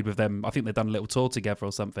 he's played with them. I think they've done a little tour together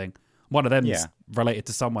or something. One of them's related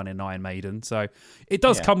to someone in Iron Maiden. So it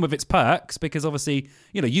does come with its perks because obviously,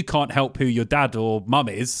 you can't help who your dad or mum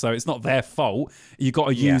is. So it's not their fault. You've got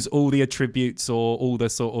to use all the attributes or all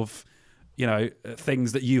the sort of,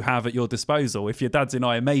 things that you have at your disposal. If your dad's in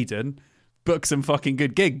Iron Maiden, book some fucking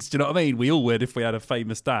good gigs. Do you know what I mean? We all would if we had a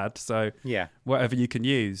famous dad. So whatever you can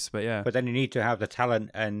use. But but then you need to have the talent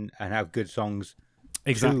and have good songs.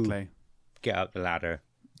 Exactly. To get up the ladder.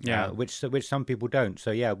 Yeah. Which some people don't.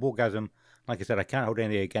 So Wargasm, like I said, I can't hold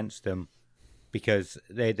anything against them because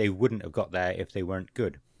they wouldn't have got there if they weren't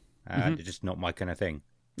good. They're just not my kind of thing.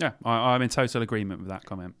 Yeah, I'm in total agreement with that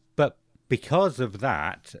comment. But because of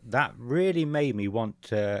that really made me want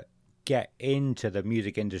to get into the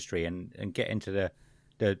music industry and get into the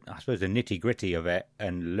I suppose the nitty gritty of it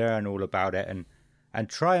and learn all about it and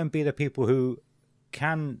try and be the people who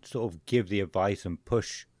can sort of give the advice and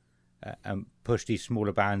push these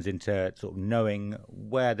smaller bands into sort of knowing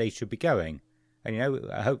where they should be going. And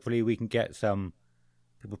hopefully we can get some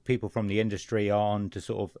people from the industry on to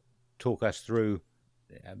sort of talk us through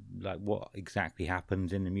like what exactly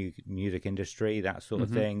happens in the music industry, that sort of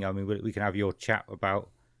thing. I mean, we can have your chat about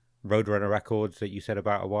Roadrunner Records that you said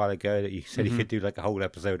about a while ago that you said you could do like a whole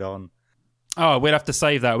episode on. Oh, we'd have to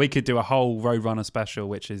save that. We could do a whole Roadrunner special,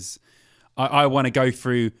 which is I want to go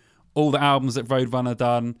through all the albums that Roadrunner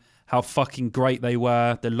done, how fucking great they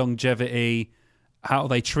were, the longevity, how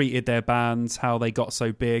they treated their bands, how they got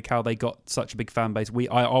so big, how they got such a big fan base.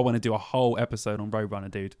 I want to do a whole episode on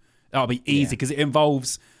Roadrunner, dude. That'll be easy because it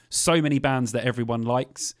involves so many bands that everyone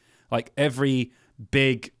likes. Like every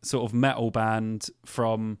big sort of metal band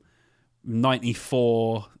from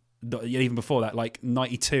 94, even before that, like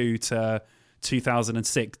 92 to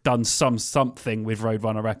 2006, done something with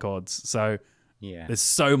Roadrunner Records. So there's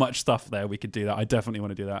so much stuff there we could do that. I definitely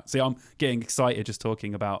want to do that. See, I'm getting excited just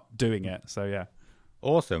talking about doing it. So yeah.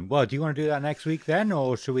 Awesome. Well, do you want to do that next week then,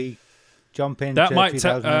 or should we jump into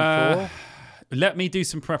 2004? Let me do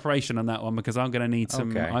some preparation on that one because I'm going to need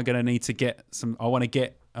some. Okay. I'm going to need to get some. I want to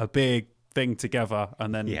get a big thing together,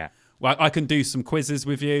 and then well, I can do some quizzes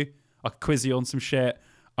with you. I can quiz you on some shit.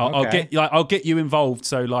 I'll get you involved.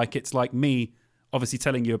 So like it's like me obviously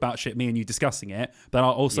telling you about shit, me and you discussing it. But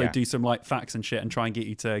I'll also do some like facts and shit and try and get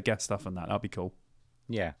you to guess stuff on that. That'll be cool.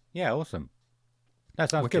 Yeah. Yeah. Awesome. That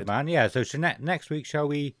sounds Wicked. good, man. Yeah, so next week, shall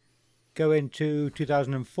we go into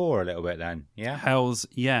 2004 a little bit then? Yeah? Hells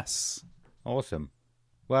yes. Awesome.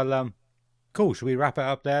 Well, cool. Should we wrap it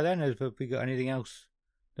up there then? Have we got anything else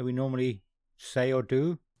that we normally say or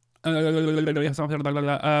do? Just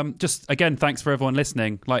again, thanks for everyone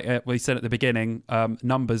listening. Like we said at the beginning,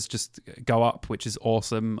 numbers just go up, which is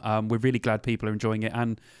awesome. We're really glad people are enjoying it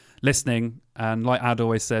and listening. And like Ad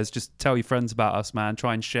always says, just tell your friends about us, man.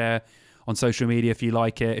 Try and share on social media if you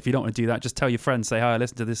like it. If you don't want to do that, just tell your friends. Say, "Hi, I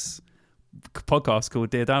listen to this podcast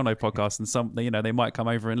called Dear Download Podcast," and something, they might come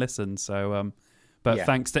over and listen. So, but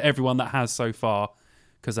thanks to everyone that has so far.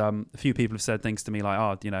 Because a few people have said things to me like,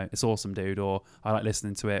 "Oh, it's awesome, dude," or "I like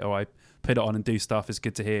listening to it," or "I put it on and do stuff. It's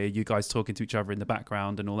good to hear you guys talking to each other in the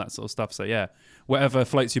background and all that sort of stuff." So yeah, whatever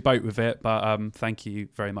floats your boat with it. But thank you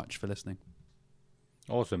very much for listening.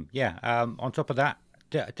 Awesome. Yeah. On top of that,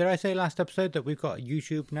 did I say last episode that we've got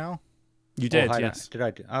YouTube now? You did, yes. Did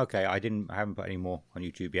I? Okay, I haven't put any more on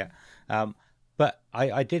YouTube yet. But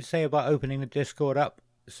I did say about opening the Discord up,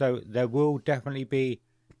 so there will definitely be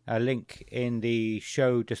a link in the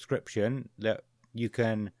show description that you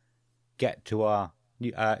can get to our.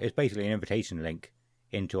 It's basically an invitation link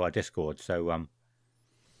into our Discord. So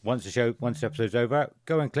once the episode's over,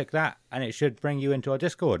 go and click that, and it should bring you into our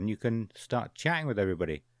Discord, and you can start chatting with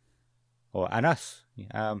everybody, and us.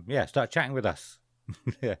 Start chatting with us.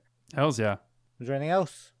 Yeah. Hells yeah. Was there anything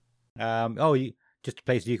else? Just a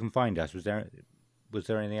place you can find us. Was there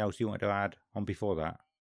anything else you wanted to add on before that?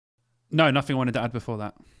 No, nothing I wanted to add before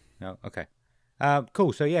that. No, okay.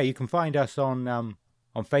 Cool. So yeah, you can find us on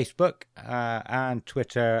Facebook and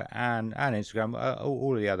Twitter and Instagram.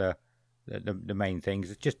 All of the other the main things.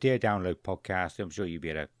 It's just Dear Download Podcast. I'm sure you'll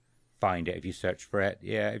be able to find it if you search for it.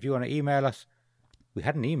 Yeah. If you want to email us, we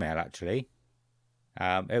had an email actually.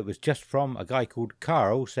 It was just from a guy called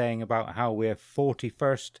Carl saying about how we're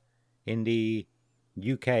 41st in the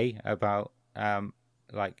UK about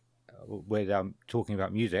with talking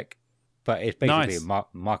about music. But it's basically a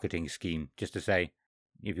marketing scheme, just to say,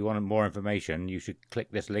 if you want more information, you should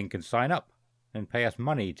click this link and sign up and pay us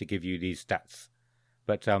money to give you these stats.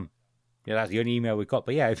 But that's the only email we've got.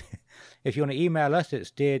 But yeah, if you want to email us,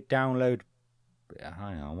 it's Dear Download.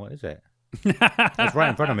 Hang on, what is it? It's right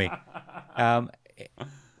in front of me.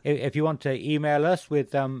 If you want to email us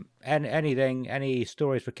with anything, any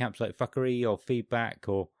stories for Campsite Fuckery or feedback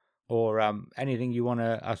or anything you want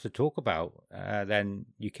us to talk about, then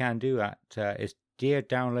you can do at it's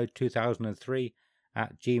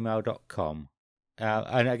deardownload2003@gmail.com.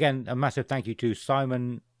 And again, a massive thank you to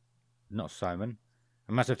a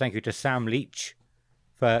massive thank you to Sam Leach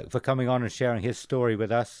for coming on and sharing his story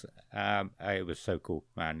with us. It was so cool,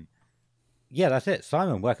 man. Yeah, that's it.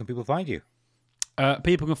 Simon, where can people find you?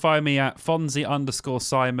 People can find me at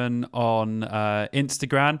Fonzie_Simon on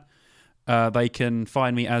Instagram. They can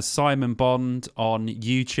find me as Simon Bond on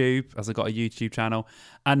YouTube, as I've got a YouTube channel.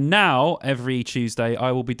 And now, every Tuesday,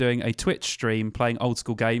 I will be doing a Twitch stream playing old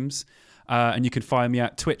school games. And you can find me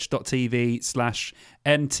at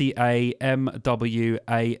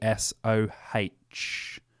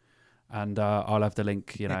twitch.tv/NTAMWASOH. And I'll have the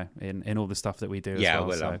link, in all the stuff that we do as well. Yeah,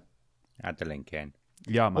 we'll add the link in.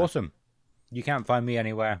 Yeah, man. Awesome. You can't find me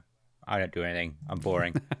anywhere. I don't do anything. I'm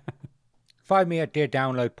boring. Find me at Dear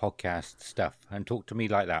Download Podcast stuff and talk to me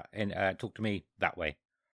like that. Talk to me that way.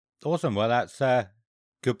 Awesome. Well, that's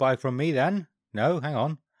goodbye from me then. No, hang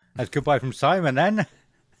on. That's goodbye from Simon then.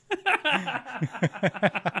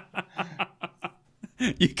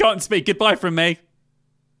 You can't speak. Goodbye from me.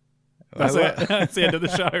 That's it. That's the end of the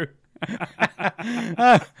show.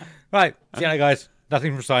 Right. See you later, guys.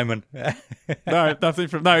 Nothing from Simon. No, nothing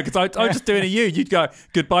from... No, because I'm just doing a you. You'd go,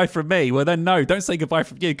 goodbye from me. Well, then, no, don't say goodbye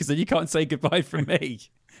from you, because then you can't say goodbye from me.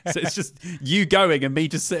 So it's just you going and me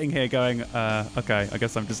just sitting here going, okay, I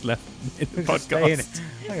guess I'm just left in the podcast.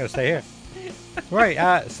 I'm going to stay here.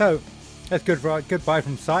 Right, so that's goodbye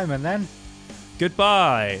from Simon then.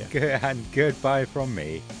 Goodbye. And goodbye from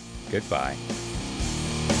me. Goodbye.